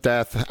jaws of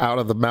death, out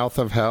of the mouth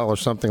of hell, or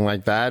something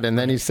like that. And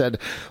then he said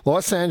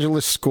Los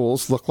Angeles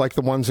schools look like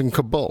the ones in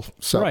Kabul.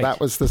 So right.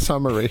 That was the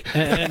summary.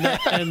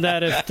 and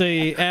that if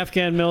the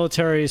Afghan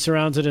military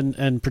surrounds it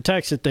and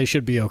protects it, they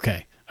should be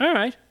okay. All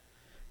right,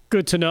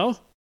 good to know.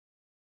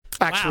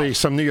 Actually,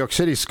 some New York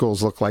City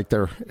schools look like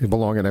they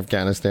belong in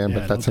Afghanistan,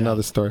 but that's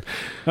another story.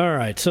 All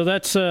right, so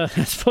that's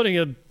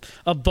putting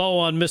a bow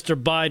on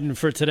Mr. Biden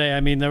for today.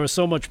 I mean, there was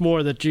so much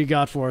more that G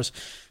got for us.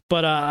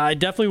 But I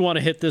definitely want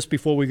to hit this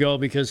before we go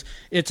because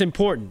it's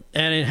important,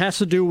 and it has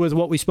to do with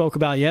what we spoke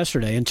about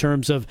yesterday in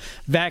terms of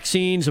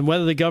vaccines and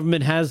whether the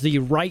government has the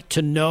right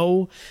to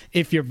know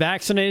if you're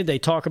vaccinated. They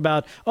talk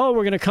about, we're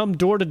going to come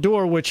door to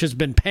door, which has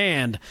been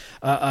panned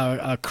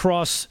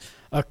across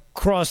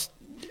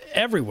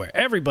everywhere.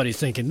 Everybody's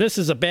thinking this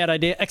is a bad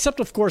idea, except,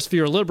 of course, if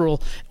you're a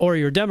liberal or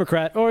you're a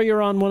Democrat or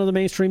you're on one of the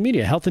mainstream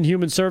media. Health and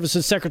Human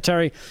Services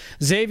Secretary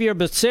Xavier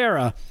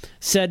Becerra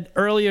said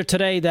earlier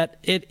today that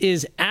it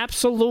is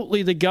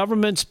absolutely the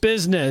government's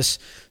business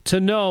to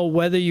know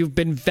whether you've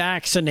been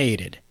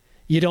vaccinated.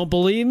 You don't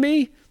believe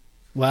me?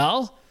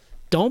 Well,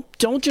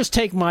 don't just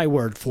take my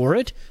word for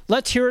it.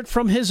 Let's hear it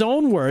from his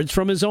own words,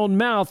 from his own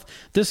mouth.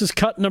 This is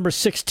cut number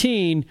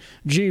 16.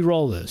 G,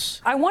 roll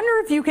this. I wonder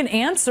if you can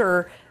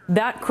answer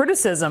that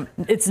criticism.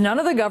 It's none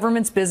of the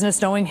government's business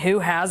knowing who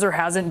has or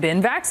hasn't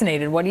been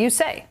vaccinated. What do you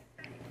say?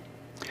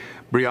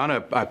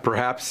 Brianna,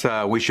 perhaps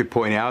we should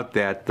point out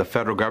that the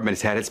federal government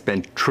has had to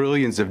spend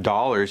trillions of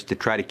dollars to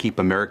try to keep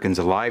Americans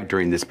alive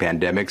during this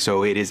pandemic.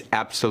 So it is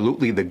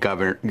absolutely the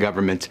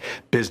government's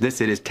business.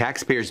 It is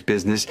taxpayers'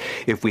 business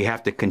if we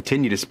have to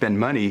continue to spend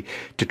money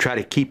to try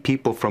to keep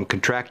people from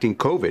contracting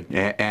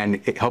COVID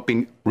and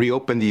helping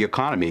reopen the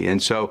economy.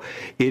 And so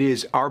it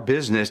is our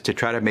business to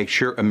try to make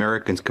sure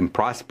Americans can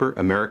prosper,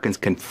 Americans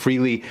can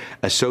freely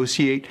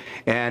associate,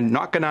 and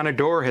knocking on a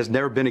door has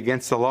never been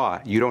against the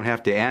law. You don't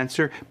have to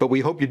answer, but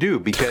we hope you do,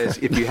 because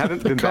if you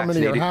haven't been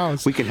vaccinated,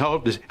 we can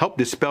help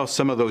dispel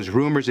some of those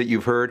rumors that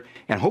you've heard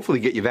and hopefully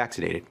get you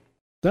vaccinated.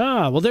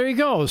 Well, there you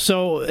go.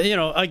 So,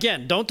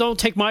 again, don't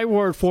take my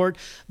word for it.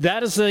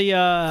 That is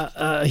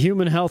the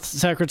Human Health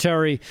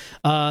Secretary,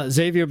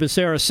 Xavier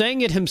Becerra,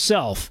 saying it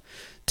himself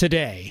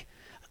today.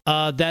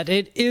 That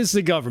it is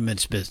the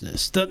government's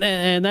business.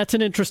 And that's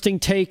an interesting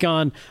take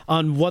on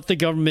what the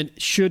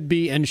government should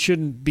be and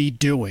shouldn't be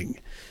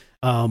doing.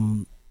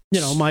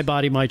 My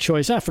body, my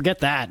choice. Forget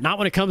that. Not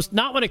when it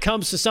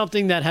comes to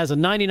something that has a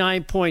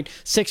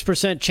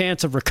 99.6%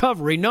 chance of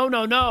recovery.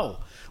 No.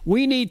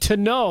 We need to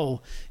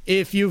know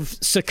if you've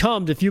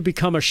succumbed, if you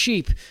become a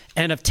sheep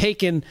and have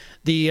taken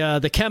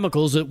the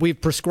chemicals that we've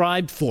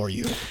prescribed for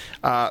you.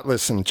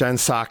 Listen, Jen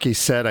Psaki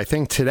said, I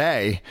think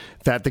today,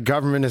 that the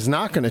government is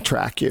not going to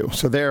track you.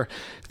 So they're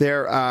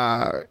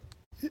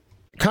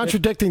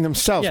contradicting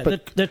themselves. Yeah,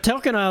 but they're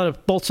talking out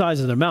of both sides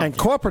of their mouth. And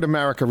corporate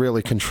America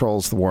really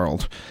controls the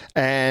world.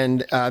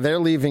 And they're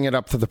leaving it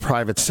up to the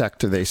private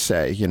sector, they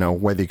say,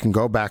 whether you can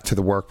go back to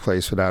the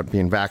workplace without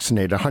being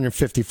vaccinated.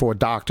 154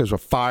 doctors were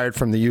fired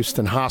from the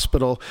Houston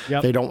hospital.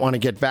 Yep. They don't want to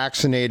get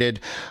vaccinated.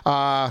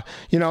 And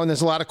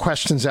there's a lot of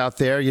questions out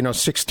there.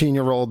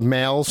 16-year-old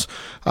males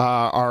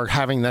are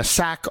having the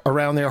sac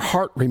around their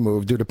heart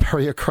removed due to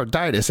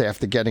pericarditis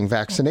after getting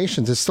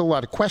vaccinations. There's still a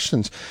lot of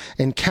questions.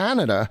 In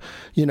Canada,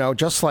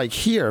 just like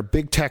here,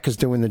 big tech is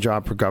doing the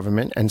job for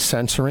government and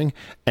censoring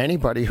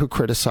anybody who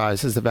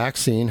criticizes the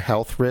vaccine,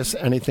 health risks,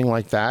 anything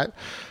like that.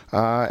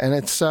 And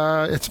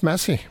it's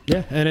messy.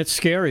 Yeah, and it's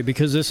scary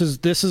because this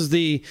is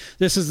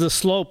the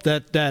slope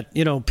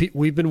that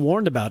we've been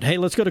warned about. Hey,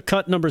 let's go to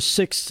cut number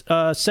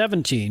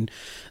 17.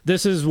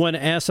 This is when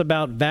asked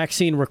about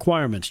vaccine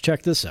requirements.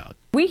 Check this out.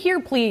 We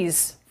hear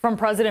pleas from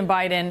President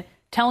Biden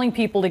telling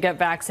people to get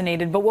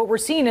vaccinated, but what we're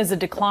seeing is a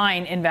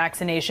decline in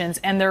vaccinations,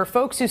 and there are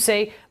folks who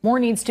say more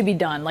needs to be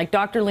done, like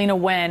Dr. Lena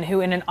Wen, who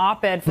in an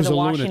op-ed for the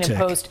Washington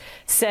Post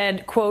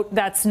said, quote,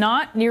 "That's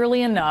not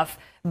nearly enough.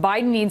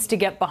 Biden needs to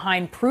get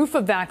behind proof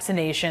of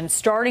vaccination,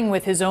 starting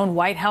with his own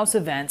White House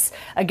events.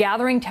 A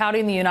gathering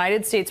touting the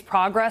United States'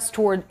 progress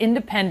toward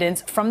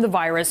independence from the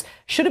virus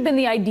should have been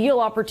the ideal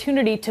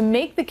opportunity to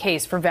make the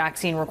case for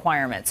vaccine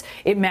requirements.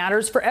 It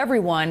matters for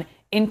everyone,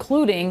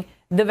 including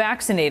the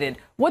vaccinated."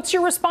 What's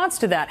your response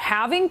to that?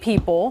 Having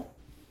people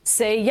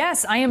say,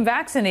 yes, I am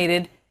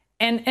vaccinated,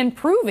 and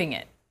proving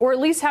it, or at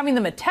least having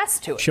them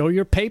attest to it. Show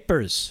your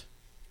papers.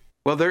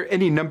 Well, there are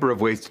any number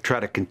of ways to try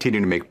to continue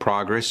to make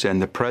progress,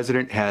 and the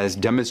president has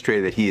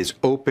demonstrated that he is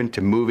open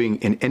to moving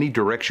in any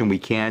direction we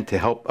can to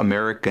help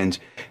Americans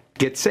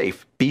get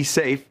safe, be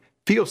safe,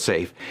 feel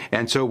safe.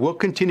 And so we'll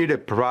continue to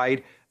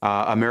provide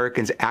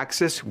Americans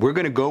access. We're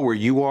going to go where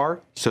you are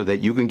so that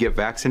you can get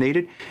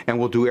vaccinated, and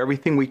we'll do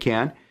everything we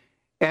can.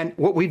 And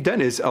what we've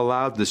done is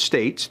allowed the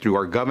states, through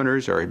our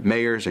governors, our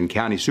mayors, and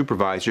county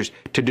supervisors,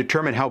 to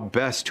determine how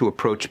best to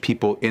approach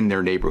people in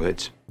their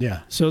neighborhoods.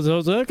 Yeah, so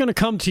they're going to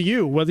come to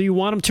you, whether you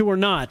want them to or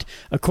not,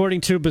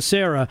 according to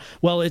Becerra.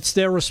 Well, it's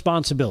their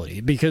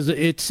responsibility because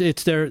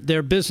it's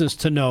their business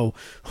to know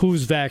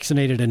who's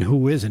vaccinated and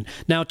who isn't.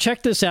 Now,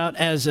 check this out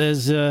as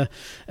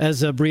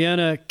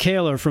Brianna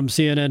Kaler from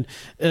CNN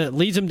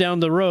leads them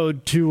down the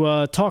road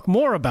to talk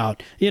more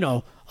about,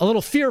 a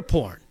little fear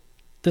porn.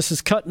 This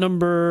is cut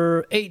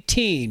number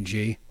 18,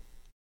 G.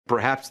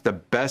 Perhaps the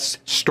best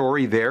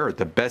story there,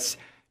 the best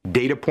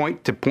data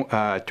point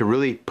to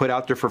really put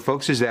out there for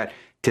folks is that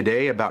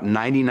today about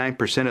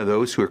 99% of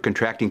those who are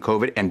contracting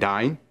COVID and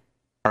dying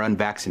are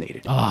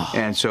unvaccinated. Oh,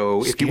 and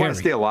so if you want to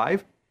stay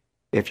alive,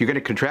 if you're going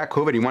to contract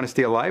COVID, you want to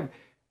stay alive,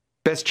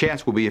 best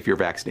chance will be if you're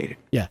vaccinated.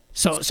 Yeah.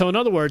 So in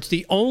other words,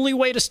 the only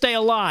way to stay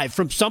alive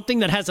from something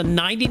that has a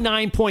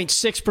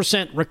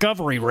 99.6%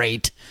 recovery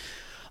rate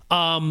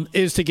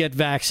is to get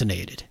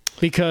vaccinated,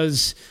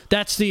 because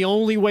that's the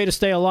only way to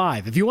stay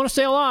alive. If you want to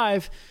stay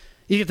alive,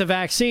 you get the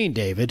vaccine,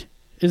 David.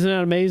 Isn't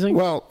that amazing?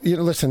 Well,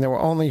 listen, there were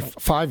only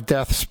 5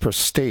 deaths per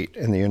state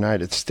in the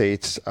United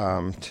States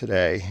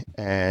today,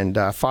 and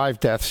 5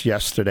 deaths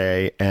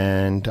yesterday.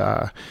 And,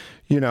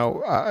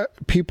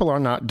 people are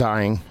not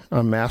dying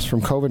en masse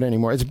from COVID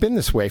anymore. It's been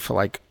this way for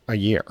like a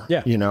year,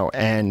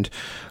 and,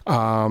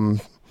 I'm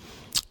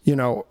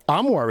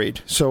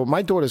worried. So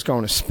my daughter's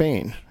going to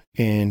Spain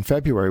in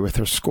February with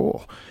her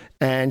school,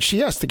 and she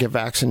has to get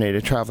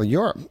vaccinated to travel to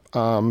Europe.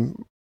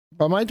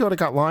 But my daughter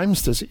got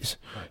Lyme's disease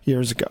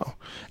years ago,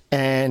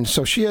 and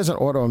so she has an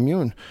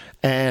autoimmune.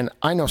 And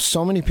I know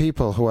so many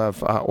people who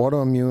have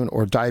autoimmune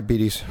or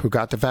diabetes who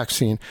got the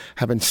vaccine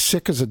have been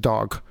sick as a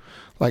dog,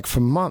 like for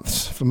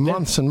months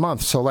and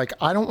months. So,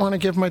 I don't want to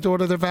give my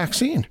daughter the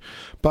vaccine.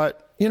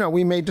 But,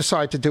 we may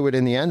decide to do it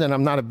in the end, and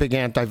I'm not a big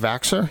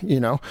anti-vaxxer,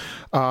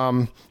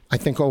 I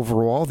think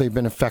overall they've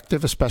been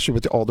effective, especially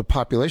with the older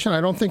population.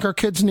 I don't think our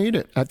kids need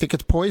it. I think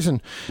it's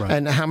poison. Right.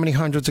 And how many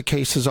hundreds of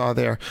cases are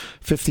there?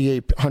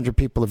 5,800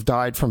 people have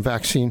died from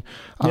vaccine.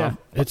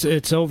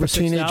 It's over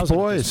 6,000. Teenage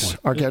boys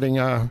are getting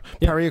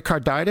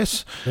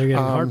pericarditis. They're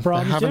getting heart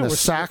problems. They're having the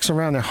sacs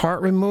around their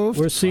heart removed.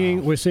 We're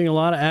seeing a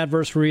lot of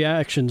adverse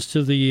reactions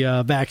to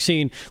the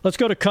vaccine. Let's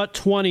go to cut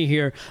 20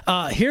 here.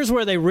 Here's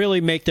where they really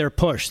make their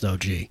push, though,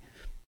 G.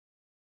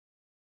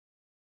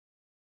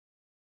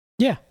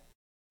 Yeah.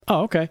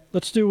 Oh, okay.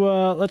 Let's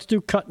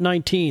do cut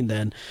 19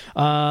 then.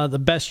 The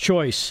best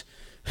choice.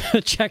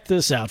 Check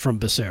this out from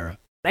Becerra.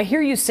 I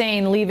hear you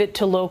saying leave it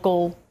to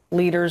local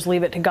leaders,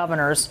 leave it to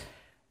governors.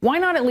 Why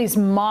not at least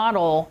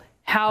model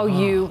how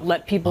you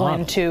let people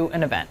into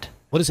an event?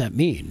 What does that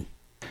mean?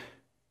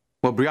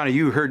 Well, Brianna,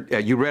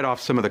 you read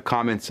off some of the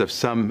comments of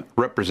some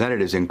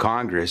representatives in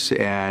Congress,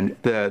 and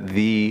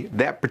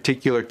that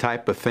particular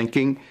type of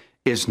thinking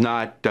is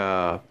not.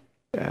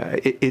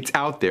 It's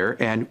out there,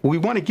 and we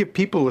want to give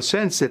people a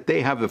sense that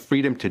they have the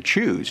freedom to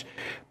choose,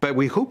 but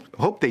we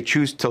hope they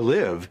choose to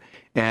live,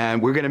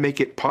 and we're going to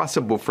make it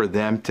possible for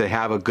them to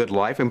have a good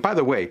life. And by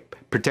the way,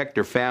 protect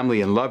their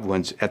family and loved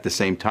ones at the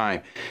same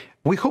time.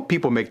 We hope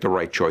people make the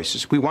right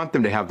choices. We want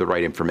them to have the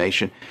right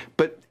information,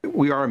 but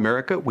we are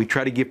America. We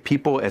try to give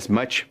people as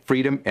much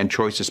freedom and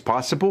choice as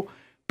possible.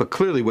 But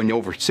clearly, when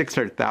over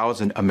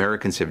 600,000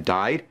 Americans have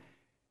died,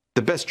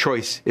 the best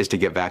choice is to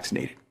get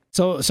vaccinated.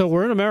 So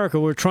we're in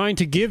America. We're trying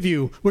to give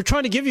you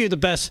the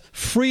best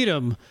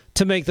freedom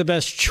to make the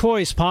best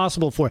choice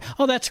possible for it.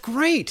 Oh, that's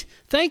great.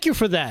 Thank you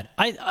for that.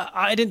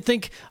 I didn't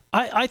think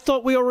I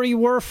thought we already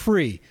were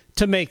free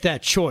to make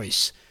that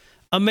choice.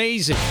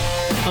 Amazing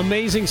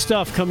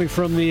stuff coming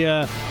from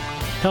the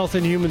Health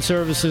and Human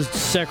Services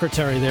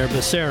Secretary there,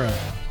 Becerra.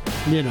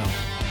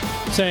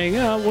 Saying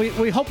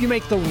we hope you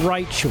make the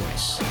right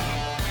choice,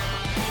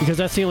 because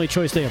that's the only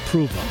choice they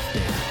approve of,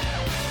 Dave.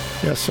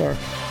 Yes, sir.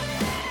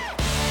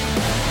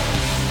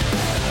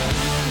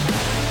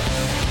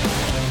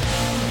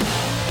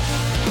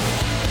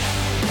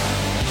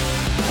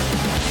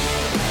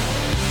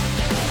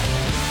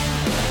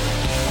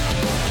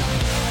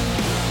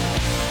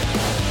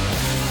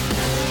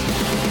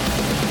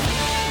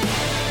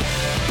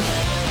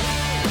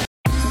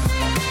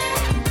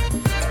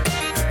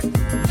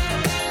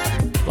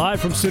 Live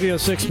from Studio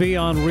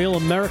 6B on Real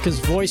America's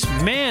Voice.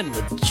 Man,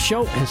 the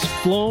show has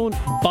flown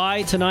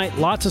by tonight.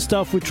 Lots of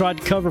stuff we tried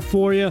to cover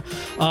for you.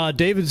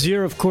 David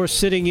Zier, of course,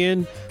 sitting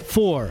in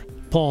for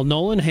Paul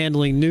Nolan,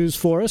 handling news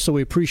for us, so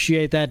we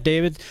appreciate that,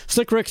 David.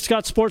 Slick Rick's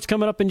got sports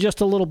coming up in just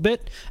a little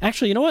bit.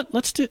 Actually, you know what?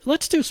 Let's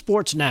do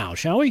sports now,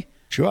 shall we?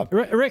 Sure.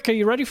 Rick, are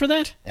you ready for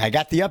that? I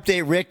got the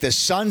update, Rick. The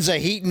Suns are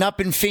heating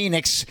up in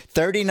Phoenix,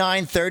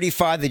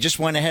 39-35. They just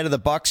went ahead of the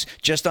Bucks,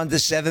 just under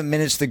 7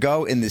 minutes to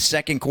go in the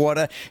second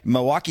quarter.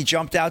 Milwaukee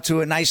jumped out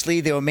to a nice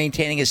lead. They were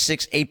maintaining a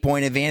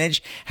 6-8-point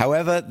advantage.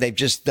 However, they've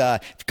just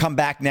come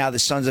back now. The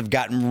Suns have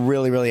gotten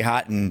really, really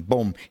hot, and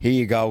boom, here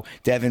you go.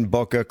 Devin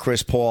Booker,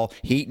 Chris Paul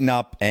heating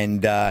up,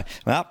 and,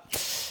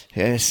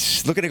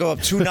 it's looking to go up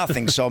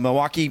 2-0. So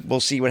Milwaukee, we'll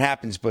see what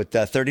happens. But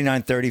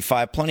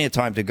 39-35, plenty of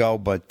time to go.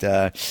 But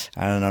I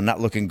don't know,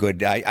 not looking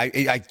good.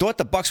 I thought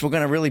the Bucks were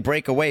going to really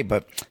break away,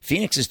 but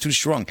Phoenix is too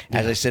strong,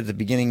 as I said at the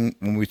beginning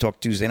when we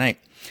talked Tuesday night.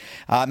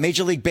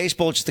 Major League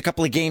Baseball, just a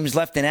couple of games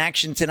left in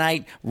action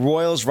tonight.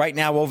 Royals right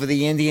now over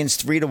the Indians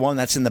 3-1.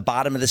 That's in the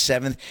bottom of the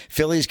 7th.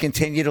 Phillies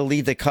continue to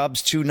lead the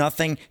Cubs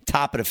 2-0.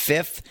 Top of the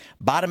 5th.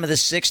 Bottom of the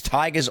 6th,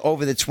 Tigers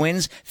over the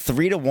Twins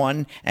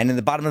 3-1. And in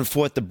the bottom of the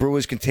 4th, the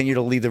Brewers continue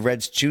to lead the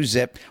Reds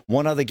 2-0.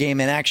 One other game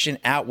in action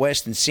out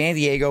west in San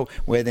Diego,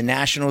 where the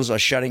Nationals are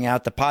shutting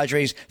out the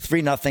Padres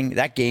 3-0.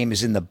 That game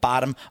is in the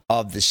bottom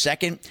of the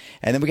 2nd.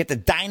 And then we get the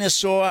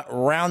Dinosaur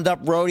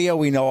Roundup Rodeo.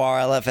 We know our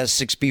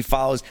LFS 6B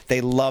followers.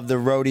 They love the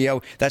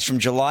rodeo. That's from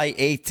July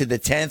 8th to the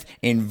 10th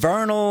in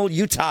Vernal,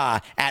 Utah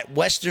at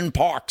Western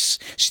Parks.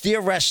 Steer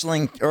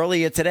wrestling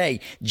earlier today.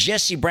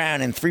 Jesse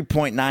Brown in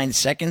 3.9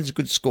 seconds.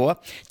 Good score.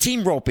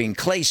 Team roping,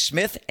 Clay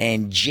Smith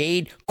and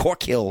Jade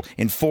Corkhill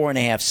in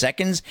 4.5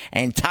 seconds.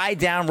 And tie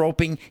down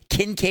roping,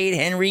 Kincaid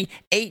Henry,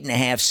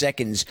 8.5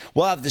 seconds.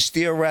 We'll have the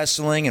steer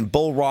wrestling and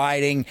bull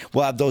riding.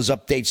 We'll have those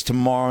updates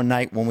tomorrow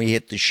night when we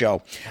hit the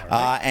show.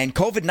 Right. And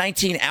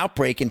COVID-19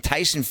 outbreak in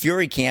Tyson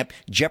Fury camp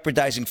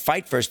jeopardizing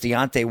fight versus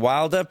Deontay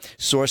Wilder,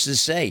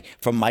 sources say,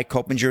 from Mike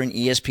Coppinger and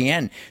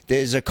ESPN.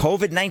 There's a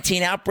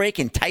COVID-19 outbreak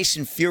in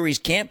Tyson Fury's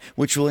camp,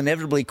 which will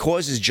inevitably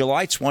cause his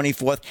July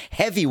 24th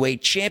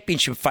heavyweight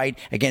championship fight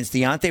against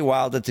Deontay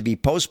Wilder to be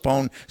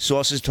postponed,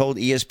 sources told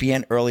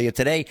ESPN earlier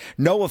today.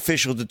 No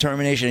official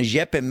determination has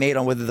yet been made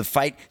on whether the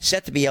fight,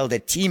 set to be held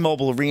at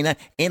T-Mobile Arena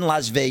in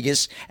Las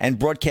Vegas and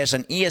broadcast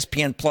on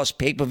ESPN Plus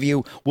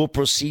pay-per-view, will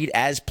proceed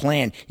as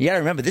planned. You got to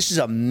remember, this is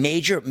a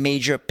major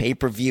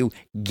pay-per-view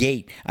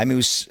gate. I mean, it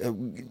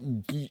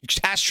was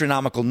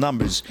astronomical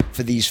numbers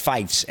for these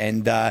fights,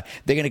 and they're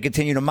going to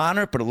continue to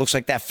monitor it, but it looks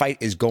like that fight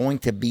is going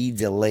to be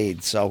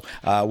delayed. So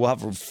we'll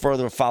have a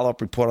further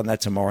follow-up report on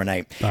that tomorrow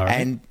night. Right.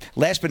 And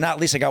last but not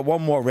least, I got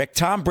one more, Rick.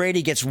 Tom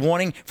Brady gets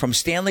warning from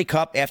Stanley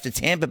Cup after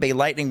Tampa Bay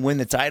Lightning win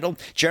the title.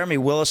 Jeremy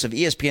Willis of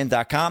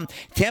ESPN.com.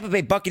 Tampa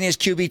Bay Buccaneers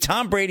QB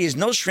Tom Brady is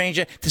no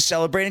stranger to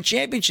celebrating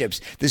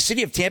championships. The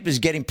city of Tampa is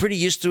getting pretty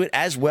used to it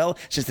as well,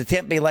 since the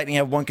Tampa Bay Lightning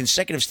have won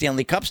consecutive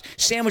Stanley Cups,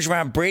 sandwiched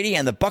around Brady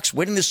and the Bucs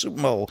winning the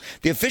Super Bowl.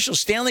 The official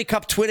Stanley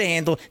Cup Twitter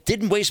handle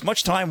didn't waste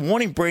much time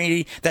warning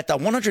Brady that the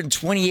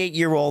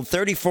 128-year-old,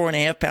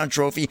 34.5-pound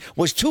trophy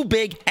was too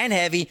big and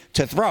heavy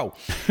to throw.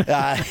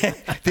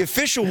 The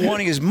official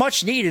warning is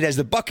much needed as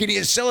the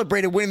Buccaneers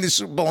celebrated winning the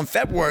Super Bowl in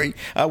February,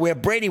 where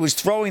Brady was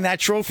throwing that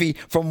trophy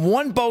from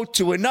one boat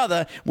to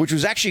another, which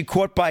was actually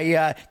caught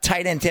by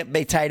Tampa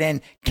Bay tight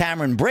end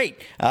Cameron Brate.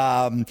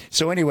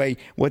 So anyway,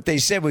 what they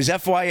said was, it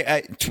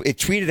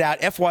tweeted out,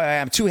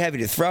 FYI, I'm too heavy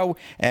to throw.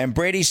 And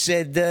Brady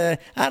said,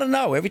 I don't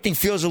know, everything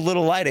feels a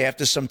little lighter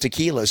after some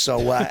tequila. So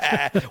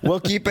we'll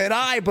keep an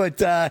eye. But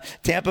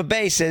Tampa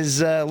Bay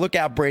says, look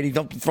out, Brady.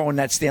 Don't be throwing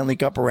that Stanley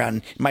Cup around.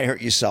 It might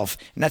hurt yourself.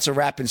 And that's a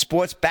wrap in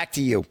sports. Back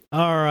to you.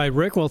 All right,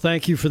 Rick. Well,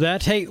 thank you for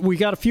that. Hey, we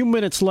got a few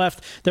minutes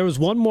left. There was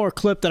one more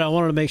clip that I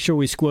wanted to make sure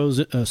we squoze.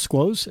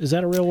 Is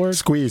that a real word?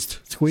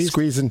 Squeezing.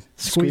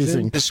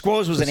 The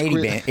squoze was an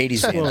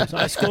 80s band.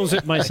 I squoze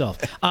it myself.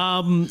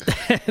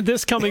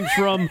 This coming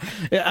from,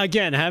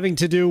 again, having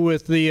to do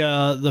with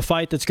the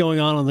fight that's going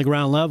on the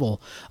ground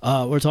level.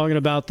 We're talking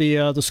about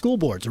the school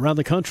boards around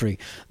the country.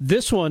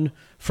 This one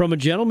from a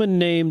gentleman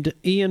named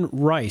Ian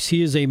Rice.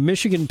 He is a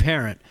Michigan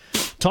parent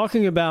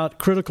talking about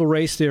critical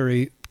race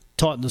theory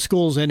taught in the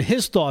schools and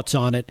his thoughts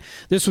on it.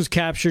 This was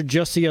captured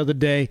just the other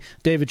day.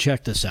 David,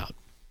 check this out.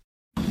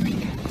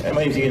 My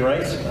name is Ian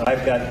Rice.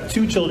 I've got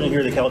 2 children here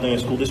at the Caledonia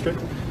School District.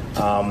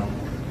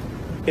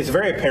 It's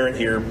very apparent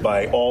here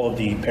by all of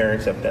the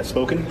parents that have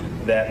spoken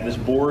that this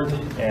board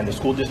and the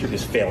school district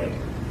is failing.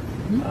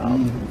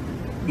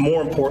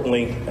 More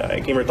importantly, I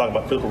came here to talk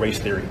about critical race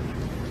theory.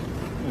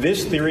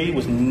 This theory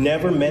was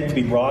never meant to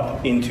be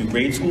brought into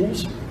grade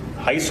schools,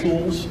 high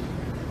schools,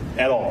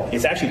 at all.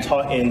 It's actually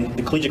taught in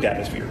the collegiate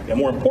atmosphere, and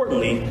more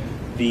importantly,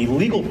 the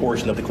legal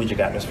portion of the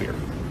collegiate atmosphere,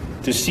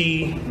 to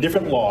see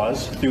different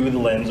laws through the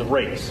lens of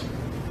race,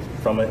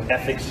 from an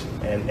ethics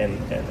and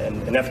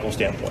an ethical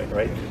standpoint,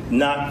 right?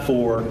 Not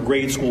for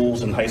grade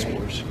schools and high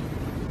schoolers.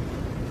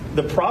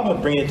 The problem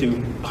with bringing it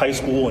to high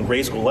school and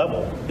grade school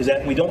level is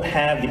that we don't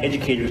have the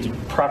educators to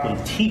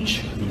properly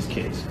teach these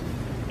kids.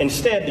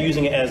 Instead, they're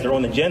using it as their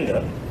own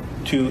agenda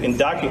to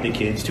indoctrinate the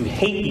kids to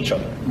hate each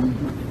other.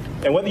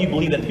 And whether you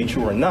believe that to be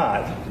true or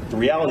not, the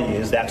reality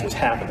is that's what's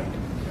happening.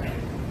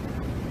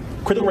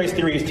 Critical race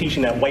theory is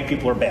teaching that white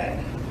people are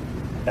bad.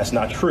 That's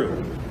not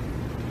true.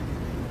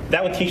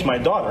 That would teach my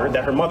daughter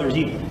that her mother is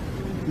evil.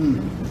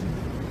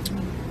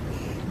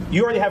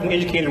 You already have an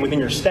educator within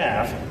your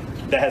staff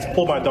that has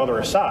pulled my daughter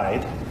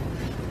aside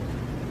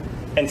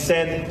and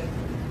said,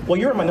 well,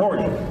 you're a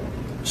minority,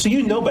 so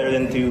you know better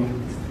than to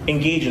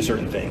engage in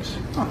certain things.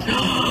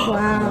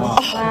 Wow.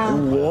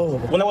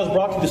 When I was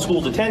brought to the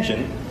school's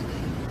attention,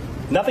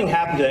 nothing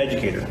happened to the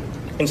educator.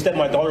 Instead,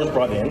 my daughter was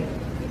brought in,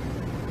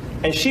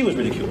 and she was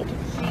ridiculed.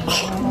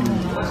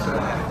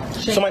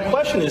 So my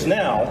question is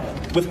now,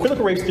 with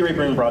critical race theory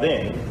being brought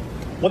in,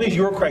 what is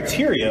your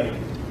criteria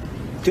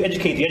to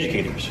educate the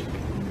educators?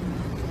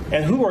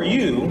 And who are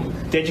you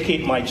to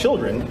educate my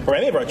children, or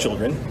any of our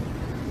children,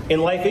 in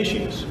life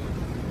issues?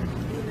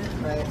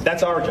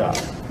 That's our job.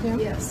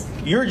 Yes.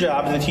 Your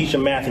job is to teach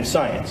them math and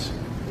science.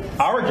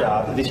 Our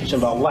job is to teach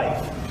them about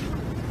life.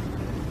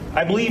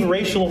 I believe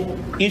racial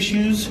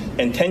issues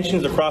and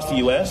tensions across the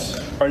U.S.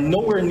 are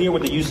nowhere near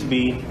what they used to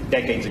be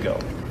decades ago.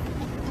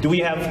 Do we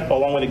have a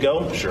long way to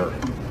go? Sure.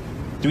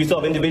 Do we still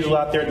have individuals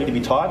out there that need to be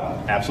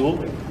taught?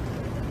 Absolutely.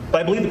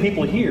 But I believe the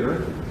people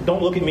here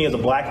don't look at me as a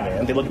black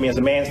man. They look at me as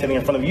a man standing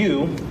in front of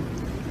you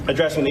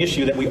addressing the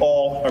issue that we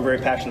all are very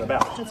passionate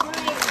about.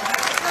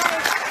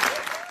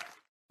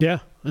 Yeah,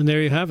 and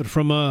there you have it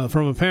from a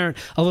parent.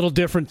 A little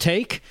different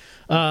take,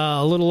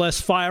 a little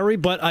less fiery,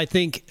 but I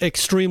think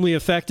extremely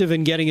effective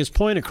in getting his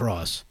point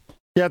across.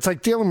 Yeah, it's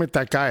like dealing with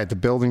that guy at the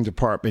building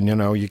department.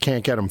 You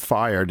can't get him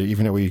fired,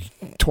 even though he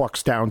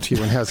talks down to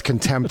you and has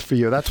contempt for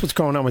you. That's what's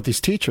going on with these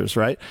teachers,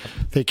 right?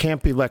 They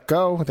can't be let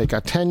go. They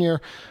got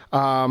tenure.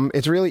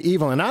 It's really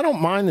evil. And I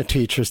don't mind the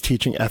teachers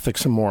teaching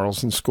ethics and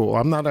morals in school.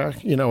 I'm not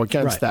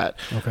against that.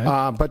 Okay.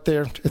 But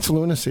it's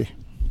lunacy.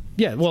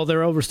 Yeah, well,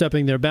 they're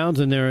overstepping their bounds,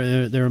 and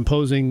they're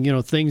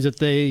imposing, things that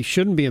they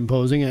shouldn't be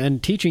imposing,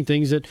 and teaching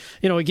things that,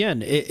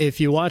 again,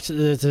 if you watch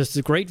this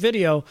great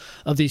video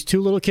of these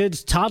two little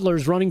kids,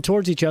 toddlers, running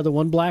towards each other,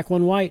 one black,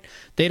 one white,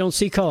 they don't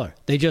see color.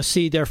 They just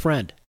see their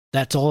friend.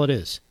 That's all it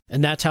is.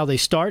 And that's how they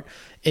start.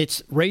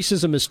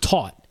 Racism is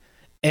taught,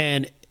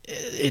 and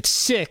it's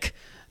sick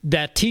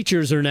that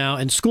teachers are now,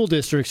 and school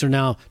districts are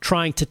now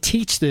trying to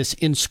teach this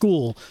in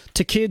school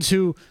to kids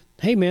who,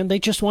 hey man, they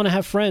just want to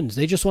have friends.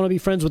 They just want to be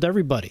friends with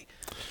everybody.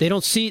 They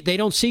don't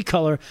see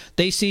color.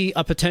 They see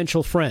a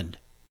potential friend.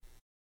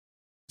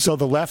 So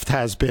the left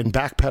has been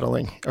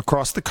backpedaling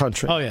across the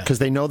country because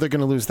they know they're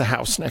going to lose the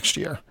House next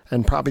year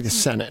and probably the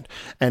Senate.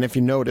 And if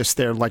you notice,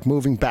 they're like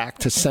moving back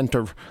to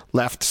center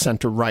left,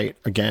 center right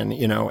again,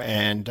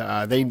 and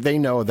they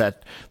know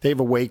that they've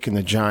awakened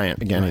the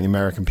giant again in the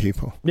American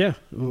people. Yeah,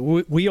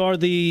 we are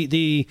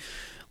the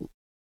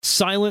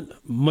silent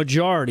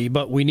majority,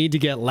 but we need to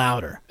get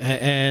louder.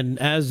 And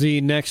as the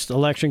next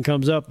election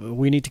comes up,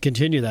 we need to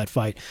continue that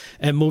fight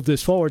and move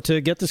this forward to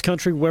get this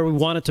country where we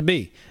want it to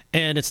be.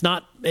 And it's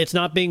not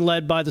being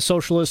led by the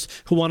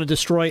socialists who want to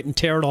destroy it and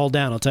tear it all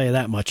down, I'll tell you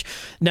that much.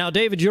 Now,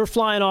 David, you're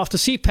flying off to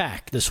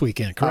CPAC this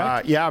weekend,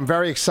 correct? Yeah, I'm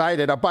very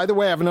excited. By the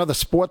way, I have another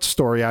sports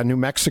story. New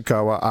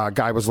Mexico, a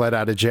guy was let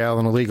out of jail,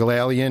 an illegal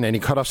alien, and he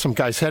cut off some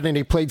guy's head and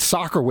he played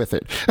soccer with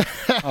it.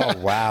 Oh,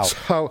 wow.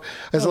 So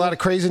there's a lot of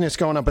craziness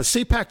going on. But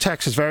CPAC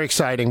Texas is very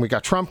exciting. We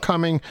got Trump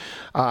coming.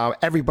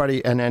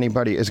 Everybody and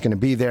anybody is going to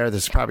be there.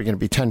 There's probably going to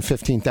be 10,000,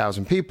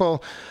 15,000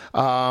 people.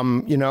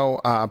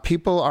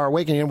 People are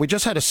awakening. We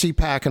just had a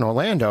CPAC in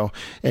Orlando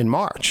in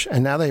March,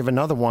 and now they have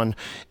another one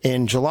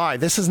in July.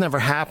 This has never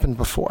happened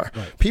before.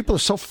 Right. People are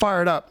so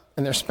fired up,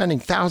 and they're spending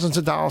thousands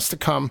of dollars to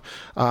come.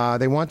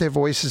 They want their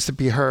voices to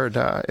be heard.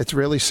 It's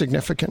really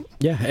significant.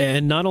 Yeah,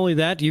 and not only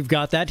that, you've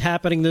got that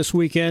happening this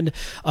weekend.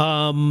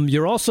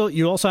 You also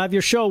have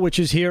your show, which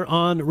is here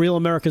on Real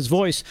America's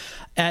Voice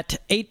at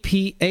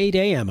 8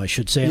 a.m., I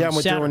should say. Yeah,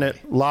 we're doing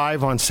it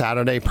live on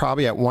Saturday,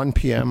 probably at 1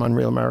 p.m. on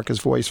Real America's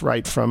Voice,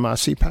 right from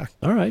CPAC.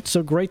 All right,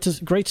 so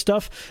great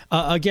stuff.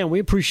 Again, we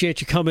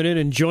appreciate you coming in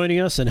and joining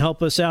us and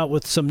help us out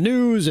with some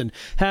news and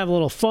have a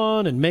little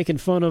fun and making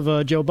fun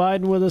of Joe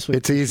Biden with us.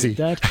 It's easy.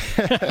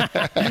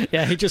 That.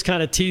 Yeah, he just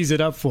kind of teased it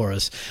up for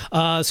us.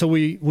 So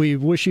we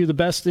wish you the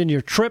best in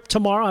your trip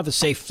tomorrow. Have a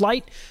safe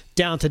flight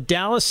down to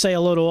Dallas. Say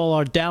hello to all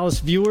our Dallas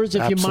viewers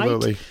if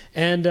Absolutely. You might.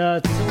 And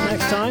until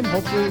next time,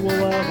 hopefully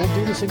we'll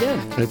do this again.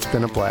 It's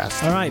been a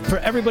blast. All right. For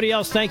everybody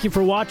else, thank you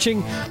for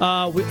watching.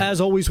 As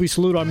always, we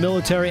salute our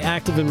military,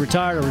 active and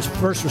retired, our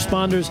first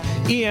responders,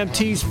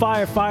 EMTs,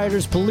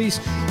 firefighters, police,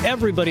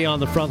 everybody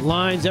on the front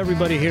lines,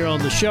 everybody here on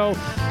the show,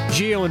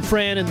 Gio and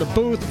Fran in the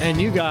booth,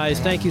 and you guys,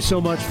 thank you so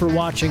much for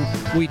watching.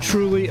 We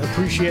truly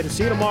appreciate it.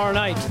 See you tomorrow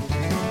night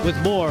with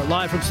more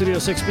live from Studio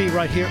 6B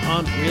right here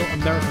on Real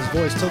America's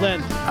Voice. Till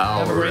then,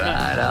 all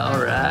right.